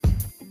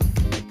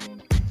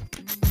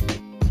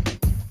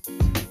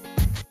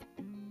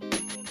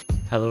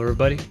Hello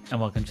everybody, and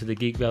welcome to the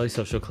Geek Valley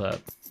Social Club.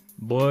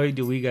 Boy,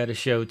 do we got a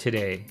show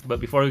today. But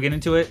before we get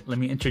into it, let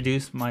me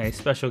introduce my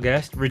special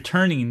guest,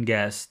 returning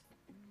guest,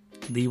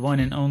 the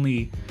one and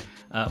only,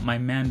 my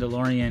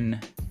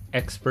Mandalorian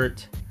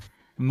expert,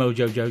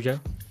 Mojo Jojo.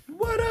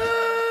 What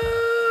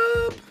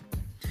up?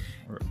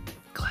 We're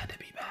glad to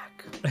be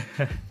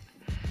back.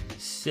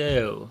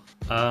 So,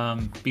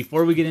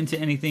 before we get into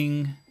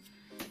anything,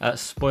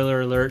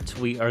 spoiler alert,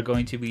 we are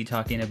going to be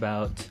talking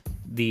about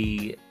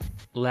the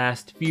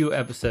last few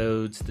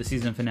episodes, the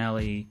season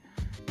finale,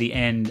 the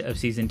end of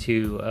season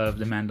 2 of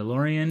The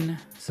Mandalorian.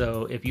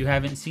 So if you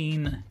haven't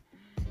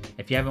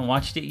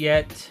watched it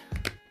yet,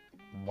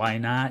 why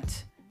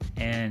not?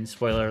 And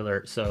spoiler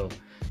alert, so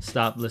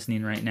stop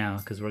listening right now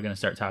because we're going to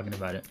start talking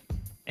about it.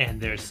 And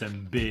there's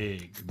some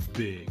big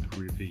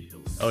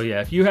reveals. Oh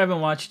yeah, if you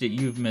haven't watched it,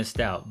 you've missed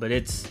out. But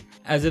it's,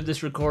 as of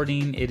this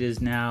recording, it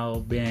has now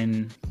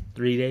been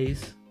 3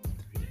 days.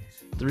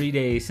 3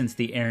 days since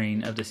the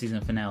airing of the season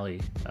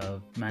finale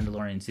of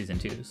Mandalorian Season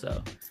 2.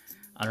 So,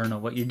 I don't know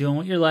what you're doing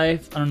with your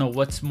life. I don't know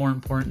what's more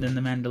important than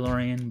The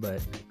Mandalorian,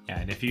 but... Yeah,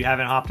 and if you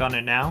haven't hopped on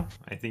it now,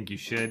 I think you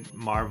should.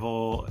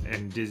 Marvel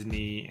and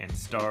Disney and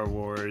Star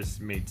Wars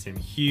made some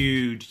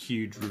huge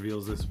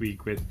reveals this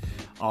week with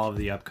all of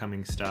the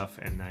upcoming stuff,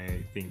 and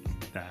I think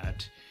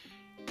that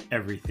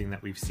everything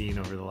that we've seen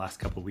over the last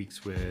couple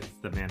weeks with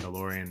The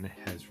Mandalorian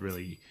has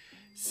really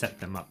set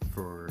them up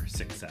for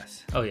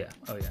success. Oh yeah.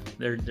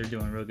 They're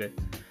doing real good.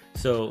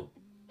 So,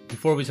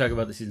 before we talk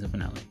about the season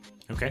finale,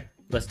 okay,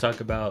 let's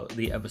talk about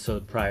the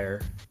episode prior.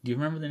 Do you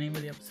remember the name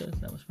of the episode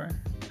that was prior?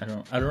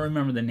 I don't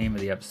remember the name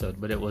of the episode,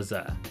 but it was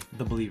The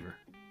Believer.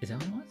 Is that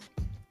what it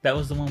was? That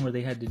was the one where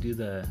they had to do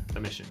the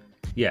mission.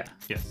 Yeah.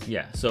 Yes.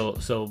 Yeah.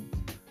 So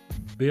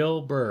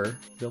Bill Burr,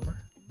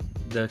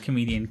 the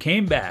comedian,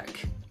 came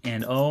back,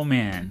 and oh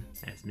man,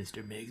 as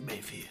Mr. Miggs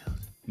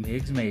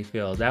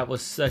Mayfield. That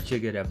was such a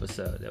good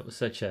episode. It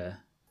was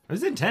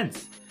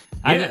intense.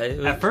 Yeah,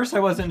 at first I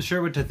wasn't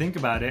sure what to think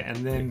about it, and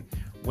then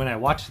when I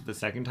watched it the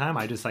second time,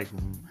 I just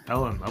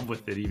fell in love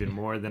with it even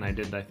more than I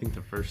did, I think,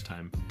 the first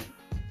time.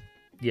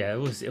 Yeah, it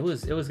was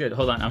good.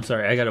 Hold on, I'm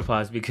sorry, I gotta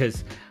pause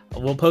because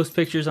we'll post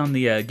pictures on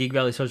the Geek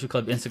Valley Social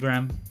Club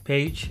Instagram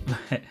page.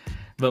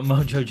 But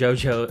Mojo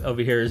Jojo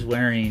over here is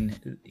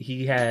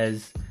he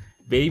has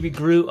Baby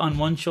Groot on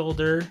one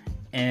shoulder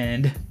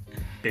and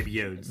Baby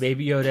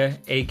Yoda,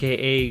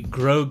 aka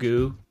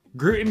Grogu.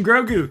 Groot and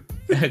Grogu.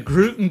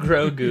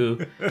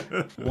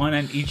 One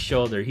on each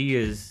shoulder. He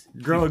is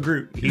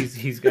Groot.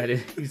 He's got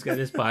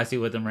his posse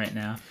with him right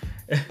now.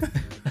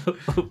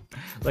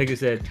 Like I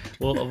said,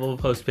 we'll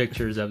post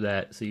pictures of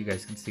that so you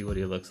guys can see what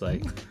he looks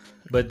like.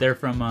 But they're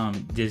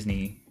from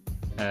Disney.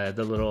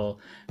 The little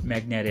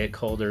magnetic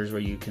holders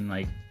where you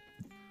can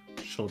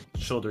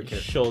shoulder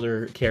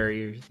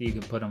carriers. You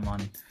can put them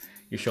on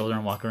your shoulder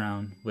and walk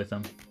around with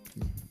them.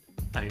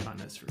 I mean,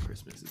 on us for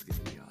Christmas is gonna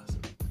be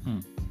awesome.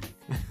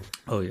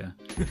 Oh yeah.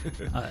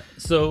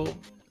 So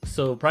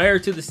prior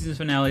to the season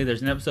finale,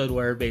 there's an episode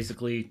where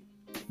basically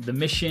the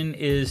mission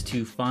is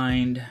to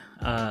find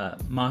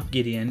Moff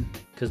Gideon,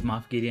 because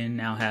Moff Gideon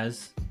now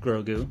has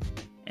Grogu,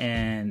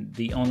 and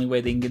the only way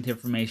they can get the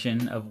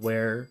information of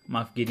where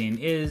Moff Gideon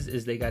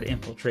is they got to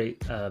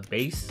infiltrate a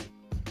base,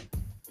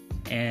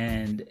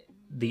 and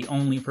the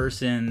only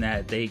person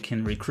that they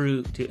can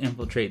recruit to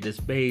infiltrate this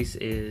base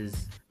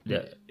is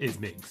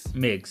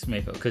Miggs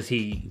Mayfield, because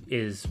he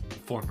is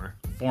former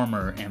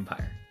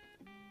Empire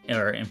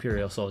or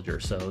Imperial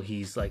soldier, so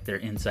he's like their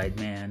inside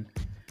man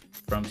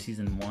from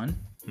season 1.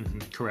 Mm-hmm,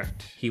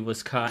 correct. He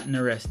was caught and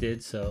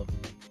arrested, so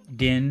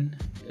Din,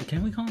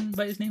 can we call him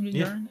by his name, Din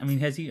Djarin? I mean,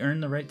 has he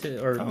earned the right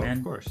to,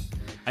 of course.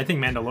 I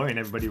think Mandalorian,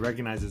 everybody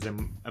recognizes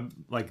him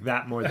like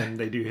that more than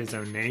they do his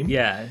own name.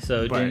 Yeah,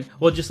 so Din,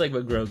 just like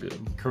with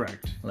Grogu.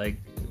 Correct. Like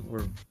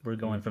we're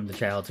going from the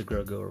child to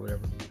Grogu or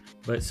whatever.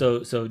 But so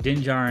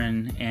Din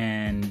Djarin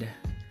and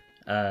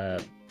oh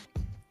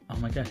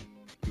my god,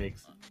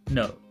 Miggs.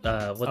 No,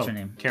 what's her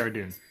name?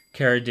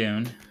 Cara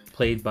Dune,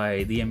 played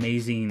by the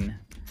amazing.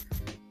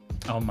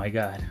 Oh my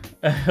god,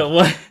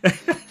 what?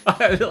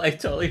 I'm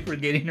totally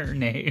forgetting her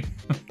name.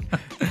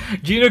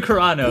 Gina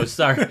Carano.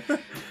 Sorry,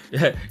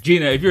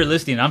 Gina, if you're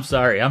listening, I'm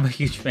sorry. I'm a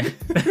huge fan.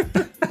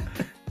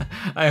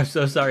 I am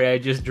so sorry. I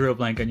just drew a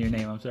blank on your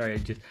name. I'm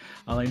sorry.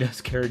 All I know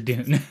is Cara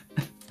Dune.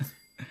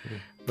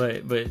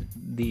 But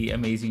the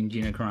amazing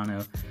Gina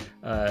Carano.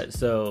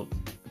 So,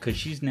 because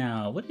she's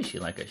now, what is she,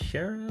 like a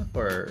sheriff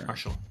or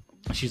marshal?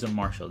 She's a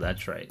marshal.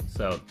 That's right.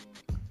 So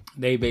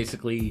they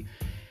basically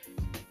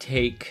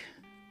take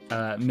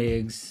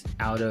Miggs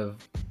out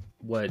of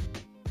what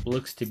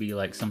looks to be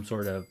like some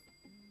sort of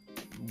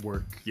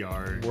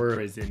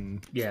prison.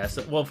 Yeah.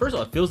 So, well, first of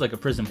all, it feels like a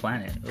prison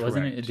planet,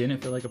 wasn't it? It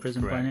didn't feel like a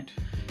prison planet.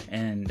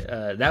 And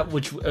that,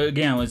 which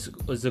again was a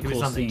cool scene. He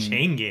was on the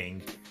chain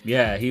gang.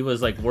 Yeah, he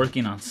was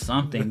working on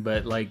something,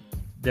 but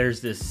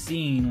there's this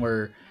scene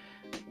where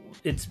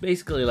it's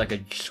basically like a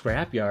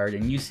scrapyard,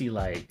 and you see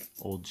like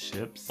old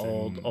ships,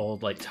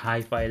 old like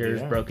TIE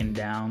fighters broken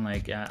down.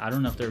 Like I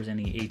don't know if there was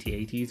any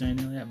AT-ATs or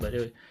anything like that, but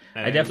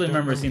I definitely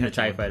remember seeing the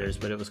TIE fighters,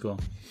 but it was cool.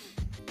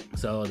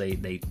 So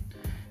they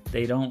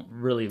don't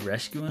really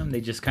rescue him.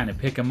 They just kind of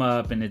pick him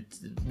up, and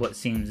it's what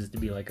seems to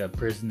be like a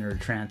prisoner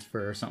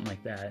transfer or something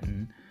like that.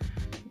 And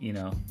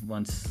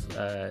once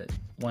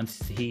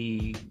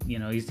he,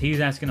 he's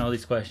asking all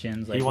these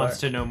questions. Like, he wants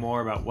to know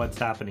more about what's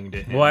happening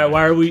to him. Why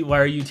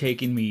are you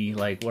taking me?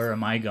 Like, where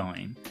am I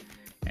going?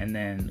 And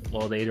then,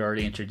 they'd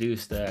already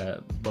introduced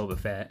Boba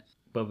Fett.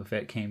 Boba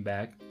Fett came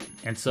back,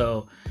 and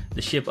so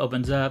the ship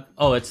opens up.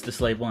 Oh, it's the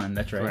Slave One.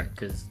 That's right,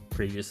 because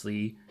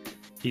previously.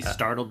 He's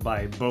startled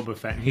by Boba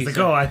Fett. He's like,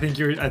 "Oh, I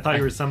thought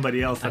you were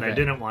somebody else that I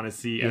didn't want to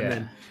see." And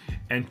then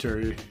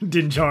enter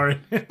Din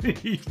Djarin.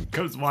 He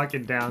goes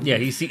walking down. Yeah,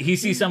 he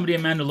sees somebody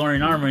in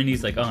Mandalorian armor, and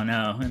he's like, "Oh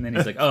no!" And then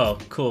he's like, "Oh,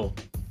 cool.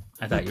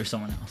 I thought you were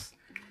someone else."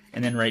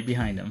 And then right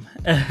behind him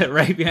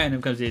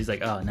comes he's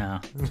like, "Oh no,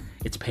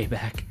 it's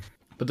payback."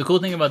 But the cool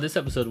thing about this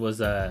episode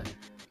was, anytime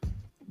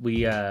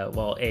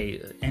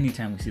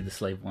we see the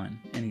Slave One,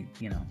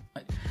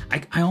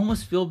 I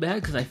almost feel bad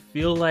because I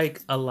feel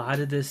like a lot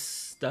of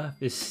this stuff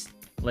is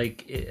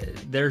like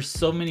there's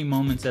so many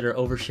moments that are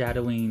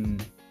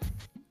overshadowing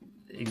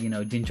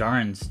Din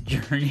Djarin's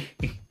journey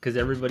because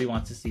everybody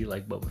wants to see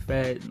like Boba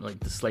Fett, like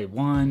the Slave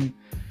One.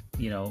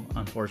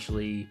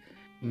 Unfortunately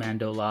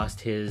Mando lost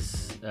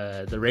his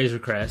the Razor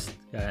Crest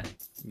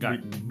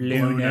got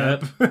blown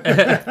up.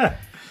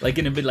 Like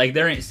in a bit, like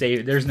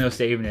there's no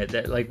saving it.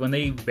 That like when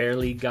they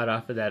barely got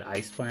off of that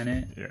ice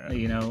planet,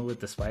 with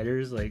the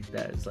spiders, like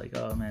that's like,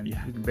 oh man, we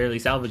can barely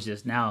salvage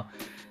this. Now,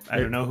 I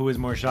don't know who was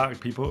more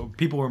shocked. People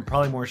were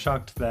probably more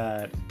shocked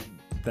that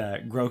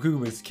Grogu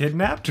was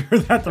kidnapped or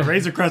that the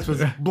Razor Crest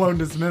was blown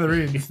to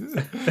smithereens.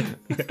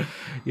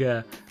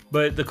 Yeah,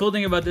 but the cool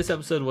thing about this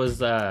episode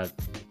was, I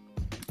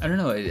don't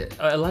know,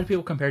 a lot of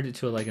people compared it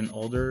to like an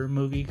older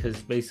movie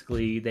because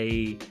basically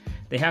they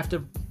have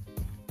to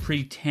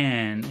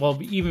pretend,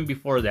 even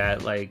before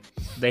that, like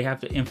they have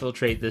to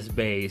infiltrate this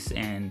base,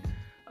 and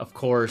of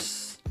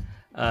course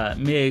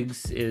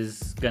Miggs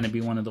is going to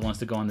be one of the ones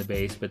to go on the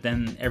base, but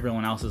then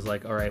everyone else is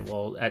like, all right,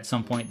 well, at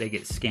some point they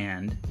get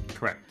scanned.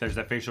 Correct. There's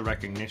that facial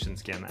recognition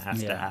scan that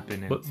has to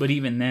happen. But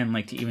even then,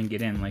 like to even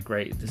get in, like,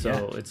 right,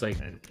 so it's like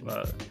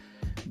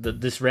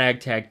this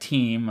ragtag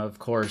team, of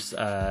course,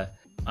 the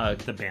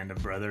Band of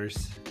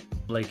Brothers,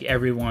 like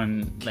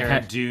everyone,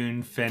 Cara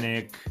Dune,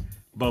 Fennec,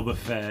 Boba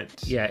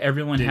Fett. Yeah,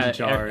 everyone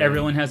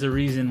has a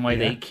reason why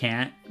they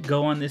can't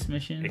go on this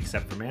mission,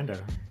 except for Mando.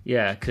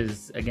 Yeah,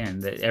 because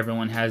again,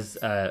 everyone has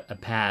a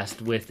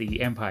past with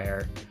the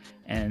Empire,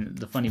 and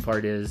the funny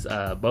part is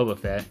Boba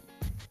Fett.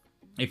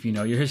 If you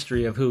know your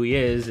history of who he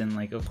is, and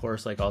like of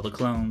course, like all the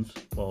clones,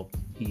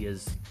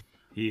 he's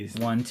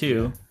one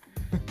too.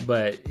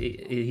 But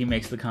he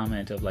makes the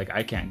comment of like,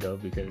 I can't go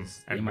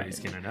because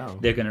everybody's gonna know.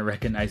 They're gonna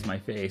recognize my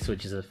face,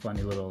 which is a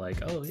funny little like,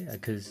 oh yeah,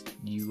 because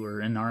you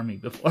were in the army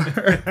before.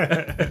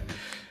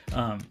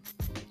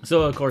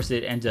 So of course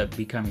it ends up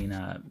becoming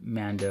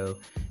Mando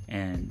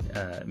and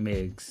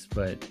Miggs,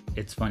 but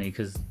it's funny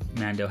because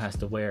Mando has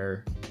to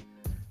wear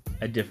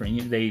a different.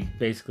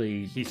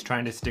 He's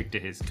trying to stick to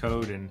his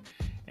code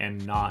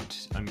and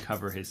not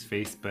uncover his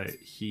face, but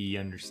he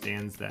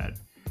understands that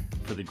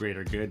for the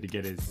greater good, to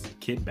get his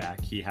kid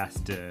back, he has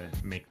to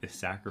make this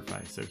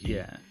sacrifice. So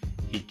he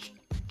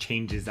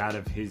changes out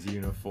of his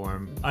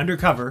uniform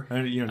undercover.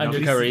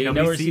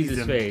 Nobody sees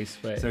his face,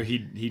 but so he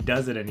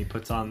does it, and he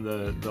puts on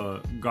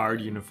the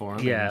guard uniform.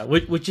 Yeah,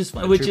 which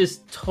is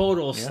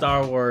total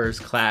Star Wars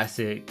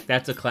classic.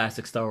 That's a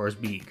classic Star Wars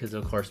beat because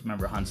of course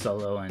remember Han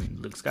Solo and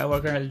Luke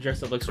Skywalker had to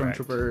dress up like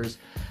stormtroopers.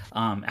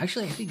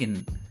 Actually, I think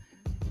in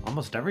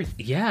almost everything.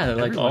 Yeah,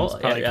 like all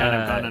probably kind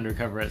of gone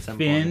undercover at some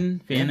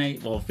point.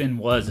 Finn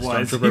was a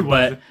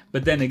stormtrooper,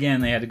 but then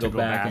again they had to go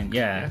back and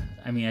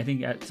I mean I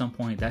think at some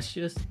point that's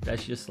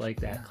just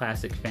like that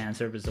classic fan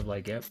service of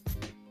like, yep,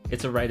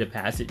 it's a rite of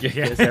passage.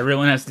 Yes,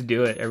 everyone has to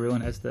do it. Everyone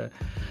has to.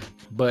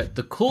 But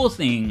the cool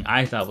thing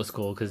I thought was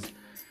cool because,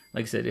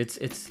 like I said, it's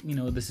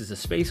this is a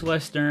space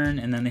western,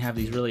 and then they have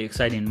these really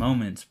exciting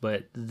moments.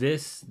 But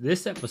this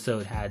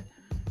episode had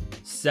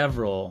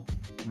several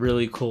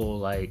really cool,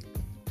 like,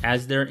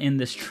 as they're in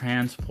this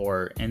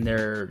transport and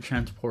they're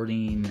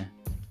transporting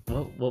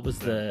what was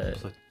the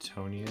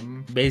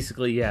plutonium,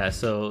 basically.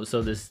 So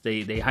this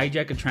they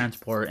hijack a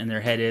transport and they're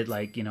headed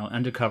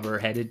undercover,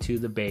 headed to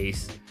the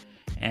base,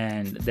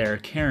 and they're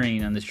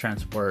carrying on this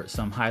transport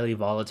some highly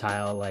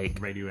volatile, like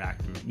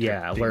radioactive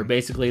thing. Where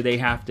basically they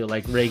have to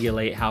like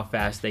regulate how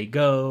fast they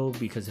go,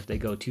 because if they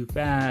go too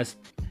fast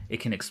it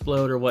can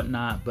explode or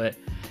whatnot. But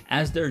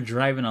as they're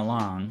driving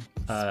along,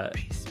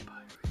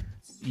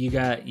 you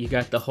got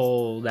the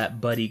whole that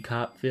buddy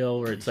cop feel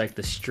where it's like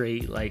the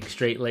straight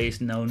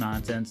laced, no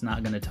nonsense,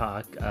 not gonna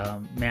talk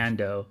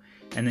Mando,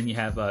 and then you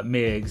have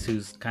Miggs,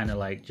 who's kind of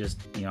like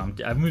just I'm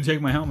gonna take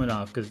my helmet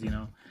off because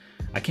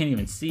I can't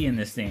even see in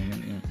this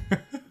thing,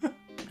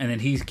 and then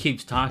he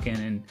keeps talking,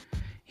 and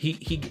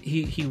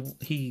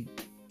he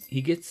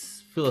he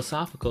gets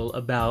philosophical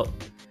about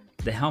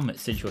the helmet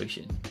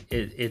situation.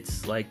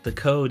 It's like the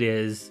code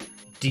is,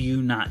 do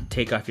you not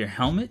take off your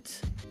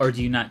helmet, or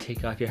do you not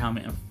take off your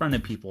helmet in front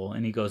of people?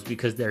 And he goes,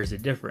 because there's a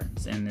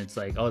difference. And it's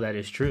like, oh, that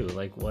is true.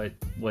 Like, what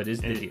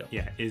is the deal?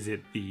 Yeah, is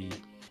it the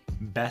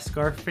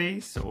Beskar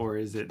face, or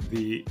is it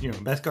the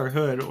Beskar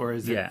hood, or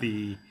is it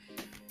the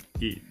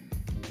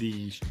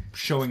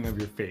showing of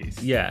your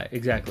face? Yeah,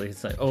 exactly.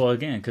 It's like, oh,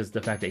 again, because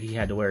the fact that he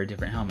had to wear a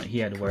different helmet, he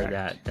had to wear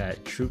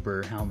that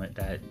trooper helmet,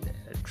 that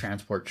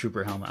transport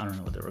trooper helmet. I don't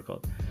know what they were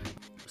called.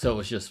 So it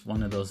was just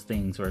one of those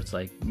things where it's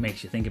like,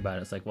 makes you think about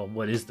it. It's like, well,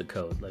 what is the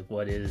code? Like,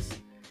 what is,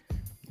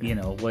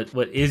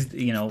 what is,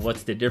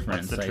 what's the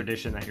difference? What's the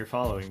tradition that you're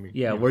following?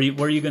 Yeah, where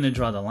are you going to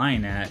draw the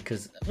line at?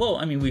 Because, well,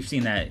 I mean, we've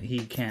seen that he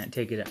can't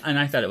take it, and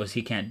I thought it was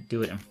he can't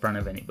do it in front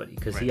of anybody,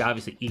 because he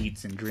obviously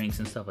eats and drinks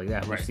and stuff like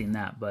that. We've seen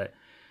that, but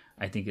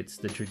I think it's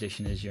the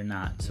tradition is you're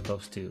not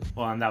supposed to.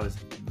 Well, and that was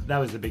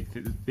the big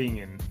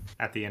thing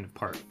at the end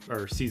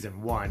of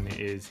season 1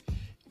 is,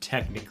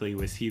 technically,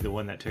 was he the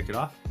one that took it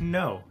off?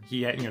 No,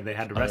 he had, they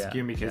had to rescue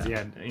him because he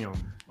had,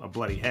 a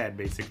bloody head,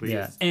 basically.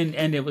 Yeah,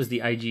 and it was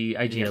the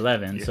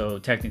IG-11, so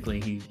technically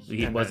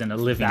he wasn't a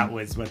living. That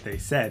was what they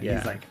said. Yeah.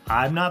 He's like,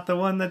 I'm not the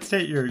one that's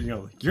you're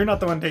not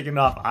the one taking it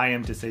off. I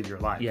am to save your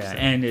life. Yeah, so.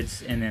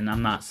 and then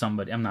I'm not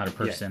somebody. I'm not a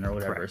person or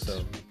whatever. Correct.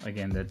 So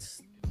again,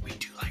 we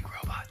do like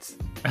robots.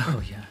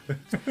 Oh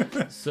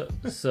yeah.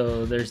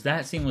 so there's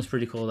that scene was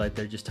pretty cool. Like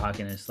they're just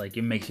talking. It's like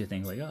it makes you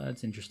think like, oh,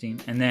 that's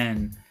interesting. And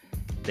then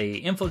they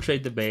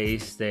infiltrate the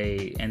base.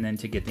 And then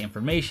to get the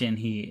information,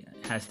 he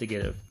has to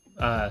get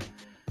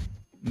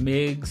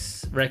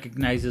Miggs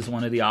recognizes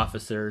one of the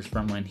officers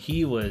from when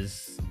he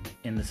was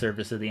in the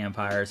service of the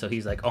Empire, so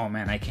he's like, oh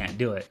man, I can't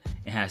do it.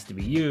 It has to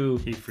be you.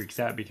 He freaks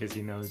out because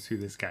he knows who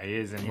this guy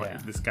is and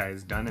what this guy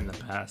has done in the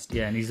past.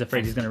 Yeah, and he's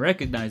afraid he's going to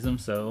recognize him,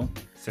 so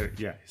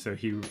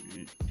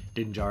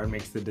Din Djarin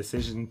makes the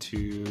decision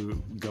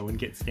to go and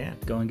get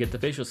scanned. Go and get the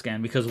facial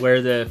scan, because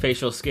where the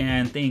facial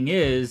scan thing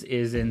is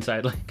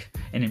inside like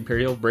an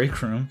Imperial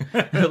break room.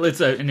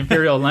 It's an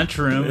Imperial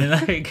lunchroom,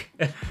 and like,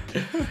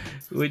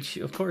 which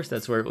of course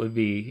that's where it would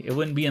be. It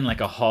wouldn't be in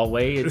like a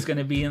hallway. It's going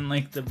to be in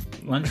like the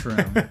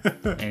lunchroom.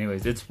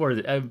 Anyways,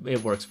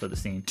 it works for the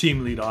scene.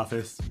 Team lead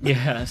office.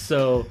 Yeah.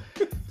 So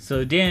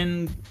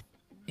Din,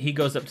 he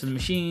goes up to the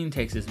machine,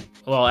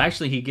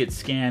 actually he gets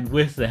scanned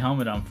with the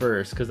helmet on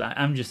first, because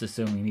I'm just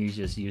assuming he's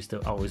just used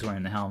to always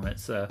wearing the helmet.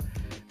 So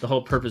the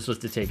whole purpose was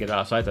to take it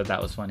off. So I thought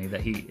that was funny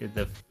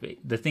that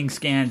the thing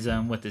scans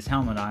him with his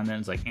helmet on, then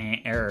it's like,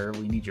 error,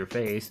 we need your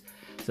face.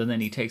 So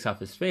then he takes off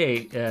his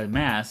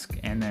mask,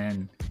 and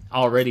then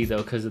already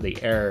though, because of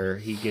the error,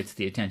 he gets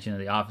the attention of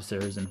the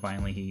officers, and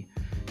finally he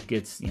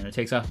gets,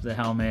 takes off the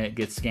helmet,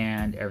 gets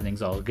scanned,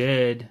 everything's all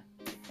good.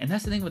 And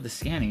that's the thing with the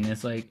scanning,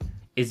 it's like,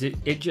 is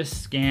it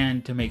just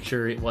scanned to make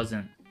sure it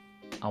wasn't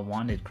a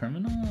wanted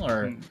criminal,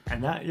 or?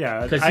 And that,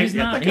 because he's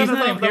not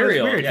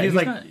Imperial. Yeah, he's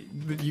like,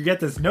 you get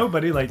this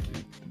nobody, like,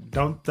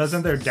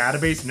 doesn't their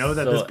database know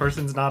that this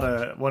person's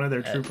not one of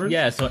their troopers?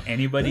 Yeah, so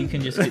anybody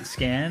can just get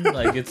scanned.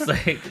 Like, it's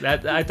like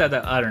that. I thought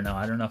that, I don't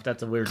know if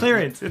that's a weird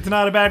clearance. It's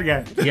not a bad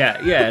guy.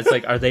 Yeah. It's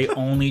like, are they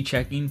only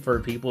checking for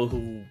people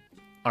who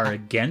are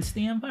against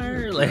the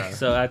Empire? Like,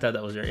 so I thought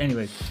that was weird.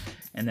 Anyway.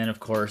 And then, of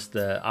course,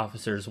 the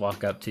officers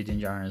walk up to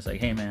Din Djarin and it's like,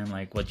 hey, man,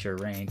 like, what's your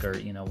rank, or,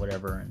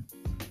 whatever. And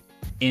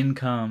in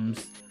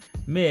comes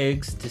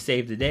Miggs to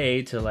save the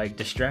day, to, like,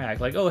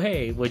 distract. Like, oh,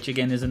 hey, which,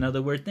 again, is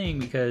another weird thing,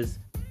 because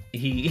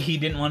he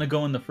didn't want to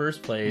go in the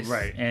first place.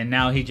 Right. And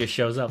now he just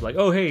shows up like,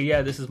 oh, hey,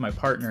 yeah, this is my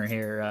partner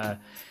here.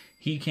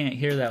 He can't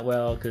hear that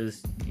well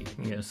because,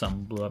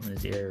 something blew up in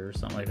his ear or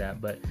something like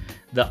that. But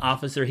the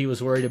officer he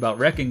was worried about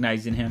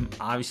recognizing him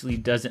obviously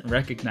doesn't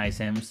recognize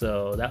him.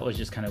 So that was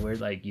just kind of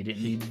weird. Like, you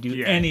didn't need to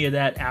do any of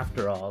that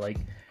after all. Like,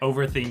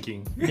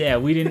 overthinking. Yeah,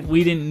 we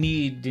didn't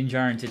need Din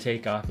Djarin to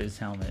take off his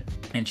helmet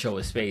and show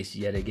his face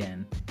yet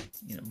again.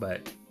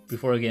 But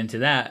before we get into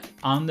that,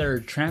 on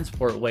their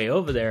transport way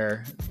over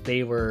there,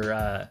 they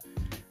were...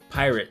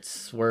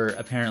 pirates were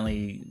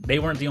apparently, they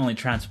weren't the only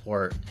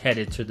transport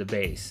headed to the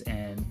base,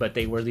 but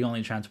they were the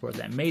only transport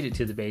that made it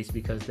to the base,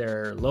 because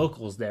there are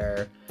locals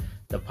there.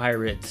 The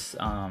pirates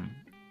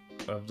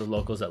of the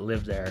locals that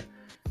lived there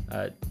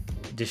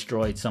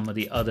destroyed some of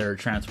the other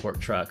transport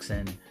trucks,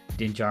 and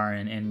Din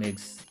Djarin and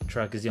Miggs'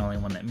 truck is the only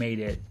one that made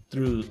it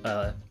through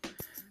a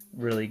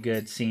really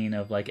good scene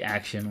of like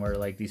action where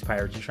like these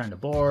pirates are trying to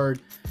board.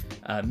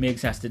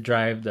 Miggs has to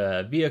drive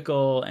the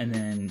vehicle, and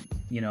then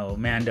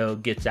Mando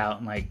gets out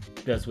and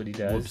like does what he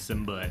does. Whoops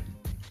some butt.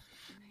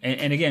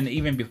 And again,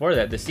 even before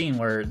that, the scene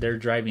where they're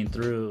driving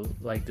through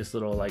like this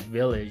little like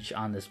village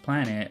on this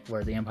planet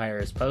where the Empire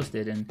is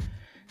posted, and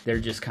they're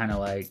just kind of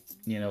like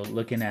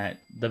looking at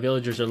the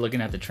villagers are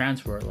looking at the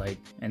transport, like,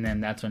 and then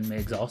that's when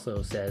Miggs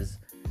also says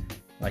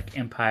like,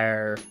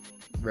 Empire,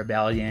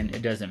 rebellion,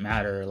 it doesn't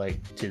matter,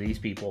 like, to these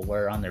people,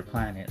 we're on their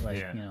planet,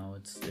 like,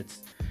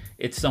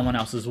 it's someone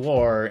else's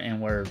war,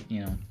 and we're,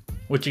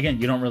 which again,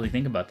 you don't really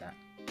think about that.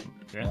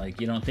 Like,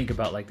 you don't think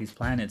about like these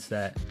planets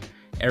that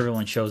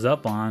everyone shows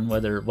up on,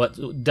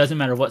 doesn't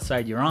matter what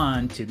side you're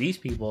on. To these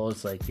people,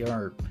 it's like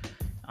you're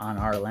on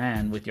our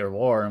land with your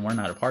war, and we're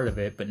not a part of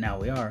it, but now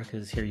we are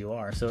because here you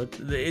are. So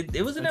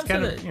it was an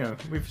episode kind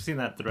of, we've seen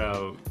that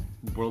throughout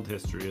world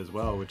history as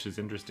well, which is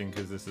interesting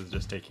because this is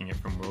just taking it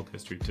from world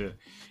history to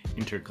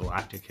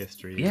intergalactic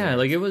history. Yeah,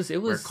 like it was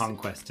where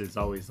conquest is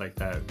always like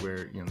that,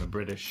 where the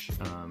British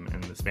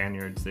and the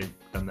Spaniards, they've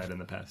done that in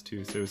the past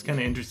too. So it was kind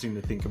of interesting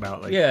to think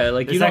about, like,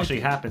 this actually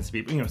happens to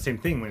people. Same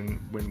thing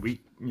when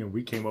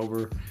we came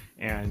over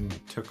and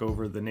took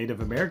over the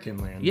Native American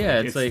land. Yeah,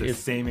 it's the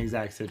same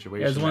exact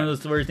situation. It's one of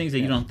those weird things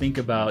that you don't think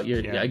about.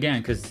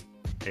 Again, because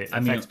it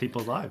affects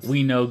people's lives.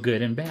 We know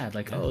good and bad.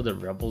 Like, the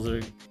rebels are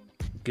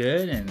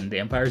good and the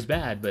Empire's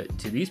bad, but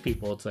to these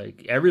people, it's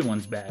like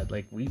everyone's bad.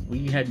 Like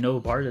we had no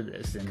part of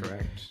this, and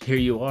here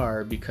you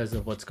are because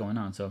of what's going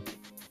on. So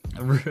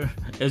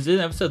it was an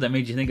episode that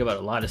made you think about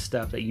a lot of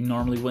stuff that you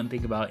normally wouldn't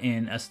think about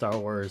in a Star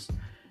Wars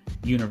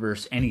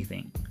universe,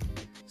 anything.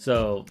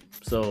 So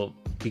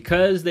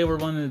because they were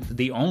one of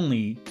the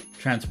only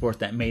transport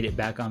that made it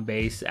back on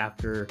base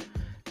after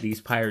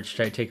these pirates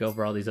tried to take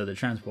over all these other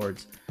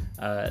transports,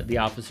 the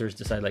officers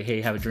decide, like,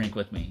 hey, have a drink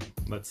with me.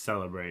 Let's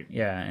celebrate.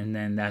 Yeah, and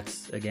then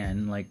that's,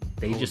 again, like,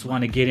 they just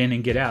want to get in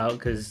and get out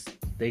because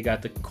they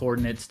got the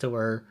coordinates to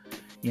where,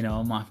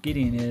 Moff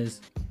Gideon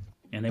is,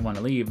 and they want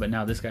to leave. But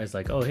now this guy's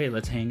like, oh, hey,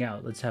 let's hang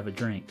out. Let's have a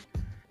drink.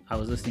 I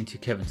was listening to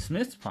Kevin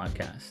Smith's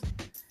podcast,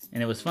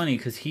 and it was funny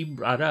because he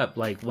brought up,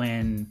 like,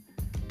 when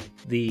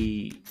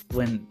they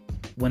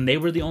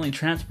were the only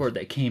transport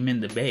that came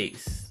into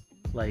base,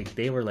 like,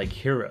 they were like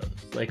heroes.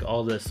 Like,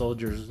 all the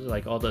soldiers,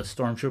 like all the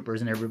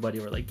stormtroopers and everybody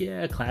were like,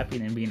 yeah,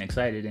 clapping and being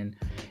excited. And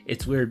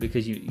it's weird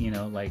because you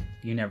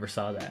never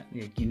saw that.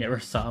 Like, you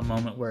never saw a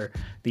moment where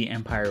the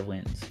Empire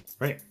wins.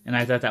 Right. And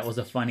I thought that was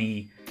a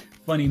funny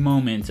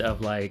moment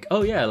of, like,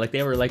 oh yeah, like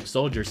they were like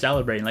soldiers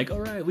celebrating, like,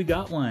 all right, we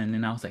got one.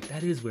 And I was like,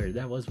 that is weird.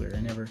 That was weird.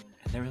 And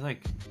there were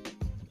like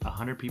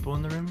 100 people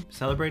in the room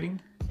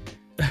celebrating.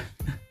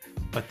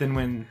 But then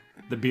when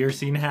the beer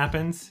scene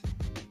happens,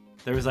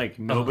 there was like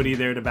nobody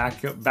there to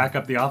back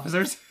up the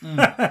officers.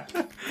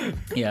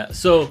 Yeah.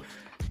 So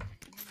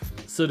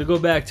to go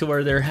back to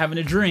where they're having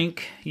a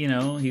drink,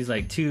 he's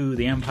like, to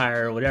the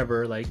Empire or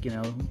whatever, like,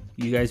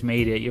 you guys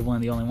made it. You're one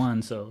of the only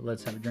ones, so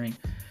let's have a drink.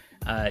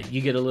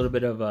 You get a little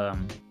bit of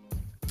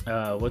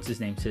what's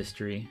his name's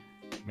history?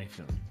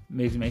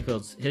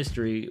 Mayfield's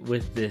history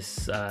with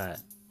this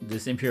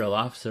Imperial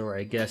officer, where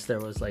I guess there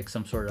was like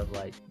some sort of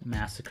like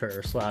massacre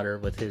or slaughter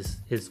with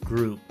his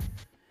group.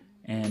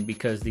 And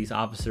because these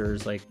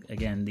officers, like,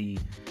 again, the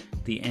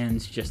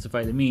ends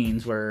justify the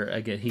means, where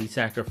again he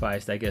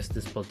sacrificed, I guess,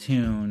 this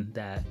platoon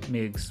that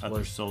Miggs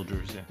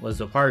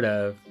was a part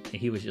of.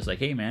 He was just like,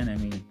 hey man, I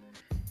mean,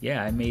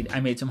 yeah, I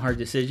made some hard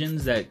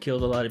decisions that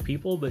killed a lot of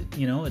people, but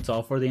it's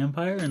all for the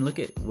Empire, and look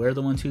at, we're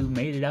the ones who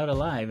made it out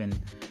alive. And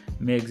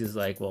Miggs is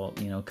like, well,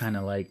 kind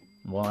of like,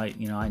 well,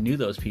 I knew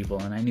those people,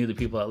 and I knew the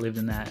people that lived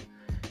in that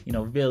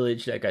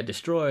village that got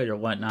destroyed or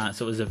whatnot.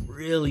 So it was a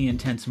really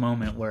intense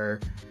moment where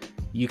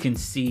you can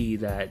see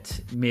that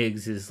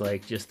Miggs is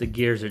like, just the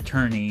gears are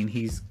turning.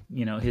 He's,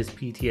 his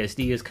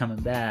PTSD is coming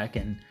back,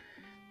 and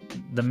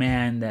the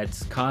man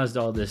that's caused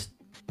all this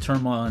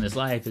turmoil in his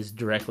life is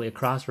directly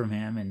across from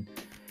him, and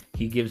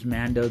he gives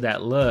Mando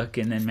that look,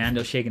 and then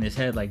Mando's shaking his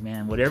head like,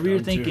 man, whatever you're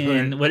thinking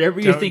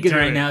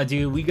right now,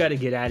 dude, we got to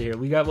get out of here.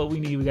 We got what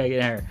we need. We got to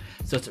get out of here.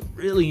 So it's a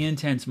really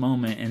intense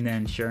moment, and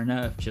then sure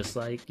enough, just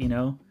like,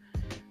 Han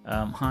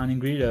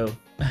and Greedo,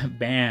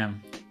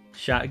 bam,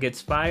 shot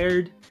gets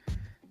fired.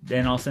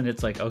 Then all of a sudden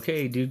it's like,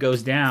 okay, dude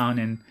goes down,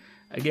 and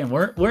again,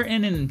 we're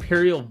in an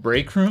Imperial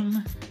break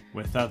room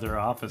with other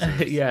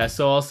officers. Yeah,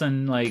 so all of a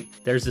sudden, like,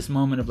 there's this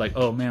moment of like,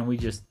 oh man, he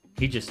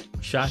just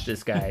shot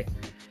this guy.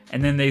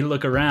 And then they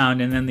look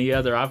around, and then the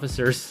other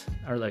officers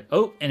are like,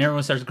 oh, and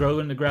everyone starts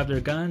growing to grab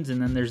their guns,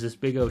 and then there's this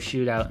big old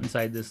shootout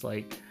inside this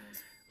like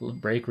little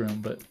break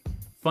room. But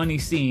funny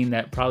scene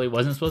that probably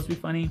wasn't supposed to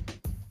be funny.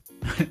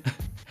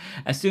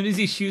 As soon as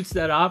he shoots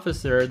that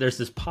officer, there's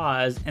this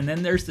pause, and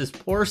then there's this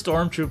poor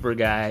stormtrooper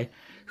guy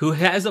who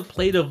has a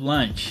plate of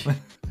lunch,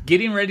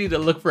 getting ready to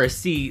look for a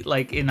seat,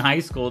 like in high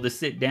school, to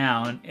sit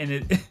down,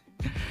 and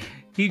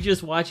he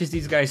just watches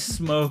these guys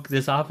smoke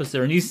this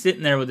officer, and he's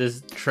sitting there with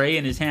his tray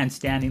in his hand,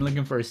 standing,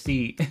 looking for a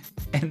seat,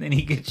 and then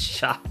he gets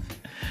shot.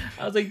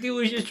 I was like, dude,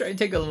 we just trying to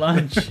take a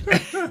lunch,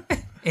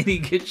 and he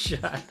gets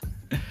shot.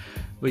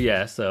 But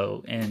yeah,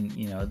 so, and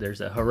there's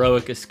a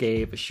heroic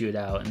escape, a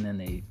shootout, and then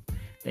they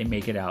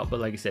make it out. But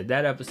like I said,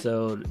 that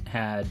episode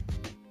had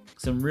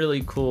some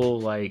really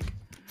cool, like,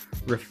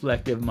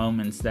 reflective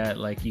moments that,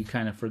 like, you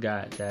kind of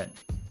forgot that,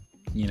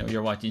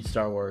 you're watching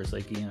Star Wars.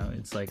 Like,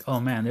 it's like, oh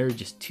man, they're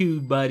just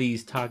two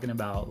buddies talking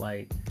about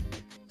like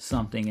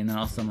something, and then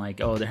all of a sudden,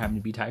 like, oh, there happen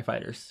to be TIE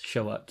fighters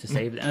show up to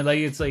save them. And like,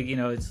 it's like,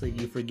 it's like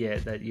you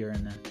forget that you're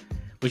in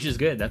which is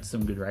good. That's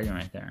some good writing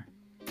right there.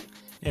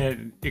 Yeah,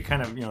 it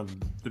kind of,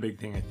 the big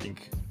thing I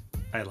think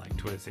I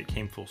liked was it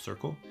came full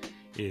circle.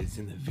 Is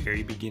in the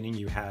very beginning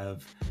you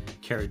have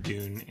Cara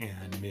Dune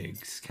and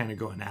Miggs kind of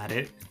going at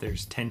it.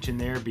 There's tension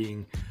there,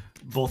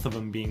 both of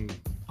them being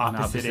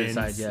opposite ends,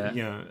 side, yeah.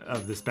 you know,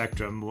 of the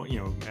spectrum. You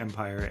know,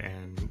 Empire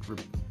and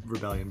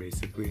Rebellion,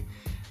 basically.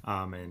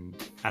 And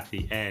at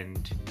the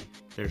end,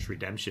 there's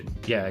redemption.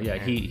 Yeah.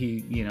 And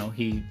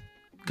he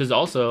because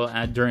also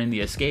during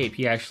the escape,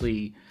 he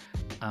actually.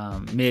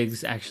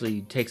 Miggs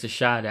actually takes a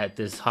shot at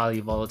this highly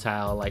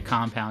volatile like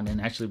compound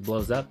and actually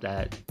blows up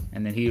that,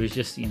 and then he was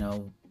just, you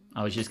know,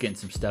 I was just getting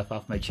some stuff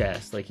off my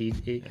chest. Like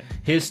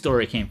his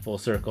story came full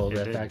circle.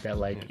 The fact that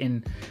like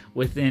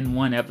within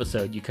one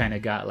episode you kind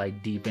of got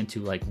like deep into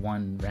like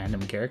one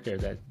random character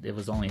that it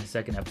was only the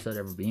second episode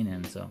ever being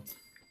in. So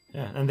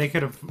yeah, and they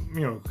could have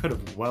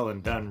well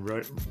and done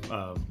wrote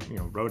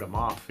him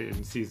off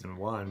in season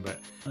 1, but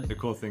the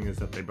cool thing is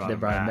that they brought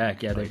him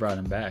back. Yeah, they brought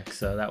him back.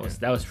 So that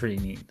was pretty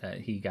neat that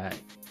he got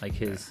like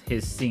his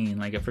scene.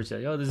 Like at first,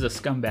 like, oh, this is a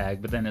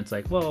scumbag, but then it's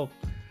like, well,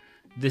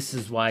 this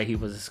is why he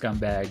was a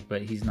scumbag,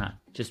 but he's not.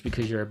 Just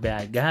because you're a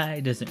bad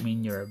guy doesn't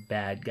mean you're a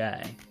bad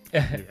guy.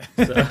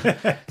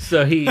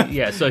 so he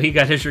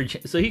got his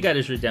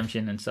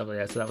redemption and stuff like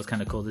that. So that was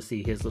kind of cool to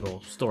see his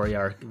little story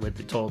arc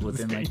told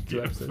within like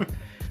 2 episodes.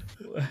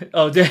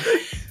 Oh, that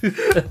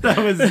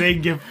was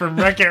Zangief from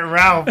Wreck-It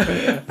Ralph.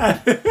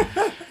 That's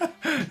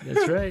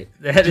right.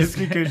 Just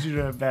because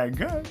you're a bad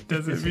guy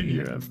doesn't mean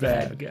you're a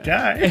bad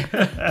guy.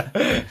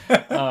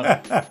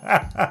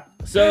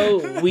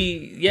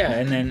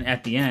 And then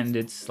at the end,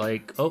 it's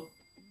like, oh,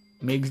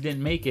 Miggs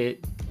didn't make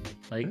it.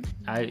 Like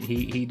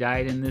he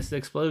died in this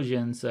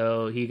explosion,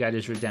 so he got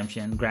his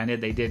redemption. Granted,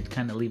 they did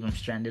kind of leave him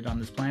stranded on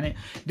this planet.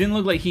 Didn't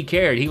look like he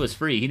cared. He was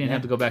free. He didn't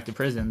have to go back to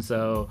prison.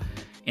 So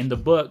in the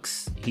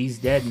books, he's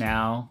dead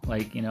now.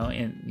 Like, you know,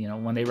 and you know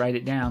when they write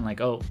it down,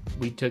 like, oh,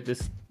 we took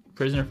this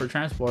prisoner for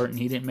transport and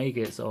he didn't make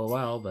it.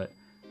 So but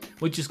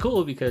which is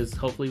cool because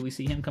hopefully we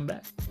see him come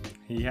back.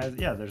 He has,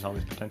 there's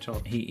always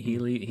potential. He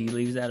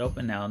leaves that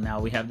open now. Now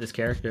we have this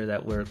character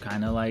that we're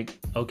kind of like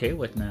okay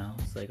with now.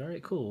 It's like, all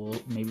right, cool.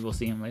 Maybe we'll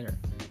see him later.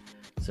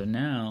 So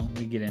now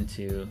we get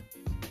into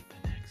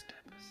the next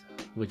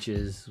episode, which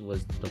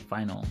was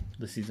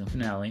the season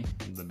finale.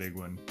 The big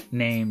one.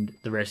 Named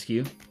The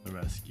Rescue. The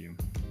Rescue.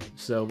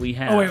 So we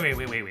have... Oh, wait.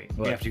 What?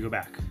 We have to go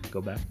back.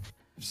 Go back?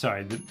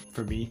 Sorry,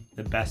 for me,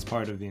 the best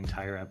part of the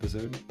entire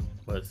episode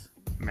was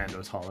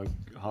Mando's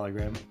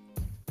hologram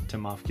to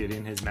Moff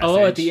Gideon, his message.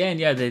 Oh, at the end,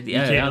 yeah.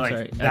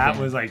 That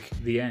was like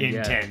the end,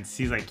 intense.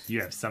 Yeah. He's like,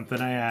 you have something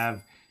I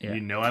have. Yeah.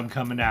 You know I'm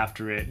coming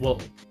after it.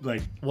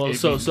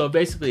 So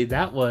basically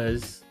that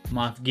was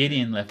Moff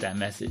Gideon left that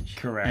message.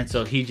 Correct. And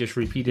so he just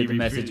repeated the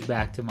message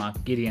back to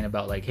Moff Gideon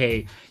about like,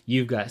 hey,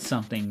 you've got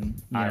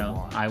something,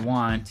 I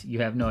want.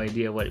 You have no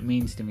idea what it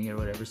means to me or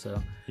whatever.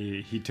 So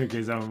he took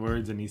his own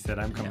words and he said,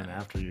 I'm coming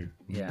after you.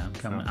 Yeah,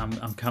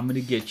 I'm coming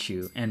to get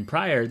you. And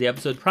the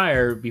episode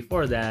prior,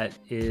 before that,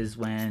 is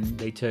when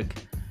they took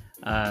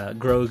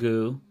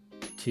Grogu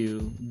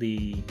to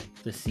the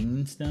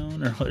Seeing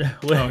Stone or whatever.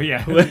 Oh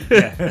yeah.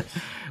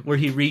 Where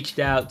he reached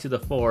out to the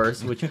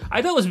Force, which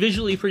I thought was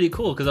visually pretty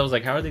cool because I was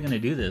like, how are they going to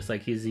do this?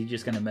 Like, is he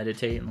just going to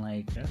meditate and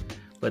like? Yeah.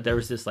 But there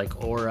was this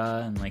like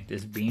aura and like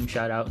this beam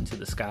shot out into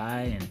the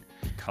sky and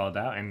called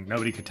out, and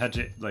nobody could touch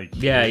it. Like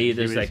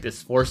there's like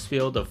this force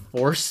field of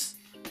force.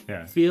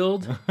 Yeah.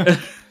 Field.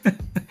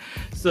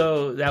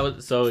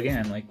 So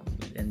again, like,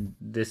 and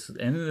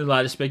a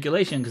lot of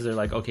speculation because they're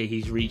like, okay,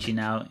 he's reaching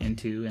out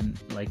into, and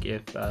like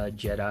if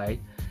Jedi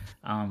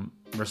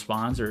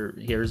responds or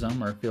hears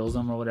them or feels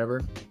them or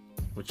whatever,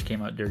 which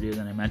came out dirtier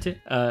than I meant it,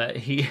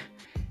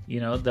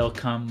 they'll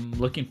come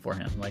looking for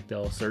him, like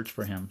they'll search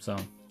for him.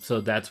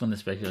 So that's when the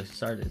speculation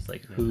started. It's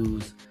like,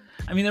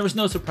 there was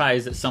no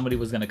surprise that somebody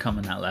was going to come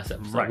in that last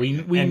episode.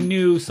 Right. We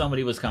knew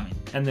somebody was coming.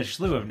 And the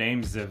slew of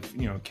names of,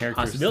 characters.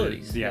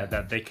 Possibilities.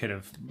 That they could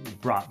have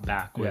brought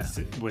back was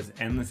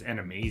endless and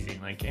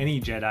amazing. Like any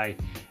Jedi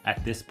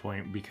at this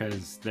point,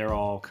 because they're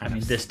all kind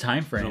of... this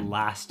time frame. The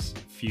last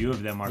few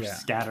of them are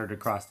scattered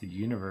across the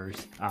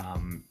universe.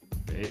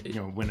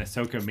 When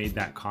Ahsoka made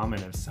that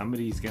comment of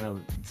somebody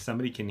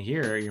can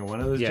hear, one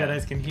of those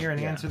Jedis can hear and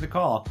answer the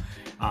call.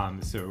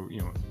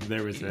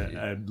 There was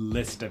a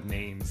list of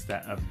names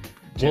that of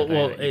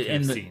Jedi that you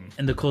could seen.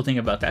 And the cool thing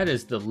about that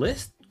is the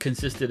list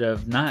consisted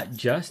of not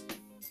just,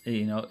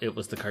 it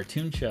was the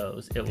cartoon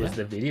shows, it was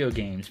the video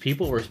games.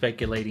 People were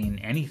speculating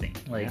anything,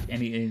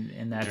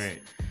 and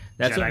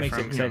that's what makes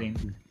it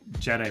exciting.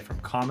 Jedi from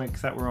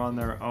comics that were on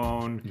their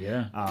own.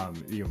 Yeah.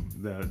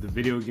 The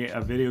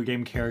video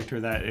game character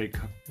that it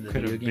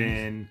could have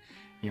been.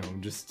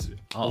 Just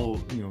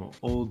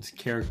old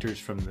characters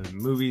from the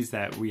movies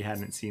that we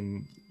hadn't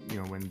seen.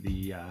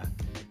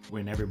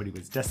 When everybody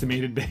was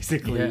decimated,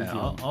 basically. Yeah,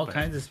 all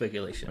kinds of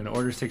speculation. When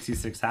Order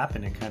 66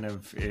 happened,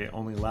 it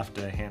only left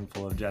a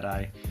handful of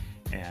Jedi,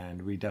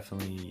 and we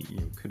definitely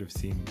could have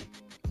seen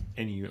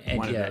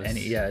one of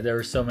those. There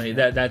were so many.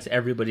 That's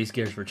everybody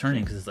scares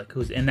returning because it's like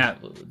who's in that.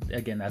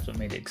 Again, that's what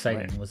made it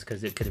exciting was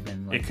because it could have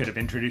been. It could have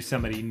introduced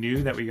somebody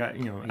new that we got. I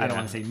don't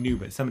want to say new,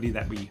 but somebody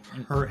that we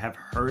have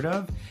heard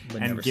of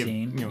but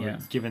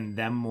and given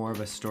them more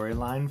of a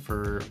storyline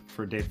for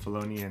Dave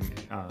Filoni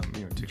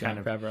and to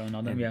Jon Favreau and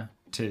all them.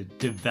 to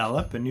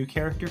develop a new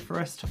character for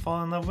us to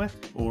fall in love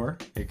with, or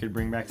it could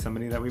bring back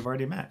somebody that we've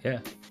already met. Yeah.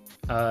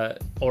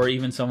 Or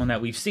even someone that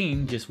we've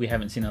seen, just we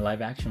haven't seen a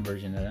live action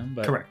version of them.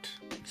 But, correct.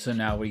 So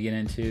now we get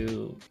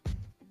into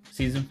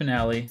season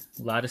finale.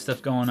 A lot of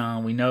stuff going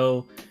on. We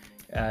know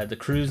the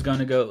crew's going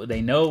to go.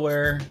 They know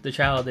where the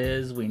child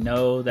is. We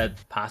know that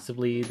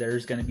possibly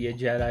there's going to be a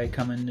Jedi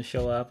coming to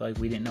show up. Like,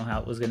 we didn't know how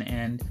it was going to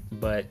end.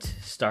 But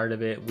start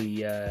of it,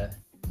 we are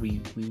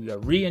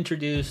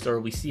reintroduced, or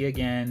we see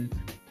again,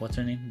 what's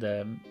her name?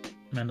 The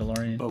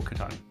Mandalorian?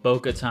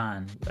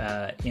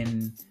 Bo-Katan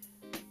in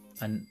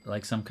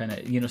like some kind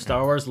of,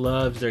 Star Wars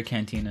loves their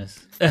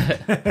cantinas.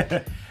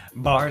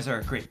 Bars are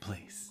a great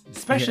place,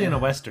 especially in a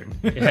Western.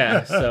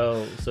 Yeah,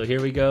 so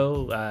here we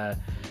go.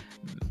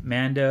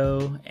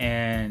 Mando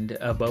and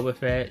Boba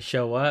Fett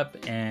show up,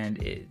 and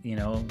they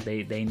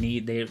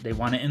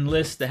want to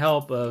enlist the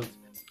help of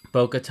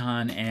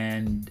Bo-Katan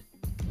and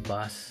the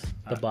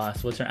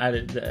boss. What's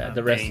her?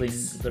 The wrestling.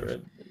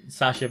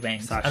 Sasha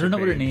Banks. I don't know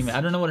what her name is.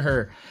 I don't know what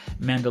her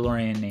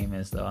Mandalorian name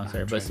is, though. I'm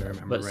sorry,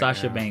 but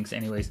Sasha Banks.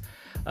 Anyways,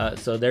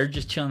 so they're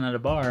just chilling at a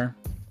bar,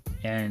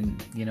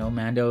 and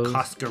Mando's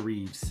Casca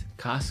Reeves.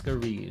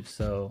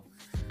 So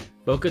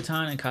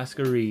Bo-Katan and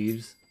Casca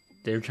Reeves,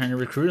 they're trying to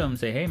recruit him and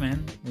say, "Hey,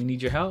 man, we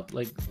need your help."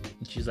 Like,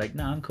 and she's like,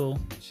 "No, I'm cool."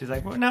 She's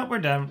like, "Well, no, we're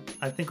done.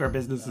 I think our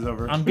business is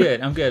over. I'm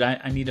good.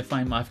 I need to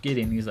find Moff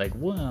Gideon." He's like,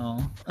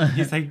 "Well,"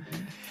 he's like,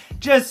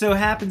 "Just so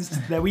happens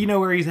that we know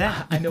where he's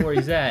at." I know where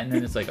he's at. And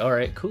then it's like, all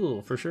right,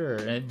 cool, for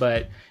sure.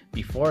 But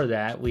before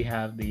that, we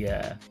have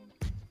the...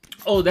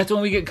 that's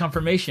when we get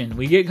confirmation.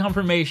 We get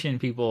confirmation,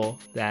 people,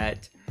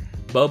 that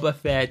Boba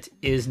Fett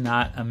is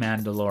not a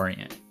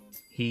Mandalorian.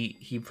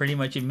 He pretty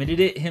much admitted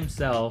it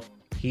himself.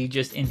 He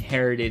just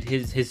inherited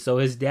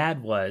his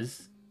dad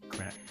was.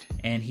 Correct.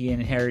 And he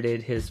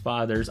inherited his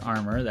father's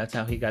armor. That's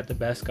how he got the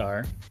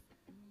Beskar.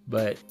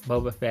 But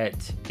Boba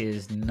Fett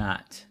is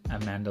not a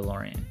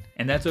Mandalorian,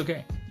 and that's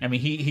okay. I mean,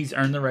 he's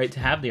earned the right to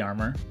have the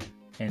armor,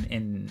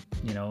 in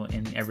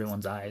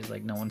everyone's eyes.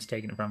 Like, no one's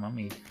taking it from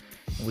him.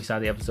 We saw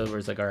the episode where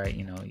it's like, all right,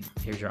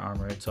 here's your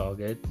armor, it's all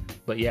good.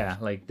 But yeah,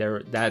 like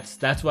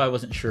that's why I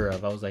wasn't sure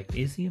of. I was like,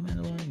 is he a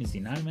Mandalorian? Is he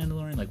not a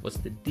Mandalorian? Like, what's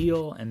the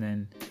deal? And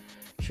then,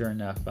 sure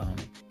enough,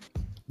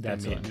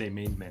 they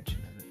made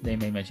mention of it. They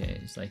made mention.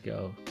 It's like,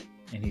 oh.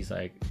 And he's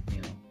like,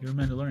 you're a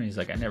Mandalorian. He's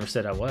like, I never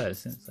said I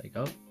was. And it's like,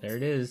 oh, there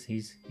it is.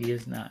 He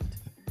is not.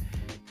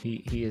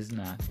 He is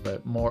not.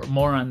 But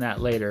more on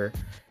that later.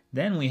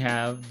 Then we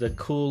have the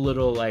cool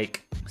little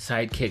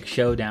sidekick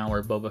showdown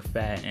where Boba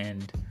Fett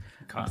and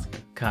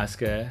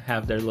Casca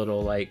have their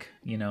little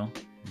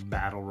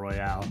battle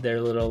royale. Their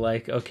little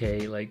what's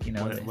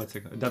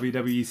it called?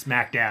 WWE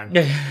SmackDown.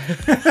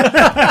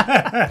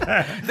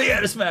 They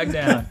had a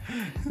SmackDown.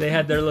 They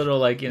had their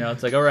little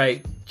it's like, all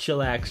right,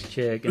 chillax,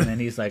 chick, and then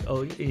he's like,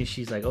 oh,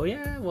 she's like, oh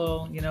yeah,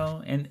 well,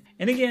 and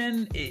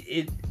again,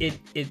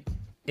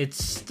 it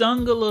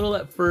stung a little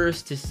at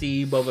first to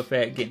see Boba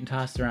Fett getting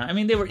tossed around. I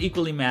mean, they were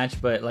equally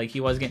matched, but he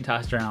was getting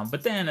tossed around.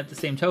 But then at the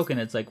same token,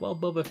 it's like, well,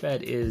 Boba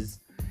Fett is,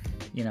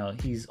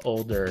 he's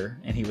older,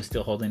 and he was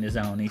still holding his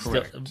own.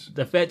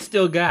 The Fett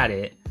still got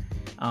it.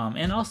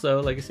 And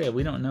also, like I said,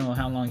 we don't know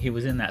how long he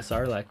was in that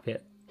Sarlacc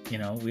pit. We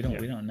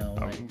don't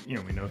know.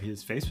 We know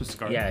his face was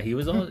scarred. Yeah, he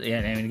was old.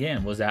 And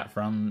again, was that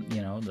from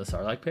the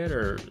Sarlacc pit,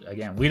 or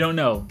again, we don't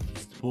know.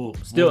 We'll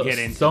get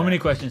into so many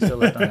questions still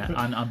left on that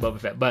on Boba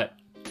Fett. But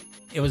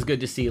it was good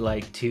to see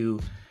two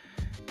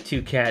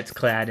cats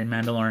clad in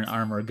Mandalorian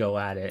armor go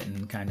at it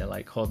and kind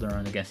of hold their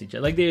own against each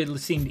other. Like, they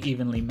seemed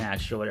evenly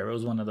matched or whatever. It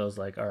was one of those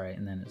all right,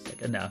 and then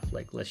it's enough.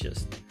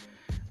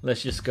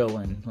 Let's just go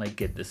and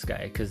get this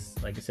guy, because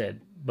like I said,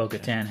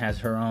 Bo-Katan has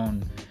her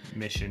own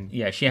mission.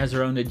 Yeah, she has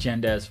her own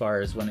agenda as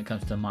far as when it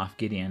comes to Moff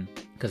Gideon,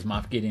 because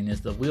Moff Gideon is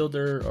the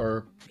wielder,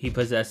 or he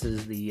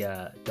possesses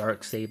the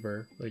dark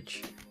saber,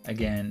 which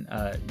again,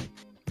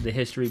 the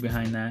history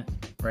behind that,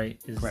 right,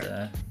 is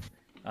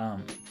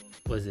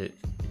was it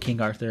King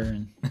Arthur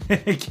and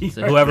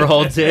whoever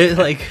holds it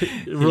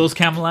rules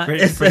Camelot.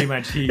 Pretty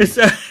much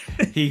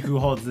he who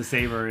holds the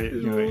saber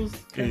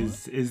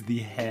is the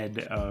head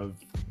of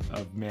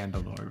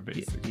Mandalore,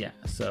 basically. Yeah.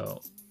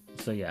 So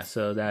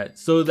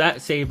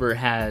that saber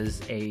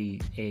has a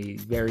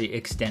very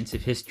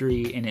extensive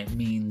history, and it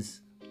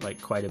means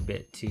quite a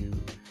bit to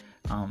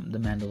the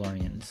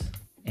Mandalorians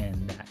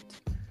and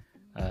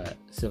that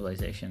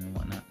civilization and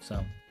whatnot.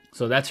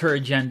 So that's her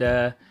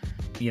agenda.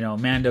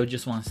 Mando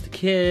just wants the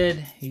kid.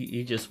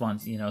 He just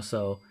wants,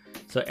 so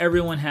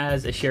everyone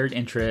has a shared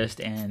interest,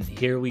 and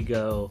here we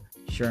go.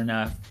 Sure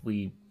enough,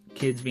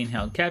 kids being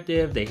held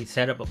captive. They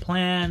set up a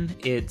plan.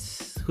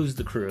 It's who's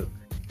the crew?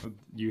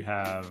 You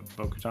have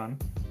Bo-Katan,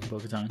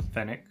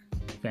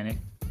 Fennec,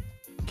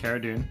 Cara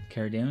Dune,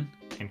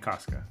 and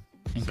Casca.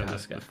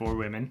 The four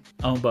women.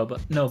 Oh,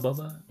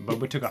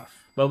 Boba took off.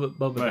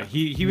 Boba. But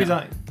he was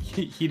on.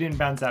 He didn't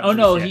bounce out. Oh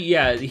no,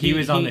 he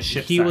was on the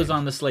ship. He was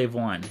on the Slave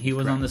One. He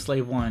was on the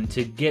Slave One.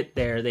 To get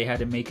there, they had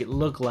to make it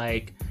look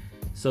like.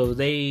 So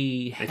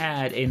they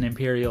had an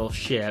Imperial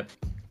ship.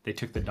 They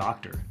took the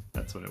Doctor.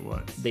 That's what it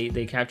was.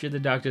 They captured the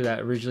doctor that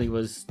originally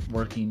was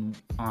working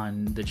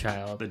on the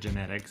child. The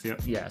genetics,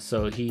 yep. Yeah,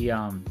 so he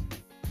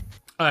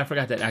I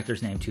forgot that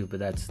actor's name too, but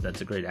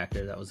that's a great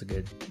actor. That was a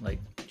good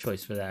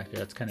choice for the actor.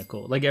 That's kind of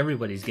cool. Like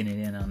everybody's getting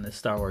in on this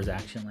Star Wars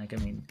action. Like, I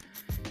mean,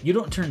 you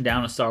don't turn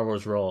down a Star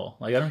Wars role.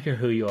 Like, I don't care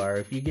who you are.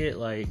 If you get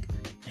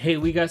hey,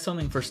 we got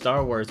something for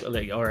Star Wars,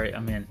 all right,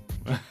 I'm in.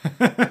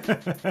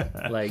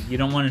 You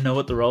don't want to know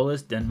what the role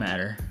is, doesn't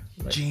matter.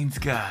 Jeans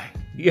guy.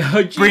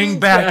 Yo, Bring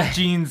back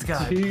Jeans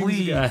guy,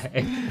 please.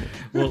 Guy.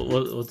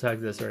 We'll talk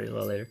this a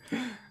little later,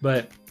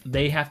 but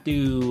they have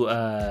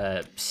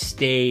to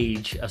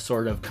stage a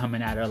sort of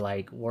coming out of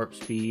warp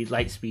speed,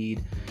 light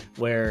speed,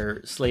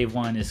 where Slave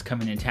One is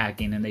coming and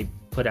attacking, and they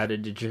put out a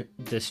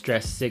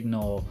distress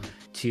signal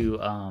to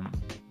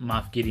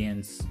Moff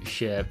Gideon's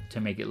ship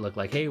to make it look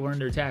like, hey, we're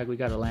under attack. We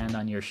got to land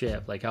on your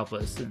ship. Help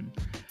us. And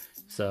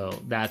so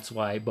that's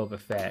why Boba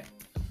Fett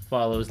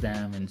follows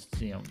them, and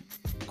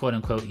quote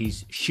unquote,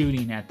 he's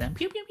shooting at them.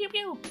 Pew pew pew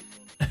pew.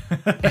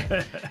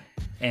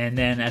 And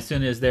then as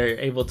soon as they're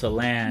able to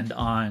land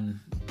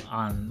on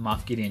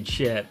Moff Gideon's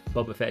ship,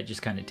 Boba Fett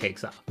just kind of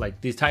takes off.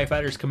 These TIE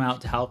fighters come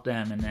out to help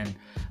them, and then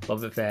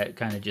Boba Fett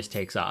kind of just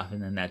takes off, and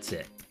then that's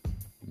it.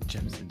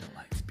 Jumps into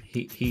light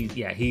speed.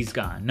 He's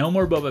gone. No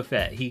more Boba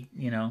Fett. He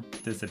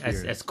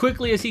disappeared. As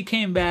quickly as he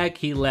came back,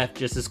 he left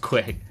just as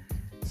quick.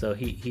 So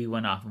he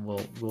went off, and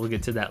we'll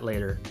get to that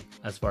later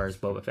as far as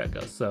Boba Fett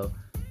goes. So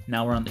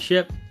now we're on the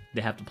ship. They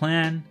have to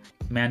plan.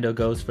 Mando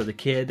goes for the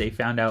kid. They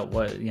found out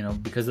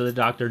because of the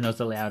doctor knows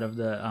the layout of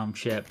the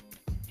ship.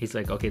 He's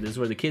like, okay, this is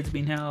where the kid's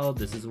being held.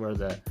 This is where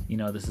this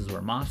is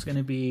where Moff's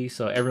gonna be.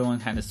 So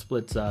everyone kind of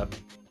splits up.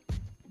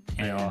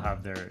 And they all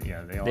have their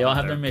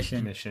their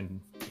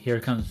mission. Here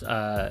comes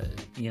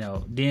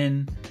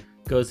Din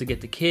goes to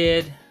get the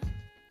kid,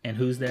 and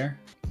who's there?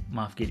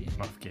 Moff Gideon.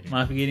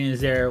 Moff Gideon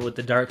is there with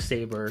the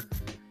Darksaber,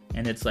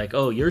 and it's like,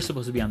 oh, you're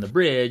supposed to be on the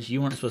bridge.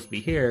 You weren't supposed to be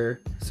here.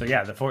 So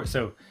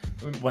So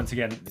once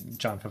again,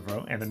 Jon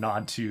Favreau, and a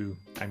nod to,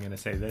 I'm going to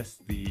say this,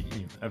 the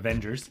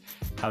Avengers,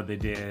 how they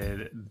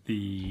did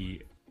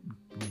the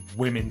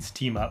women's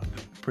team up,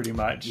 pretty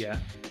much. Yeah.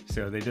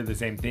 So they did the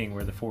same thing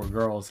where the 4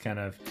 girls kind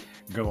of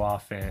go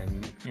off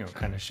and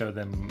kind of show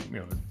them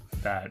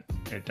that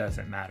it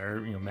doesn't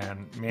matter,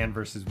 man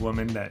versus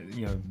woman, that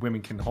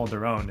women can hold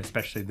their own,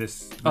 especially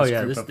this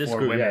group of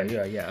 4 women.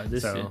 Yeah.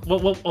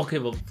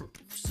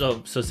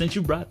 So since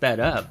you brought that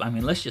up, I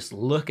mean, let's just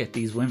look at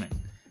these women.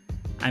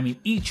 I mean,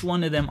 each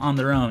one of them on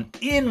their own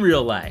in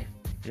real life.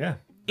 Yeah.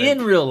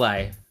 In real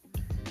life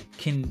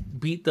can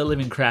beat the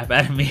living crap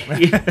out of me.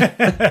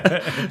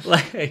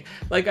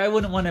 like I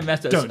wouldn't want to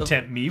mess up. Don't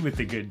tempt me with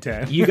the good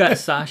time. You got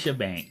Sasha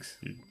Banks,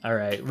 all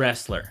right,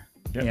 wrestler.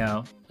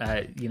 Yep.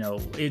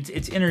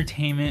 It's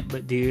entertainment,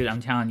 but dude,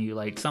 I'm telling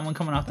you, someone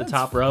coming off the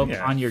top rope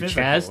on your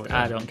physical, chest,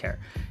 I don't care.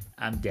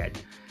 I'm dead.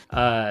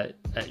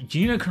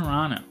 Gina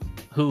Carano,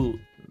 who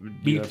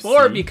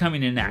before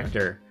becoming an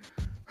actor,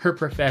 her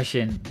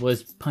profession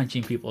was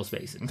punching people's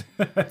faces.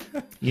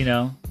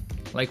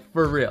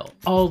 For real.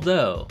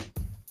 Although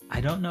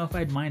I don't know if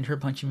I'd mind her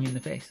punching me in the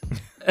face.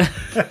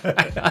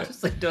 I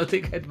honestly don't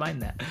think I'd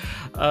mind that.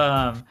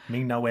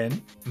 Ming-Na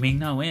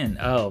Wen.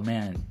 Oh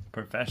man,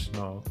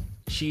 professional.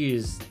 She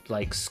is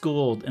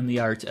schooled in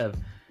the art of,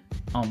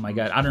 oh my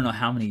god, I don't know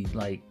how many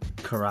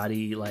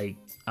karate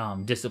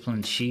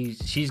disciplines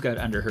she's got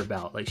under her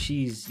belt.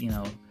 She's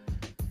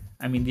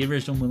I mean, the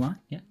original Mulan,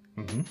 yeah.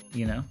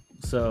 Mm-hmm.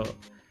 So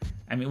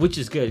I mean, which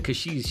is good because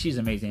she's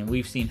amazing.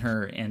 We've seen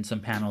her in some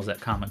panels at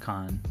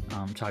Comic-Con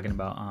talking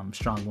about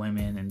strong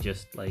women and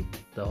just the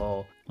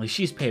whole,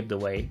 she's paved the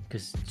way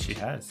because she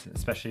has,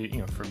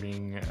 especially for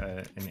being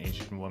an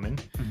Asian woman.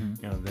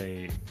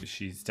 Mm-hmm.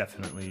 She's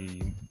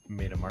definitely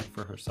made a mark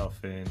for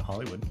herself in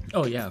Hollywood.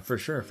 Oh yeah, for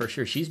sure.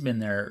 She's been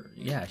there.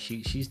 Yeah,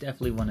 she's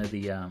definitely one of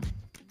the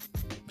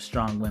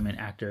strong women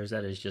actors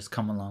that has just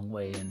come a long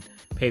way and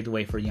paved the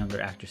way for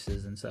younger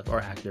actresses and stuff, or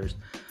actors.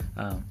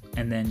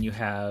 And then you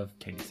have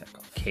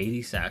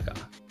Katie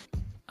Sackhoff,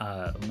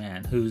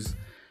 man, who's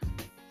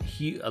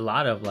a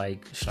lot of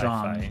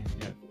strong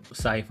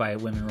sci-fi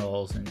women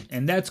roles,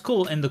 and that's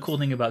cool. And the cool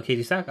thing about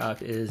Katie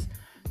Sackhoff is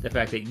the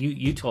fact that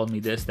you told me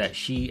this, that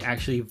she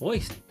actually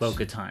voiced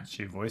Bo-Katan.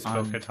 She voiced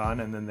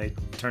Bo-Katan, and then they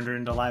turned her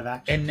into live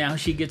action. And now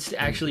she gets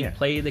to actually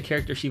play the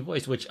character she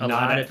voiced, which not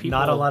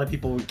a lot of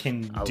people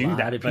can do that.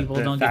 A lot of people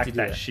don't get to do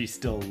that. She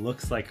still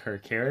looks like her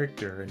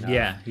character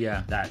enough.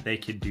 Yeah. That they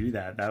could do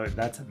that.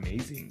 That's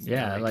amazing.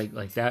 Yeah,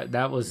 like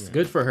that was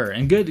good for her,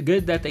 and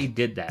good that they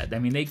did that. I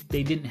mean,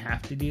 they didn't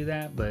have to do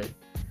that, but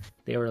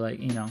they were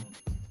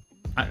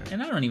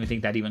and I don't even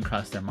think that even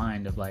crossed their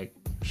mind of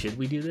should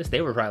we do this?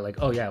 They were probably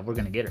oh yeah, we're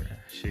gonna get her.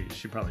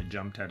 She probably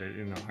jumped at it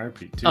in a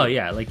heartbeat too. Oh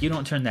yeah, you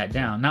don't turn that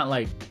down. Not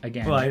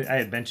again. Well, I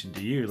had mentioned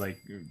to you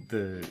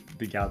the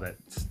gal that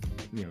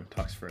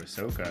talks for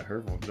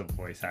Ahsoka, the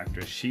voice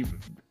actress.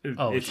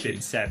 It's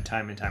been said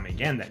time and time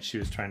again that she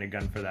was trying to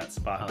gun for that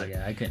spot. Oh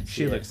yeah, I couldn't.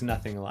 She looks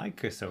nothing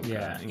like Ahsoka.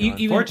 Yeah,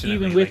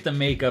 even with the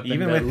makeup,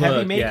 even and with the heavy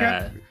look,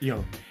 makeup,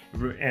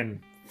 and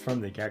from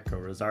the get-go,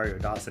 Rosario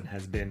Dawson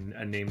has been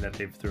a name that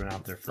they've thrown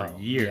out there for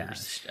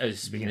years. Yeah.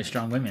 Speaking of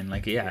strong women,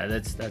 like,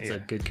 that's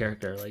a good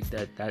character. Like,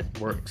 that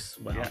works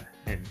well. Yeah,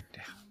 and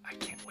I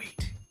can't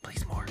wait.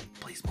 Please more.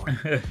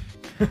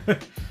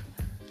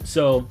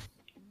 So,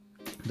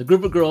 the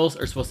group of girls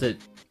are supposed to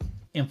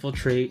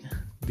infiltrate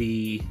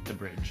the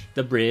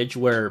bridge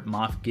where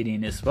Moff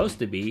Gideon is supposed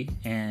to be,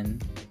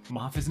 and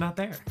Moff is not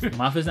there.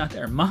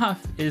 Moff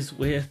is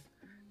with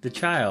the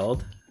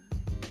child,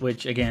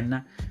 which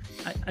again,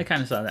 I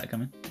kind of saw that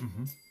coming.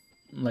 Mm-hmm.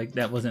 Like,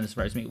 that wasn't a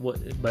surprise to me.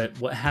 But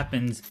what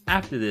happens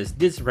after this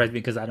did surprise me,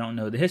 because I don't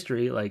know the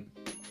history like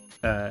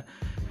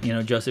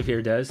Joseph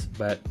here does.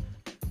 But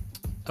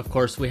of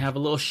course, we have a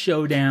little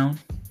showdown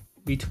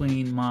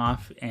between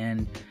Moff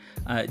and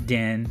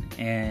Din,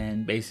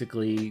 and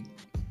basically,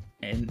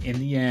 in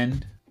the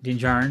end, Din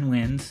Djarin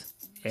wins.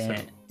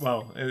 And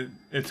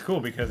it's cool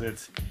because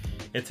it's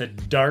a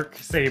dark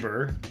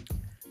saber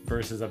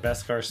versus a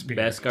Beskar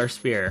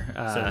spear.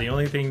 So the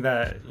only thing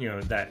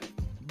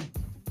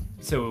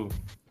so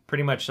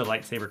pretty much the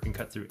lightsaber can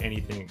cut through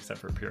anything except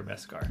for pure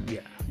Beskar.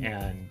 Yeah.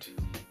 And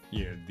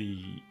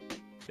the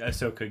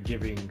Ahsoka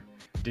giving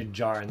Din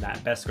Djarin that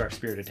Beskar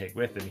spear to take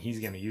with him, he's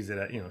going to use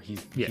it.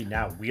 He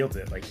now wields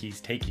it, like he's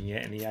taking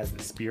it, and he has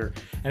the spear,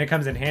 and it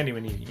comes in handy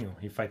when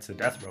he fights the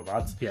death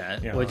robots.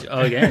 Yeah, which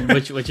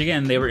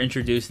again they were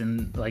introduced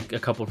in like a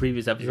couple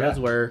previous episodes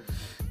where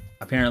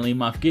apparently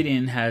Moff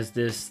Gideon has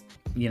this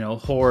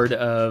horde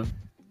of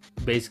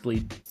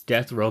basically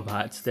death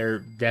robots. They're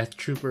death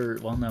trooper.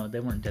 Well, no, they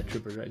weren't death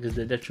troopers, right? Because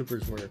the death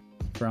troopers were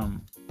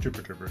from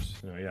troopers.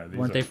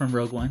 Weren't they from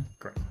Rogue One?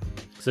 Correct.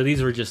 So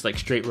these were just like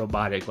straight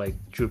robotic like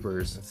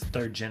troopers. It's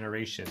third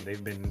generation.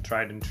 They've been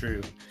tried and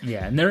true.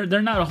 Yeah, and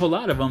they're not a whole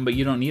lot of them, but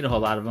you don't need a whole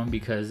lot of them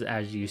because,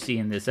 as you see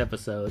in this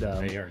episode,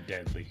 they are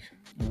deadly.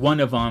 One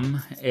of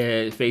them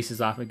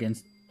faces off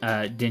against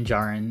Din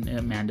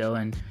Djarin, Mando,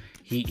 and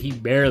he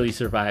barely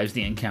survives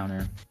the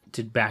encounter.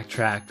 To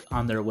backtrack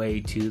on their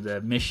way to the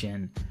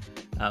mission,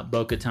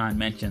 Bo-Katan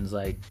mentions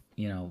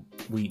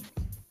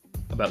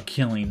about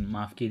killing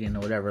Moff Gideon or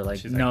whatever.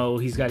 Like, no,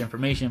 he's got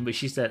information, but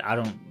she said, I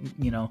don't,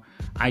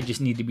 I just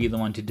need to be the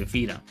one to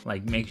defeat him.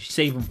 Like,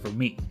 save him for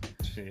me.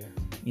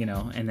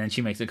 Yeah. And then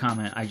she makes a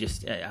comment, I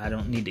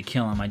don't need to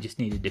kill him, I just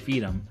need to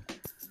defeat him,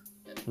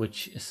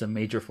 which is some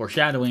major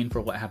foreshadowing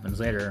for what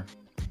happens later.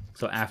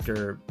 So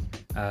after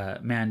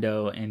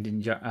Mando and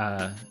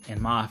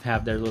Moff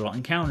have their little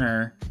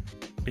encounter,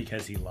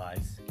 because he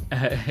lies.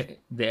 And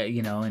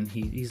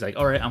he's like,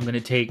 all right, I'm gonna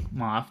take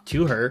Moff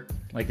to her.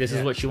 Like, this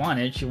is what she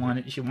wanted. She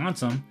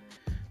wants him.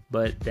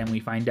 But then we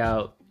find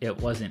out it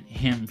wasn't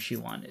him she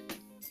wanted.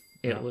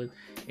 It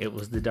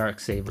was the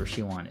Darksaber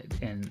she wanted.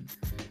 And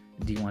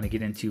do you want to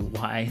get into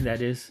why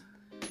that is?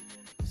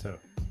 So,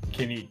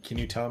 can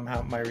you tell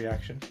them my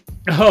reaction?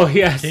 Oh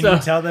yeah. Can you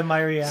tell them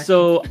my reaction?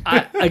 So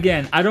I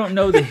don't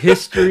know the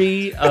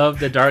history of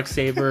the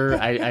Darksaber.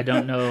 I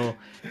don't know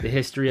the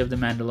history of the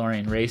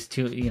Mandalorian race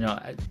to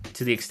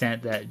the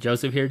extent that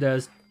Joseph here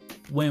does.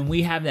 When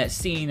we have that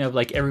scene of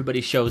like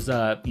everybody shows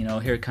up,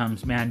 here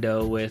comes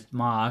Mando with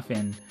Moff,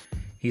 and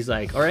he's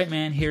like, all right,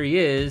 man, here he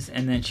is.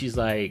 And then she's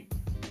like,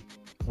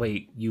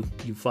 wait, you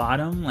fought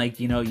him? Like,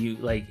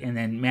 and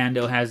then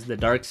Mando has the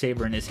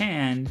Darksaber in his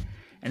hand.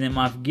 And then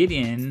Moff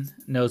Gideon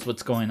knows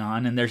what's going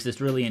on, and there's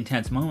this really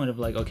intense moment of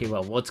like, okay,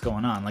 well, what's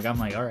going on? Like, I'm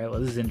like, all right, well,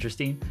 this is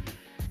interesting.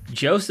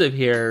 Joseph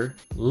here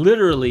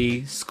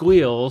literally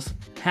squeals,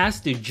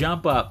 has to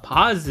jump up,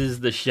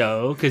 pauses the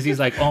show, because he's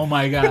like, oh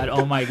my God.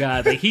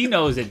 Like, he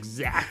knows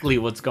exactly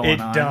what's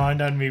going on. It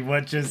dawned on me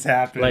what just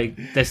happened.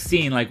 Like, the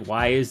scene, like,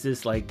 why is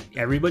this, like,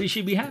 everybody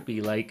should be happy.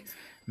 Like,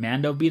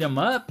 Mando beat him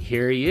up,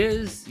 here he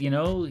is, here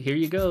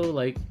you go.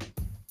 Like,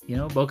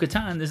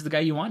 Bo-Katan, this is the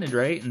guy you wanted,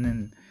 right? And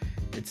then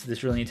it's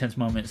this really intense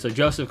moment. So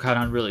Joseph caught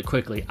on really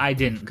quickly. I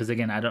didn't, because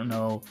again, I don't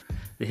know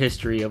the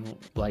history of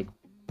like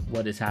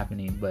what is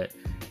happening. But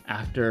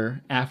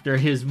after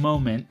his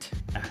moment,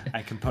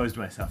 I composed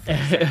myself.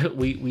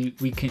 we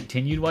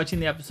continued watching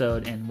the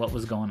episode, and what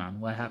was going on?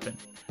 What happened?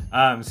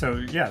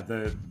 So yeah,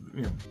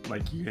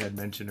 like you had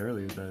mentioned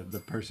earlier,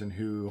 the person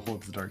who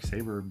holds the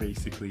Darksaber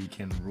basically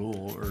can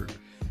rule or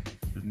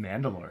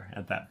Mandalore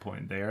at that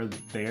point. They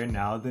are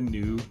now the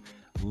new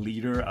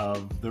leader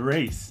of the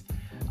race.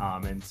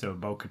 And so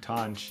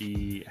Bo-Katan,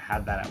 she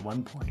had that at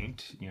one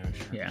point.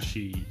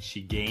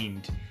 She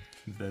gained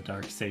the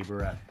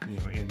Darksaber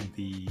in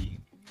the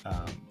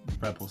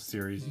Rebel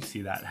series. You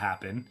see that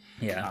happen.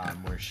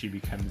 Where she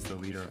becomes the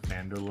leader of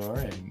Mandalore,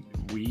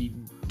 and we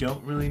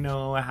don't really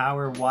know how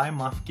or why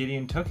Moff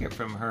Gideon took it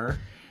from her,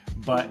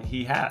 but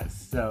he has.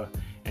 So,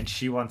 and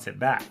she wants it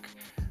back.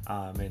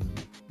 And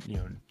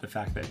the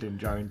fact that Din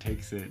Djarin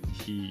takes it,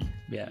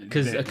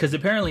 because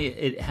apparently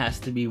it has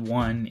to be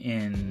won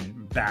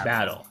in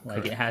battle.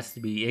 Like, it has to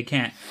be. It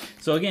can't.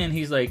 So again,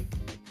 he's like,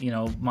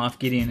 Moff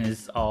Gideon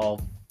is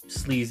all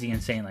sleazy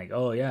and saying like,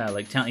 oh yeah,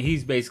 like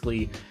he's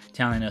basically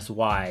telling us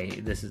why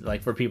this is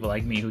like for people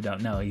like me who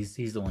don't know.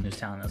 He's the one who's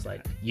telling us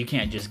like you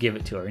can't just give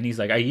it to her, and he's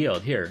like, I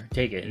yield, here,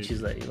 take it. And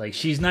she's like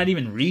she's not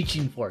even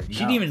reaching for it. She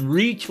didn't even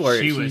reach for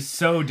it. She was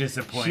so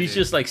disappointed. She's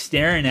just like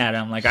staring at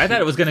him like I thought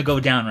it was gonna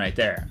go down right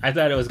there. I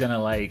thought it was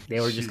gonna like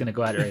they were just gonna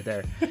go at it right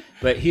there.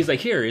 But he's like,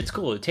 here, it's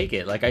cool, take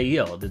it. Like I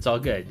yield, it's all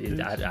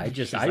good.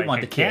 I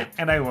want the kid,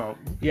 and I won't.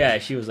 Yeah,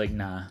 she was like,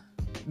 nah.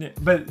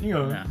 But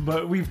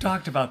but we've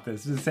talked about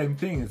this. It's the same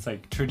thing. It's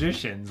like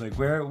traditions. Like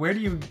where do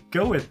you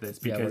go with this?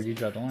 Because where do you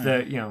draw the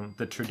line?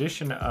 The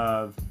tradition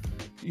of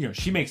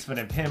she makes fun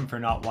of him for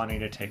not wanting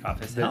to take off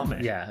his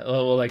helmet. Yeah.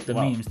 Well, like the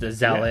memes, the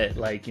zealot,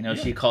 like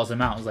she calls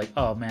him out. It's like,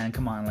 oh man,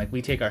 come on, like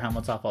we take our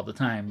helmets off all the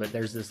time, but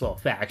there's this little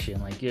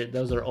faction. Like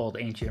those are old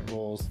ancient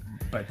rules.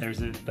 But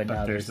there's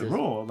a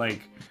rule.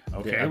 Like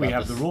we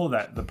have the rule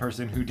that the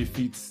person who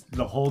defeats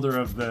the holder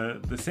of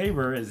the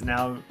saber is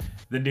now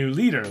the new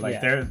leader. Like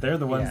they're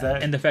the ones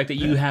that, and the fact that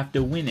you have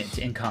to win it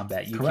in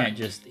combat, you can't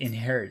just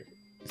inherit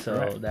it.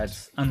 So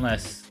that's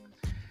unless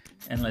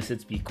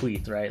it's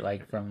bequeathed, right?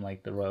 Like from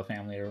like the royal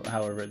family or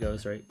however it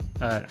goes, right?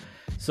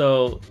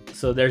 So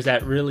there's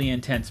that really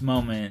intense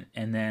moment,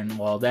 and then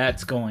while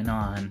that's going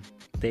on,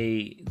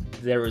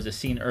 there was a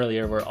scene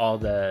earlier where all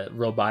the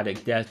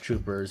robotic death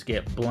troopers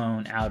get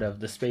blown out of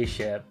the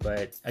spaceship,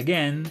 but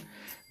again,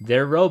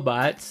 they're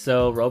robots,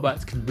 so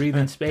robots can breathe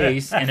in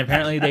space, and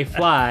apparently they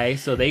fly,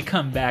 so they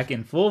come back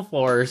in full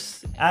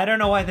force. I don't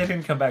know why they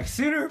didn't come back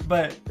sooner,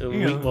 but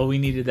we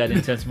needed that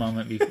intense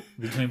moment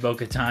between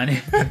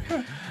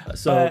Bo-Katan.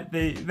 So but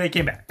they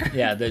came back.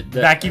 Yeah, the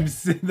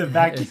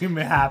vacuum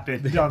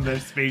happened on their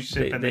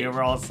spaceship, and they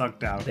were all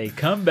sucked out. They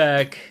come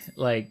back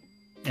like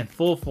in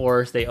full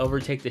force. They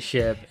overtake the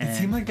ship. And it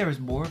seemed like there was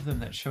more of them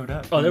that showed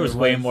up. Oh, there was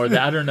way more.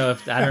 I don't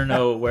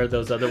know where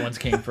those other ones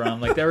came from.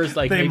 Like there was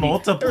like there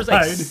was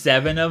like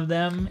 7 of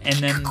them, and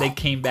then they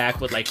came back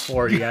with like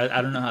 40.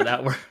 I don't know how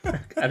that worked.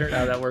 I don't know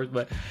how that worked,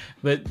 but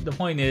the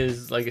point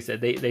is, like I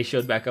said, they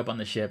showed back up on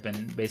the ship,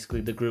 and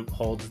basically the group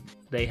holds.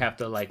 They have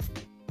to like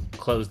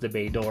close the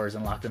bay doors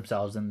and lock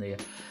themselves in the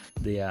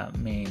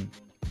main,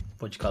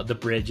 the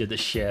bridge of the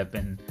ship,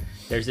 and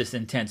there's this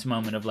intense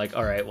moment of like,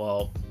 all right,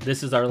 well,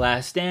 this is our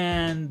last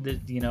stand.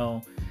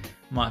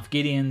 Moff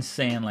Gideon's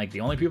saying like the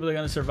only people that are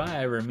gonna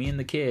survive are me and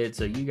the kid,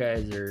 so you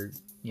guys are,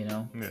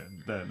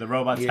 the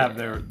robots have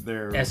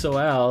their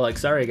SOL, like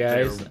sorry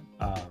guys,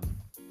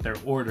 their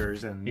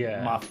orders, and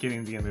Moff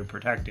Gideon's gonna be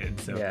protected.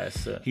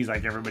 So he's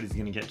like, everybody's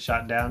gonna get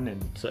shot down,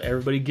 and so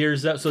everybody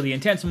gears up. So the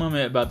intense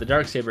moment about the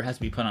Darksaber has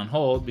to be put on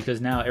hold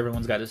because now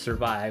everyone's got to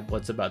survive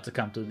what's about to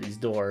come through these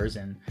doors.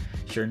 And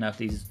sure enough,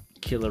 these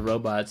killer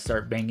robots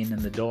start banging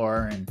in the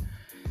door, and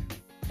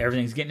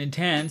everything's getting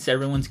intense.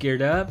 Everyone's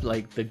geared up,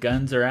 like the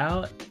guns are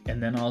out,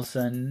 and then all of a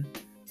sudden,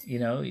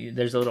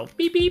 there's a little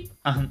beep beep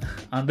on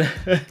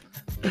the.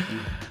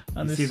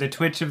 See the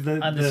twitch of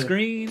the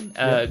screen.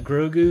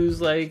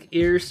 Grogu's like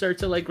ears start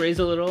to like raise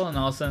a little, and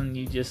all of a sudden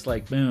you just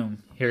like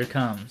boom, here it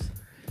comes.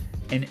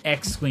 An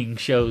X-wing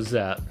shows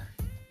up,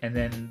 and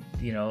then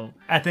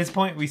at this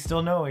point we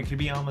still know it could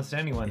be almost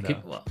anyone.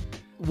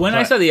 When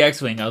I saw the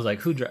X-wing, I was like,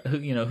 who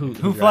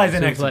flies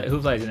an X-wing?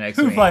 Who flies an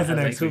X-wing? Who flies an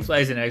X-wing? Who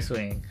flies an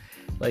X-wing?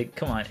 Like,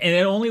 come on! And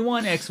then only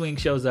one X-wing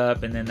shows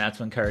up, and then that's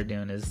when Cara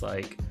Dune is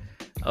like,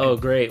 "Oh,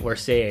 great, we're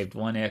saved."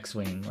 One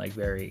X-wing, like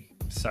very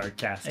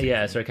sarcastic.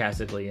 Yeah,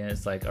 sarcastically, and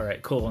it's like, all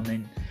right, cool. And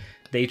then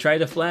they try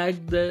to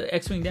flag the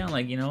X-wing down,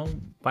 like,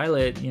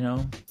 pilot,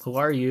 who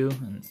are you?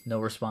 And no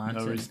response.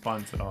 No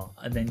response at all.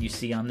 And then you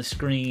see on the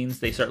screens,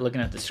 they start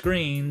looking at the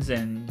screens,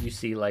 and you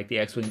see like the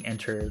X-wing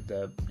enter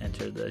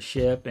the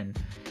ship, and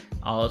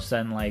all of a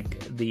sudden, like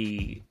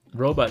the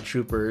robot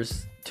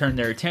troopers turn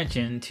their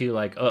attention to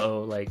like,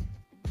 like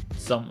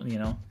some,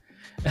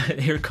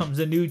 here comes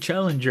a new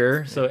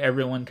challenger. So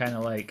everyone kind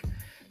of like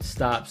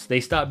stops.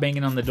 They stop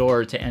banging on the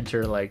door to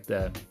enter like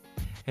the.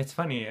 It's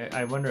funny.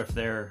 I wonder if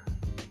they're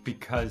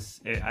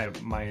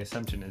my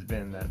assumption has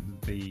been that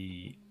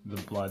the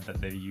blood that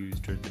they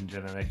used, or the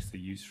genetics they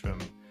used from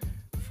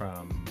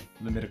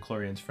the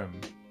midichlorians from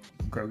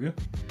Grogu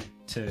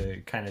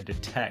to kind of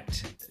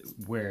detect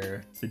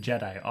where the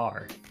Jedi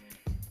are,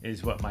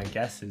 is what my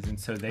guess is, and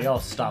so they all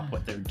stop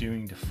what they're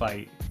doing to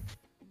fight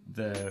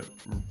the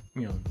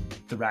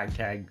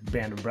ragtag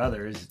band of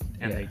brothers,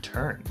 and they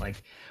turn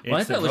like.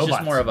 I thought it was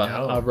just more of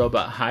a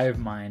robot hive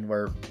mind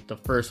where the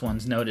first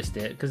ones noticed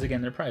it, because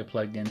again, they're probably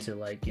plugged into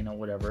like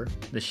whatever,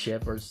 the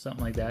ship or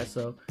something like that,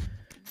 so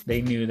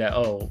they knew that,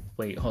 oh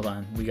wait, hold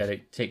on, we got to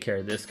take care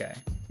of this guy.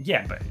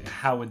 Yeah, but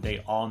how would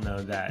they all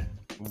know that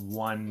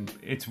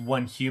it's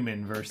one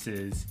human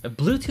versus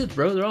Bluetooth,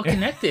 bro? They're all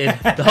connected.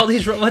 All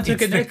these robots are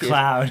connected. The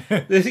cloud.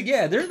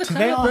 Yeah, they're in the cloud.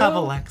 Do they all bro. have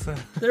Alexa?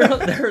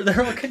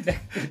 They're all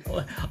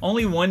connected.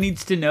 Only one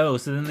needs to know,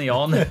 so then they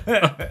all know.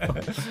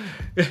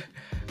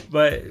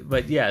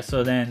 But yeah,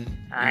 so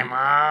then I'm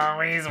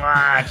always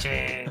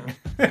watching.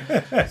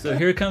 So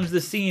here comes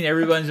the scene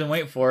everyone's been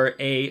waiting for.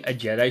 A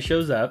Jedi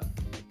shows up.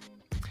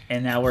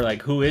 And now we're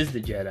like, who is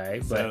the Jedi?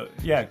 But so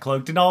yeah,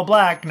 cloaked in all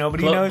black.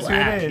 Nobody knows who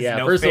it is. Yeah,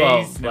 no first face, of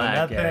all, no black.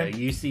 nothing. Yeah,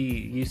 you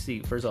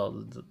see. First of all,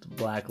 the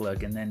black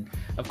look, and then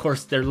of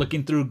course they're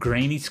looking through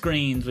grainy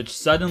screens. Which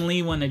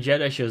suddenly, when a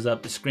Jedi shows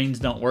up, the screens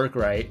don't work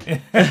right.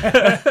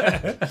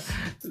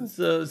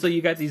 so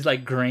you got these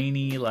like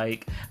grainy,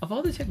 like of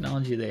all the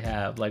technology they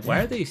have, like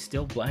why are they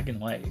still black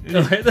and white?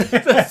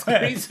 The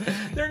screens,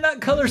 they're not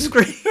color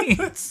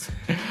screens.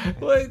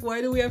 Like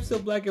why do we have still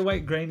black and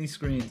white grainy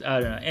screens?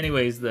 I don't know.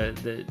 Anyways,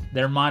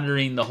 they're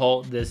monitoring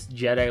this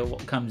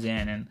Jedi comes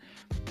in, and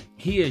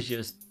he is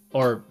just,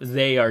 or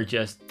they are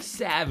just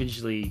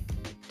savagely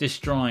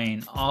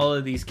destroying all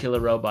of these killer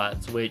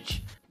robots,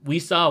 which we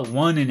saw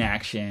one in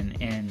action,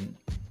 and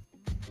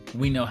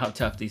we know how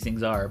tough these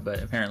things are,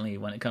 but apparently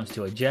when it comes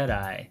to a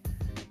Jedi,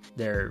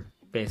 they're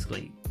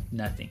basically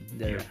nothing.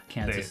 They're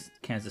Kansas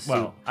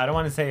Well, soup. I don't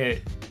want to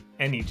say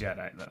any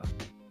Jedi though.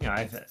 You know,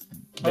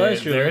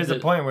 that's true. There is a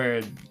point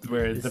where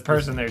the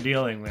person they're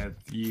dealing with,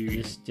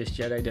 this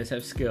Jedi does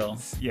have skill.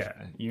 Yeah,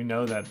 you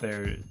know that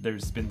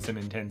there's been some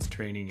intense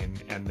training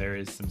and there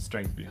is some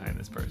strength behind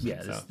this person.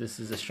 Yeah, this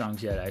is a strong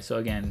Jedi. So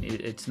again,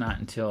 it's not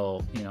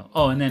until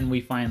Oh, and then we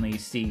finally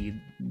see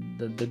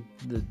the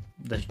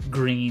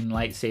green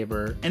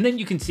lightsaber, and then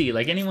you can see,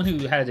 like, anyone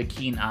who has a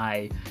keen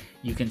eye,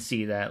 you can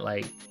see that,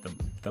 like,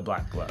 the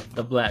black glove.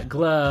 The black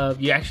glove.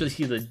 You actually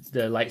see the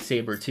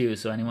lightsaber too.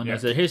 So anyone who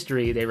knows their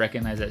history, they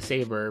recognize that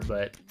saber.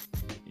 But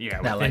yeah,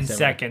 within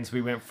seconds,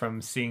 we went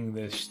from seeing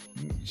this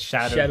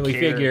shadowy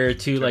figure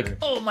to like,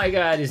 oh my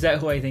god, is that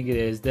who I think it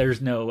is? There's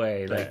no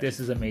way. Like, this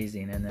is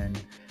amazing. And then,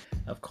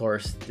 of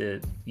course,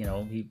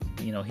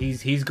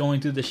 he's going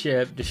through the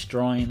ship,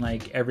 destroying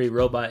like every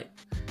robot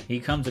he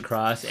comes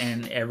across,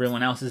 and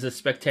everyone else is a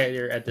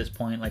spectator at this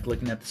point, like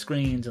looking at the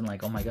screens and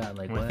like, oh my god,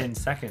 like within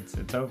seconds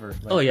it's over.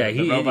 Like, oh yeah,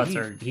 the robots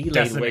are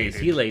decimated.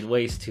 He laid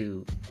waste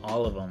to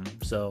all of them.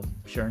 So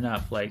sure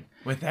enough, like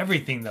with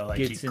everything though, like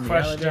he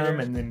crushed them,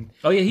 and then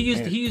he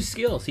used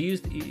skills. He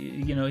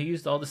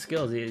used all the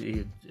skills.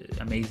 He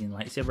amazing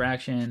lightsaber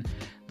action.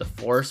 The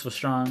Force was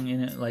strong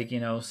in it, like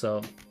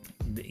so.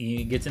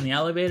 He gets in the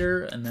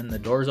elevator, and then the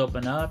doors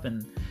open up,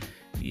 and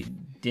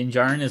Din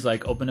Djarin is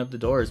like, open up the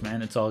doors,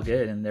 man, it's all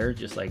good. And they're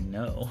just like,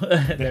 no.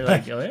 They're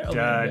like, oh,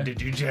 yeah,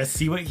 did you just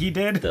see what he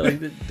did?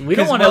 Like, we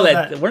don't want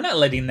to we're not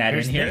letting that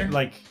in here.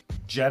 Like,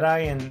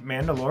 Jedi and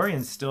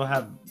Mandalorians still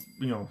have,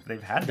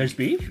 they've had there's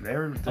beef.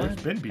 There's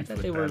been beef. I thought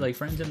with they them. were like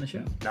friends in the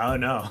show.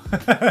 No.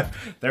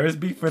 There was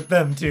beef with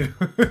them too.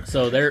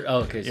 So they're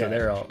okay. So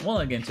they're all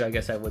again. So I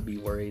guess I would be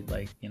worried,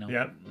 like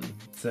Yep.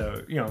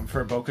 So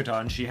for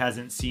Bo-Katan, she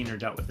hasn't seen or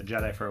dealt with the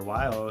Jedi for a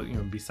while.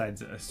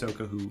 Besides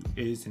Ahsoka, who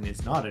is and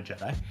is not a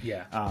Jedi.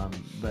 Yeah.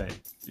 But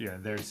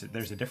there's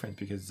a difference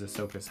because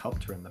Ahsoka's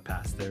helped her in the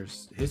past.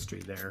 There's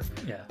history there.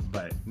 Yeah.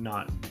 But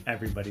not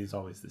everybody's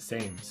always the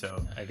same.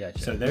 So I got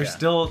you. So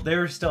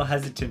they're still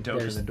hesitant to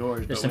open the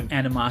doors. There's some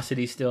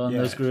animosity still in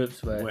those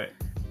groups, but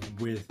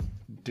with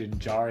Din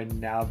Djarin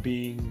now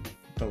being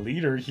the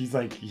leader, he's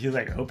like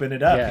open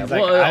it up. Yeah. He's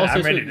like,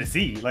 I'm ready to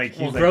see. Like,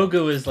 he's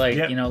Grogu is like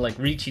like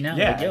reaching out,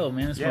 like, yo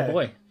man, it's my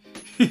boy.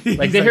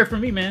 Like, they're here for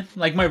me, man.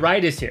 Like, my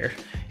ride is here.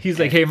 He's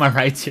like, hey, my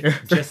ride's here.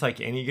 Just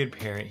like any good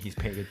parent, he's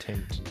paying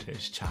attention to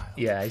his child.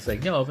 Yeah, he's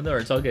like, no, open the door,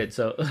 it's all good.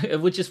 So,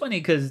 which is funny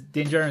because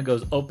Din Djarin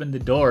goes, open the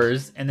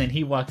doors, and then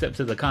he walks up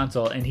to the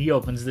console and he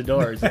opens the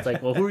doors. It's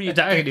like, well, who are you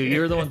talking to?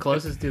 You're the one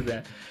closest to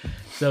that.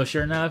 So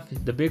sure enough,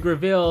 the big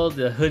reveal,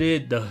 the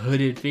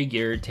hooded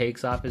figure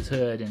takes off his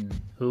hood, and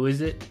who is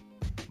it?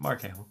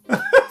 Mark Hamill.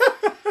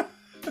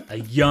 A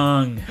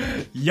young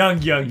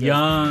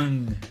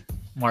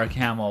Mark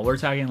Hamill. We're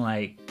talking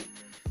like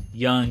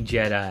young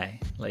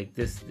Jedi, like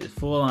this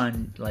full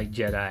on like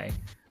Jedi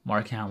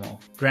Mark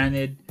Hamill.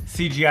 Granted,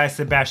 CGI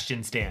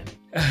Sebastian Stan.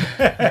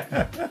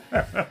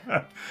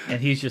 And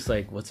he's just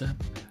like, what's up?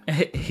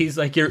 He's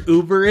like, your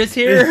Uber is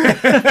here.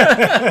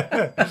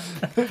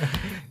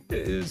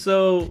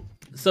 So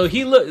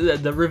he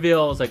the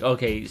reveal is like,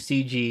 okay,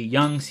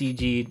 young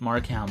CG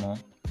Mark Hamill.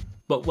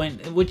 But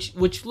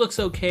which looks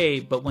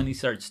okay, but when he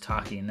starts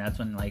talking, that's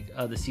when like,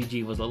 the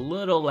CG was a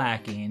little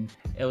lacking.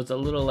 It was a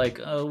little like,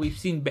 we've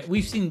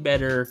seen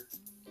better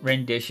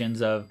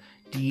renditions of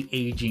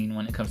de-aging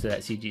when it comes to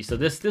that CG. So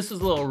this was a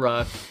little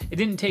rough. It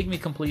didn't take me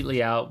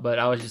completely out, but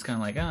I was just kind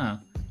of like,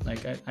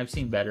 I've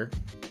seen better.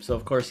 So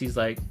of course he's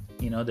like,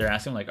 they're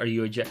asking like, are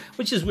you a Jedi?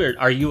 Which is weird.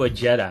 Are you a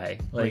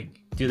Jedi? Like,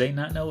 do they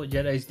not know what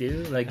Jedis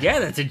do? Like, yeah,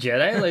 that's a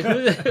Jedi. Like,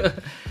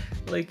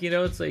 like,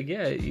 it's like,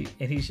 yeah.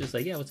 And he's just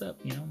like, yeah, what's up?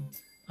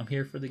 I'm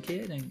here for the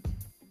kid. And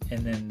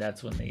then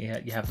that's when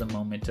you have the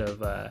moment of,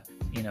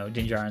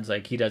 Din Djarin's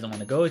like, he doesn't want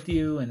to go with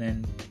you. And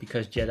then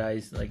because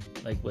Jedi's like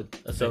with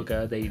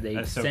Ahsoka,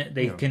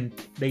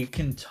 they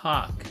can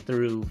talk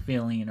through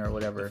feeling or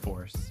whatever. The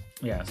Force.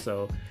 Yeah.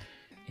 So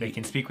they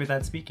can speak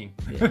without speaking.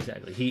 Yeah,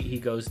 exactly. He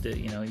goes to,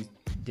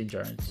 Din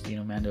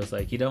Djarin's, Mando's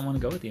like, he don't want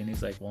to go with you. And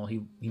he's like, well,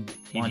 he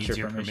wants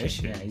your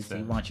permission. Yeah,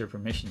 he wants your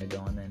permission to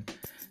go. And then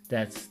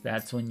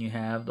that's when you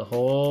have the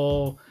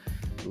whole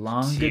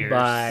long Cheers.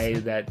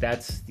 goodbye.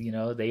 That's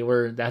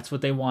that's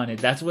what they wanted.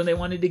 That's when they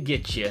wanted to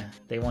get you.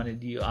 They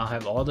wanted you. I'll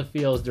have all the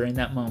feels during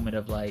that moment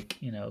of like,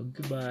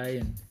 goodbye,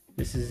 and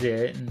this is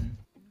it. And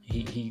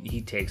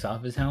he takes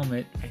off his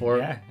helmet for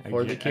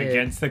the kid.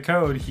 Against the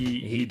code,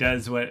 he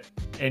does what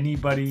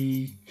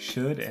anybody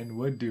should and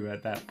would do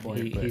at that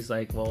point. He's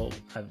like, well,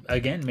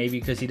 again, maybe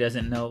because he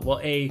doesn't know.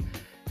 Well,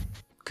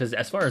 because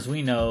as far as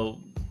we know,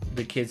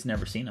 the kid's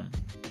never seen him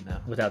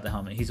without the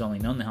helmet. He's only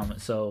known the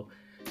helmet, so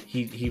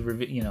he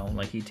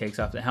takes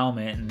off the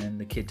helmet, and then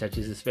the kid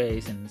touches his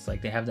face, and it's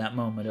like they have that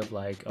moment of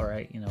like, all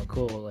right,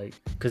 cool, like,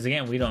 because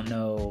again, we don't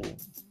know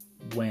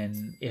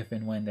if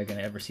and when they're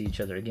gonna ever see each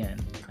other again.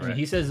 Correct. I mean,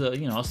 he says,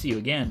 I'll see you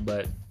again,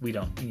 but we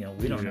don't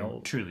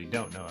know. Truly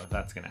don't know if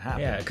that's gonna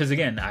happen. Yeah, because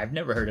again, I've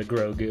never heard of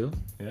Grogu.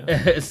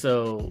 Yeah.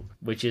 So,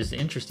 which is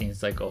interesting.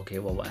 It's like, okay,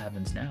 well, what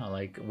happens now?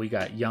 Like, we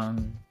got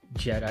young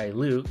Jedi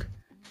Luke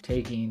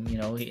taking,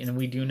 and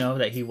we do know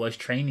that he was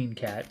training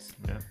cats.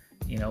 Yeah.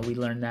 We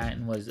learned that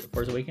in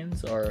Force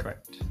Awakens, or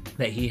correct,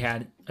 that he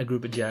had a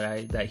group of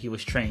Jedi that he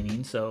was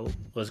training. So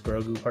was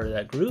Grogu part of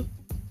that group?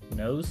 Who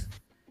knows?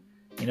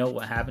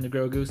 What happened to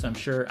Grogu? So I'm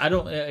sure. I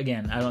don't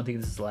think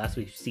this is the last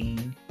we've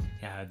seen.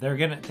 Yeah,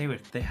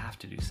 they have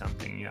to do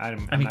something. I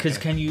mean, because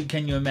can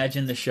you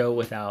imagine the show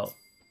without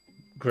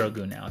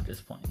Grogu now at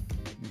this point?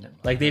 No.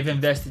 Like, they've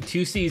invested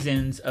 2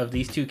 seasons of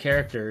these 2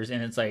 characters,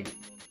 and it's like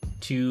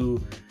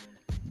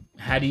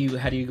how do you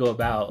go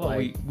about?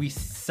 Well, we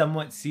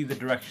somewhat see the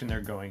direction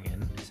they're going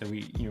in. So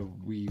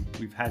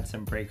we've had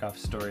some break off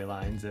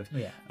storylines of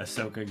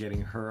Ahsoka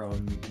getting her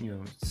own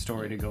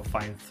story to go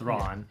find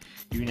Thrawn.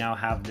 Yeah. You now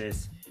have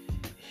this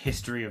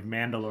history of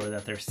Mandalore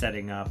that they're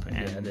setting up,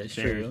 and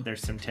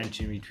there's some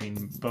tension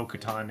between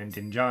Bo-Katan and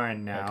Din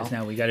Djarin now. Because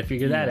now we got to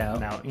figure that out.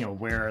 Now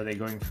where are they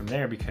going from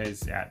there?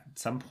 Because at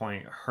some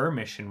point her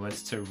mission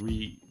was to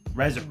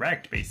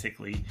resurrect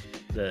basically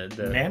the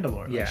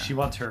Mandalore. Yeah. Like, she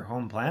wants her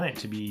home planet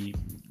to be,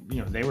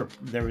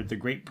 the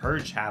Great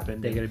Purge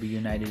happened. They got to be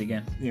united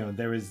again.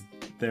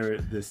 Their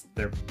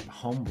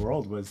home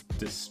world was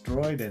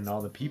destroyed and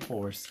all the people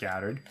were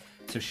scattered.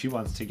 So she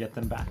wants to get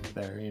them back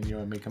there and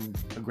make them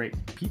a great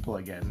people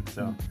again.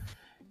 So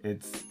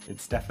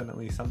it's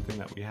definitely something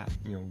that we have.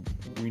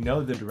 We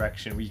know the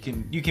direction.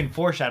 You can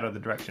foreshadow the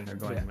direction they're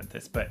going with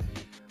this, but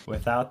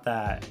without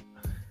that,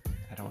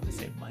 I don't want to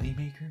say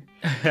moneymaker.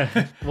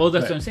 Well,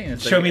 that's what I'm saying.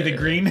 It's show me the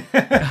green.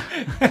 What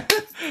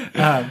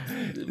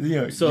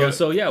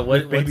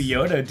Baby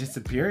Yoda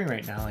disappearing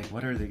right now? Like,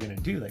 what are they gonna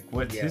do? Like,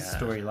 what's his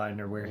storyline,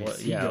 or where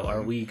is he going?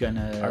 Are we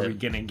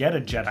gonna get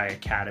a Jedi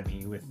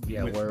Academy with?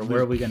 Yeah, where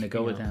are we gonna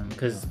go with him?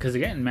 Because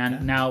again,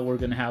 now we're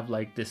gonna have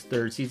like this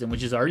 3rd season,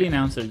 which is already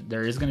announced.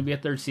 There is gonna be a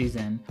 3rd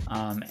season,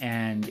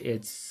 and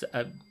it's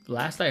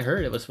last I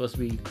heard it was supposed to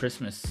be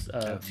Christmas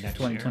of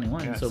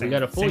 2021. Yeah, so we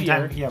got a full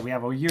year. Yeah, we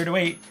have a year to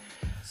wait.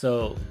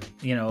 So,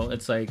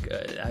 it's like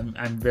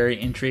I'm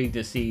very intrigued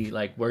to see,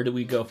 like, where do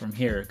we go from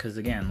here? Because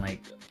again,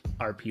 like,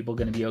 are people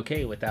going to be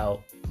okay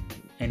without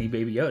any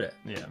Baby Yoda?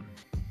 Yeah.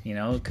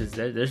 Because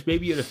there's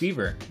Baby Yoda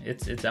fever.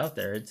 It's out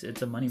there. It's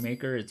a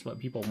moneymaker. It's what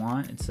people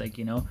want. It's like,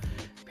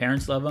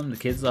 parents love them, the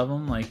kids love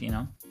them, like,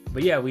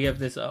 But yeah, we have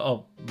this.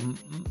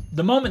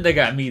 The moment that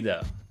got me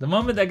though. The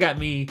moment that got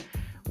me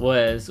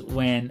was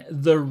when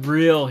the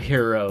real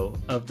hero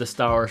of the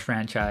Star Wars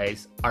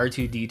franchise,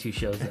 R2-D2,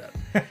 shows up.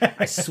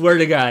 I swear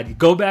to God,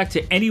 go back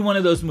to any one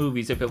of those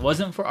movies. If it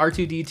wasn't for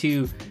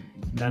R2-D2,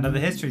 none of the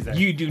history's there.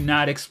 You do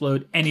not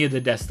explode any of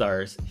the Death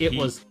Stars. It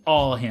was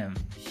all him.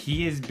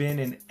 He has been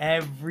in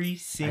every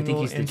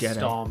single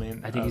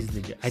installment. I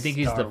think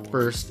he's the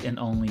first and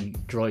only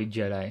droid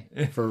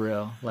Jedi, for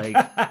real. Like,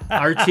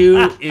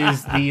 R2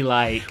 is the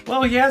like.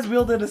 Well, he has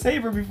wielded a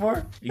saber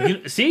before.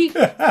 See?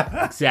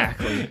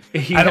 Exactly.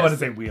 I don't want to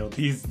say wield.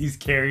 He's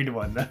carried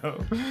one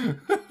though.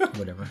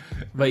 Whatever.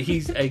 But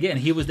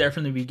he was there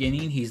from the